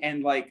Nang,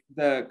 and like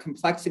the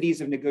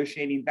complexities of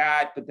negotiating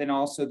that, but then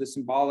also the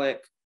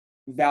symbolic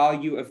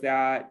value of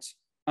that.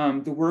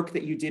 The work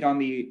that you did on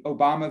the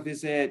Obama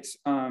visit,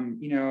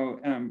 from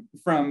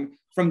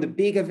the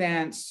big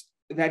events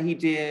that he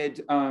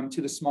did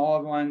to the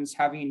smaller ones,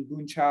 having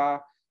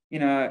Buncha,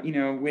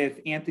 with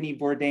Anthony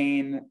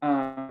Bourdain,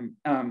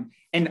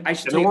 and I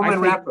should and the woman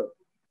rapper.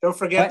 Don't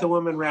forget the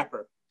woman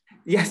rapper.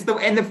 Yes,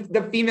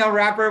 the female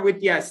rapper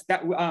with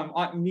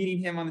meeting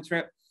him on the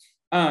trip,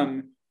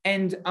 I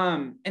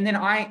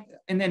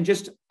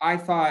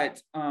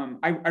thought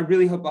I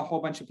really hope a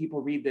whole bunch of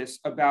people read this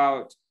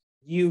about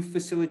you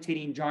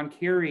facilitating John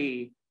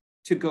Kerry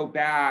to go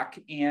back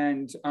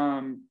and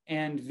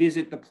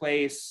visit the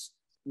place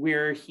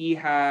where he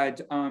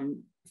had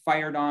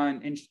fired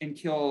on and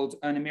killed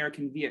an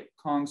American Viet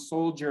Cong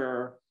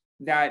soldier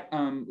that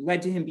led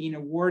to him being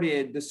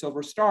awarded the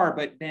Silver Star,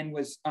 but then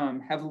was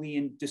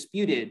heavily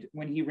disputed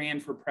when he ran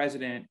for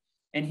president.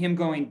 And him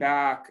going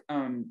back,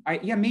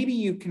 maybe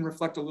you can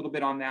reflect a little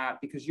bit on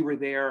that because you were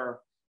there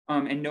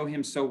and know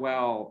him so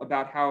well,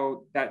 about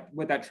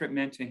what that trip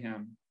meant to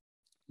him.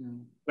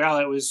 Well,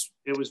 it was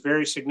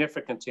very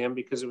significant to him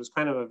because it was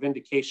kind of a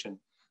vindication.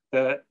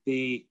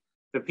 The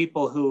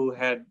people who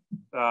had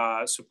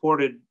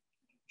supported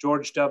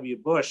George W.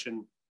 Bush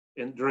and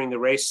during the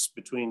race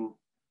between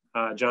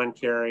John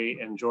Kerry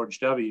and George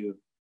W.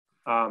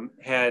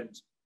 Had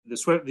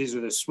these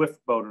are the Swift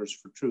voters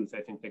for truth,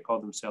 I think they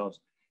called themselves.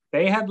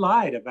 They had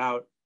lied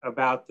about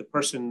the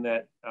person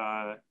that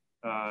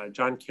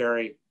John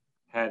Kerry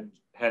had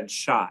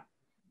shot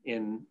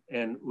and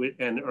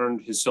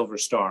earned his Silver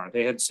Star.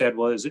 They had said,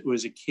 well, it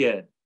was a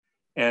kid.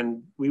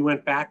 And we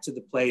went back to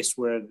the place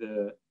where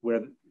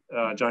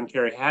John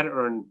Kerry had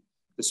earned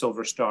the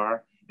Silver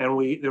Star.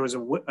 And there was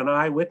an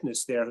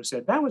eyewitness there who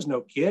said, that was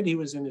no kid. He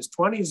was in his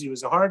 20s. He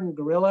was a hardened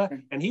guerrilla,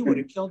 and he would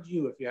have killed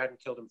you if you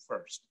hadn't killed him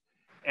first.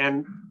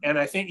 And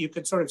I think you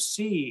could sort of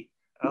see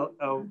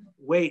a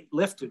weight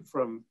lifted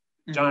from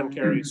John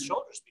Kerry's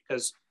shoulders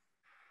because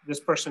this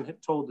person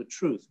had told the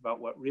truth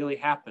about what really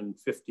happened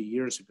 50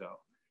 years ago.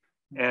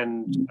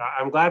 And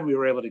I'm glad we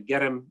were able to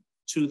get him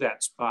to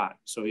that spot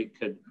so he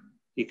could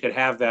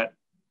have that.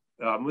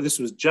 This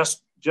was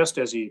just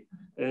as he,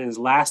 in his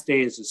last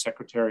days as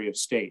Secretary of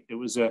State. It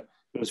was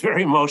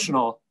very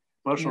emotional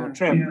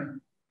trip. Yeah.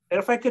 And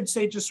if I could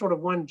say just sort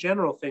of one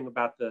general thing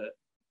about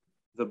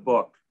the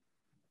book,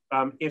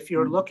 if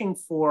you're looking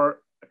for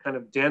a kind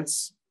of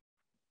dense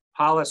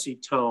policy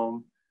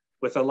tome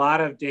with a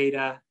lot of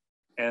data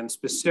and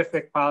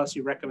specific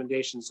policy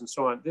recommendations and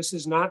so on, this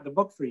is not the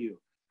book for you.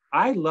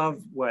 I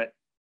love what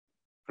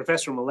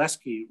Professor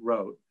Malesky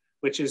wrote,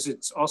 which is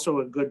it's also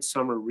a good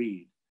summer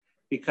read,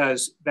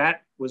 because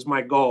that was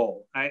my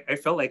goal. I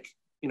felt like,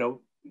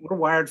 we're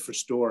wired for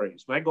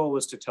stories. My goal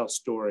was to tell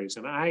stories.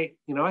 And I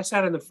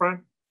sat in the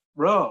front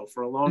row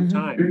for a long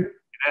time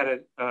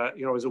and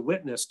was a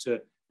witness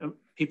to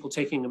people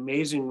taking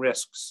amazing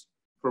risks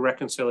for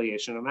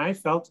reconciliation. And I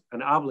felt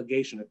an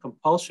obligation, a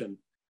compulsion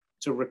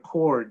to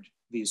record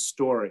these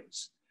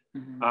stories.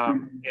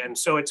 And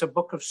so it's a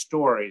book of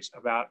stories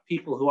about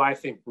people who I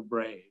think were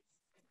brave.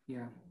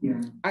 Yeah.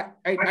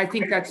 I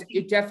think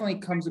it definitely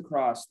comes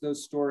across,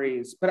 those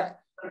stories, but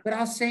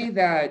I'll say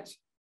that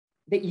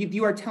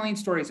you are telling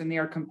stories and they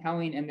are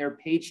compelling and they're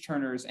page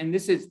turners. And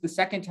this is the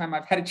second time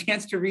I've had a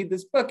chance to read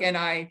this book. And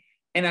I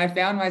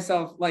found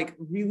myself like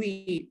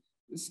really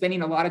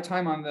spending a lot of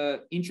time on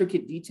the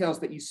intricate details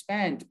that you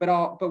spent, but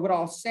what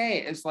I'll say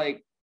is,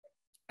 like,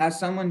 as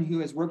someone who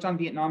has worked on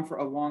Vietnam for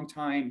a long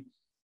time,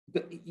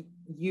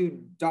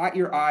 you dot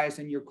your I's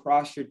and you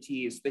cross your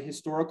T's. The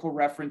historical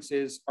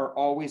references are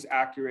always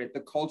accurate. The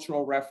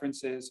cultural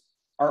references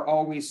are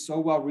always so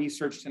well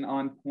researched and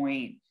on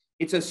point.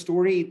 It's a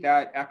story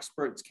that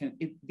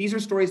these are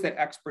stories that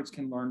experts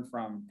can learn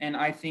from. And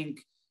I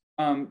think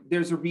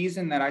there's a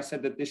reason that I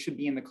said that this should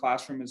be in the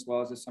classroom as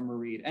well as a summer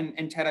read.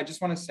 And Ted, I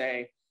just want to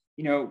say,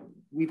 you know,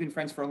 we've been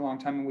friends for a long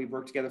time and we've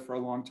worked together for a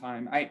long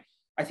time.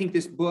 I think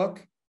this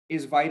book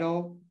is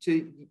vital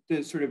to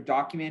the sort of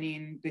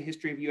documenting the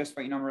history of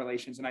U.S.-Vietnam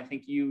relations. And I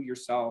think you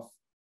yourself,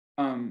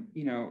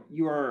 you know,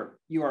 you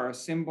are a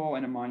symbol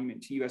and a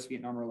monument to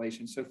U.S.-Vietnam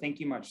relations. So thank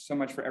you so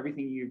much for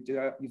everything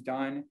you've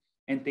done.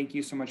 And thank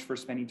you so much for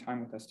spending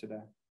time with us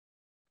today.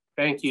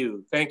 Thank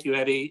you,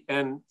 Eddy.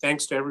 And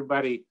thanks to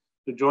everybody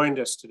who joined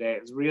us today.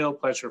 It's a real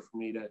pleasure for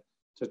me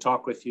to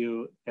talk with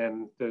you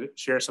and to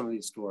share some of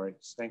these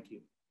stories. Thank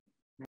you.